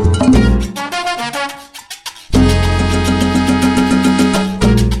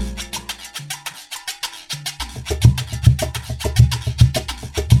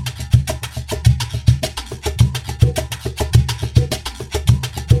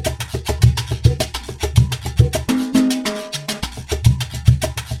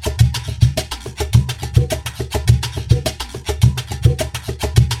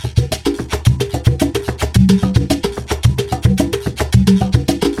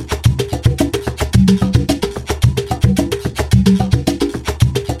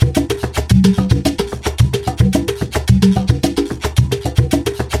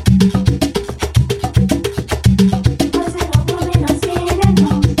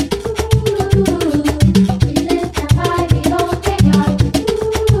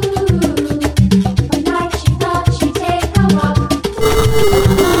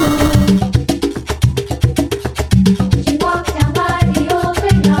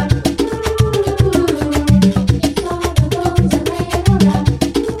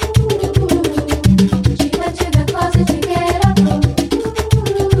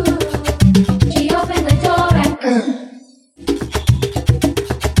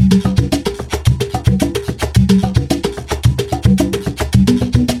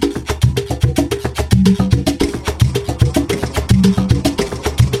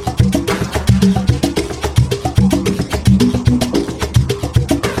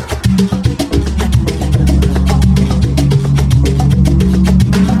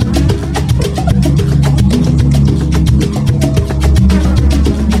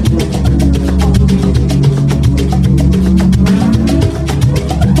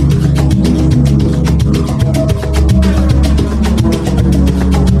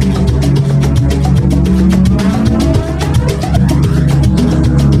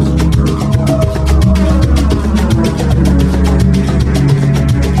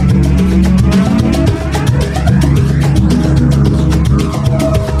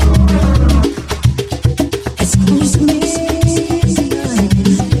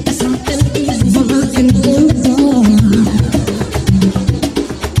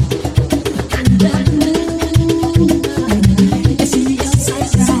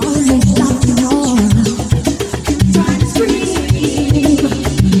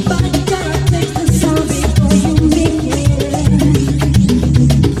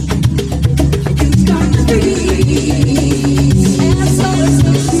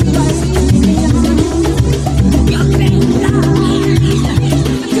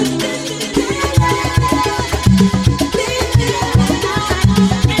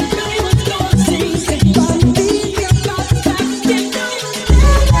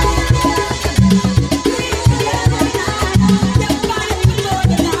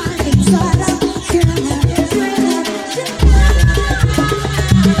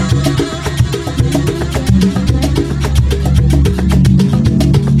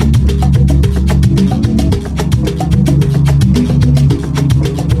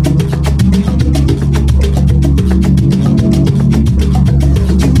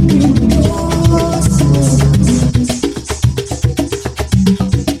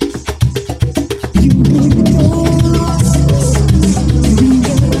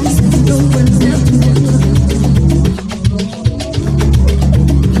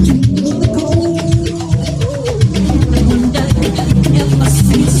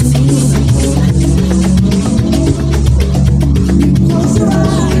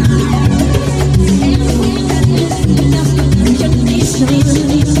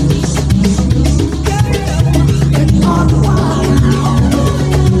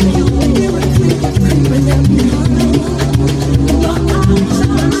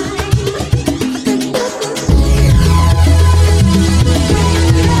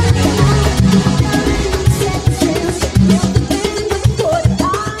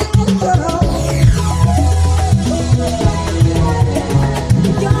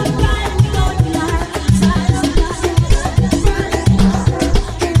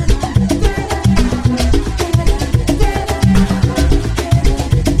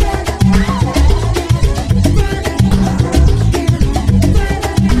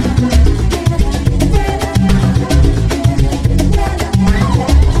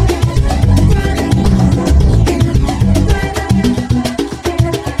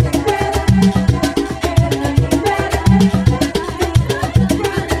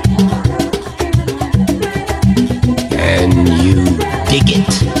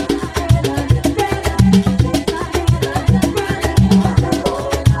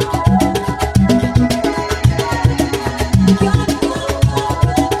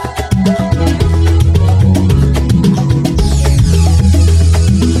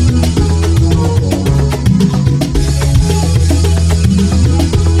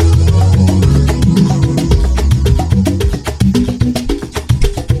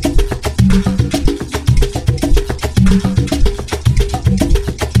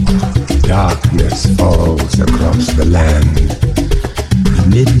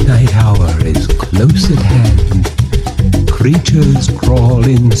 midnight hour is close at hand. Creatures crawl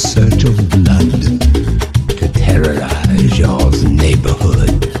in search of blood to terrorize your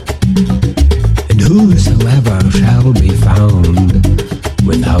neighborhood. And whosoever shall be found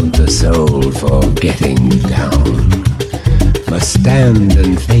without the soul for getting down must stand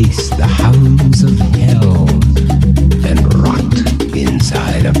and face the hounds of hell and rot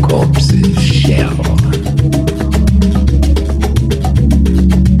inside a corpse's shell.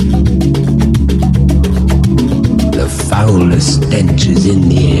 The foulest stench is in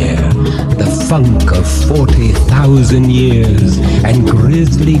the air, the funk of 40,000 years, and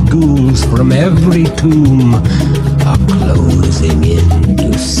grisly ghouls from every tomb are closing in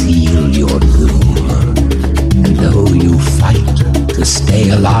to seal your doom. And though you fight to stay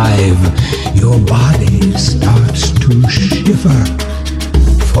alive, your body starts to shiver,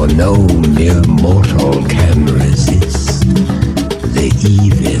 for no mere mortal can resist the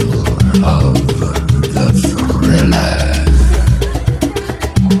evil of the thriller.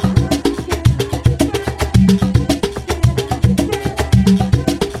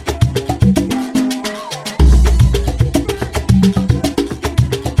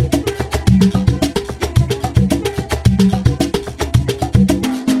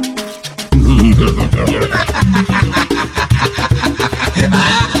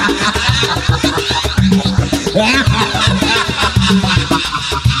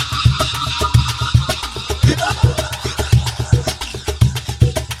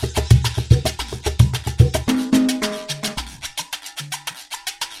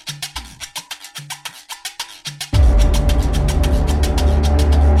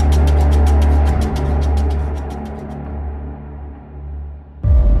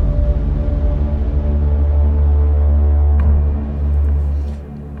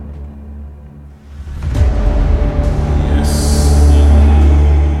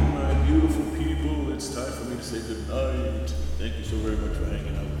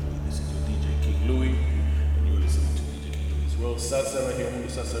 Salsa right here on the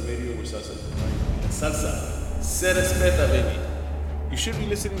Salsa Radio, where Salsa is right. Salsa, se respeta, baby. You should be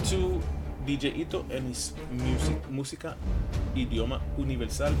listening to DJ Ito and his música idioma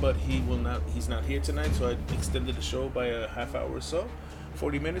universal, but he's not here tonight, so I extended the show by a half hour or so,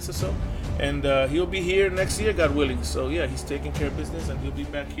 40 minutes or so, and he'll be here next year, God willing. So yeah, he's taking care of business, and he'll be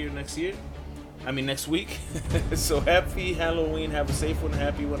back here next week. So happy Halloween, have a safe one,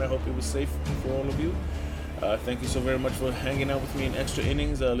 happy one. I hope it was safe for all of you. Thank you so very much for hanging out with me in extra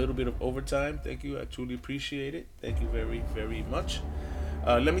innings, a little bit of overtime. Thank you, I truly appreciate it. Thank you very, very much.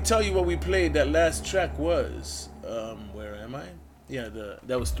 Let me tell you what we played. That last track was, where am I? Yeah,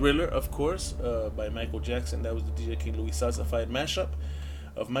 that was Thriller, of course, by Michael Jackson. That was the DJ King Louie Salsafied mashup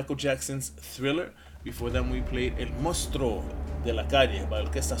of Michael Jackson's Thriller. Before that, we played El Monstruo de la Calle by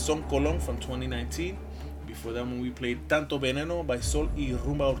Orquesta Son Colón from 2019. Before that, we played Tanto Veneno by Sol y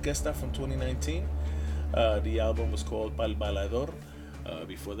Rumba Orquesta from 2019. The album was called Pal Bailador.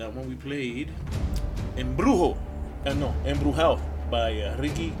 Before that one, we played Embrujado by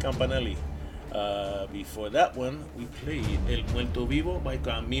Ricky Campanelli. Before that one, we played El Muerto Vivo by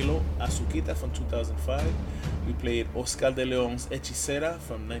Camilo Azuquita from 2005. We played Oscar de Leon's Hechicera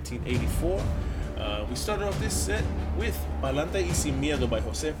from 1984. We started off this set with Palante y Sin Miedo by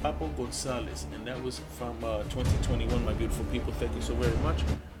Jose Papo Gonzalez, and that was from 2021, my beautiful people. Thank you so very much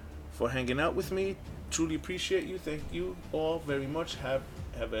for hanging out with me. Truly appreciate you. Thank you all very much. Have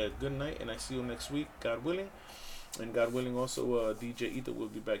a good night, and I see you next week, God willing. And God willing, also DJ Ito will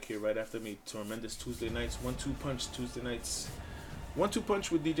be back here right after me. Tremendous Tuesday nights, 1-2 punch Tuesday nights, 1-2 punch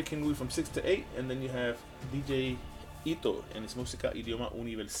with DJ King Louie from 6 to 8, and then you have DJ Ito and his música idioma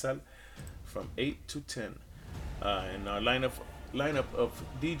universal from 8 to 10. And our lineup of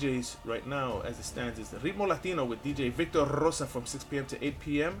DJs right now, as it stands, is the Ritmo Latino with DJ Victor Rosa from 6 p.m. to 8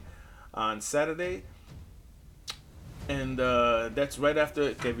 p.m. on Saturday. And that's right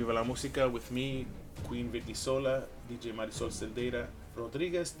after Que Viva la Música with me, Queen Vicky Sola, DJ Marisol Celdera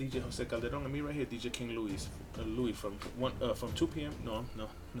Rodriguez, DJ Jose Calderon, and me right here, DJ King Louie from 2 p.m. No.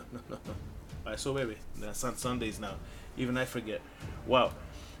 Alright, so baby, that's on Sundays now. Even I forget. Wow.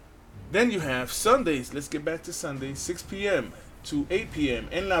 Then you have Sundays. Let's get back to Sundays, 6 p.m. to 8 p.m.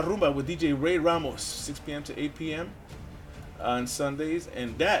 En La Rumba with DJ Ray Ramos, 6 p.m. to 8 p.m. on Sundays,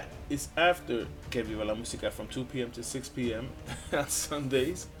 and that is after Que Viva la Música from 2 p.m. to 6 p.m. on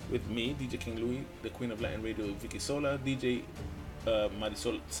Sundays with me, DJ King Louie, the Queen of Latin Radio, Vicky Sola, DJ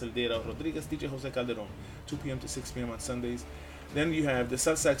Marisol Celdera Rodriguez, DJ Jose Calderon, 2 p.m. to 6 p.m. on Sundays. Then you have the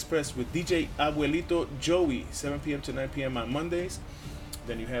Salsa Express with DJ Abuelito Joey, 7 p.m. to 9 p.m. on Mondays.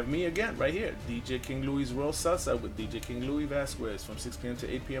 Then you have me again right here, DJ King Louie's World Salsa with DJ King Louie Vazquez from 6 p.m. to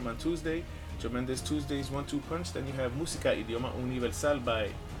 8 p.m. on Tuesday. Tremendous Tuesdays 1-2 Punch. Then you have Música Idioma Universal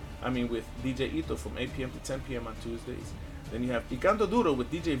with DJ Ito from 8 p.m. to 10 p.m. on Tuesdays. Then you have Picando Duro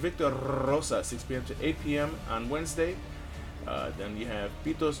with DJ Victor Rosa 6 p.m. to 8 p.m. on Wednesday. Then you have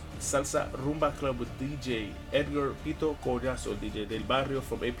Pito's Salsa Rumba Club with DJ Edgar Pito Collazo, DJ Del Barrio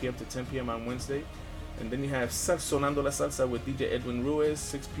from 8 p.m. to 10 p.m. on Wednesday. And then you have Sonando la Salsa with DJ Edwin Ruiz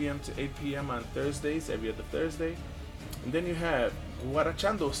 6 p.m. to 8 p.m. on Thursdays, every other Thursday. And then you have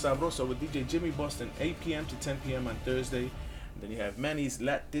Guarachando Sabroso with DJ Jimmy Boston 8 p.m. to 10 p.m. on Thursday. And then you have Manny's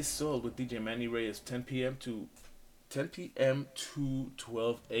Latis Soul with DJ Manny Reyes 10 p.m. to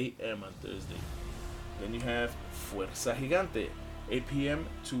 12 a.m. on Thursday. Then you have Fuerza Gigante 8 p.m.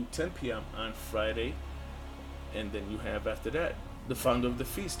 to 10 p.m. on Friday. And then you have after that the founder of the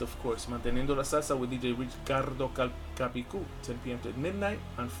feast, of course, Manteniendo la Salsa with DJ Ricardo Capicu 10 p.m. to midnight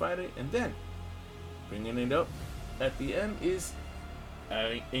on Friday. And then bringing it up at the end is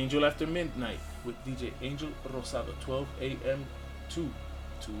Angel After Midnight with DJ Angel Rosado 12 a.m. to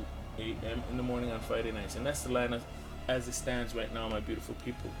 2 a.m. in the morning on Friday nights. And that's the lineup as it stands right now, my beautiful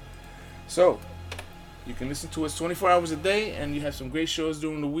people. So you can listen to us 24 hours a day, and you have some great shows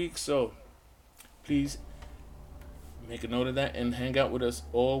during the week. So please make a note of that and hang out with us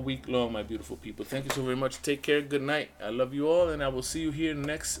all week long, my beautiful people. Thank you so very much. Take care. Good night. I love you all, and I will see you here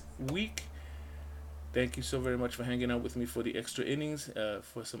next week. Thank you so very much for hanging out with me for the extra innings,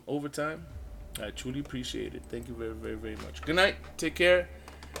 for some overtime. I truly appreciate it. Thank you very, very, very much. Good night. Take care.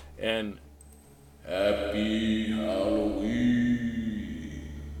 And happy Halloween.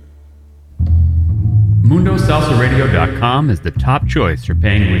 MundoSalsaRadio.com is the top choice for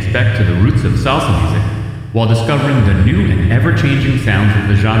paying respect to the roots of salsa music while discovering the new and ever-changing sounds of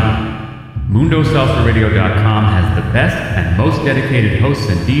the genre. MundoSalsaRadio.com has the best and most dedicated hosts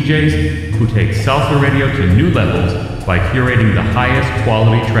and DJs who take salsa radio to new levels by curating the highest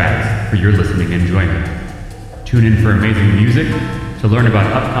quality tracks for your listening enjoyment. Tune in for amazing music, to learn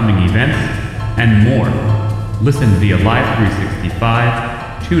about upcoming events, and more. Listen via Live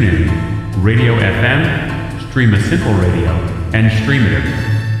 365, TuneIn, Radio FM, Stream a Simple Radio, and Streameter.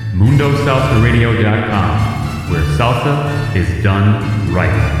 MundoSalsaRadio.com, where salsa is done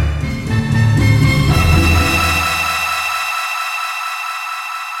right.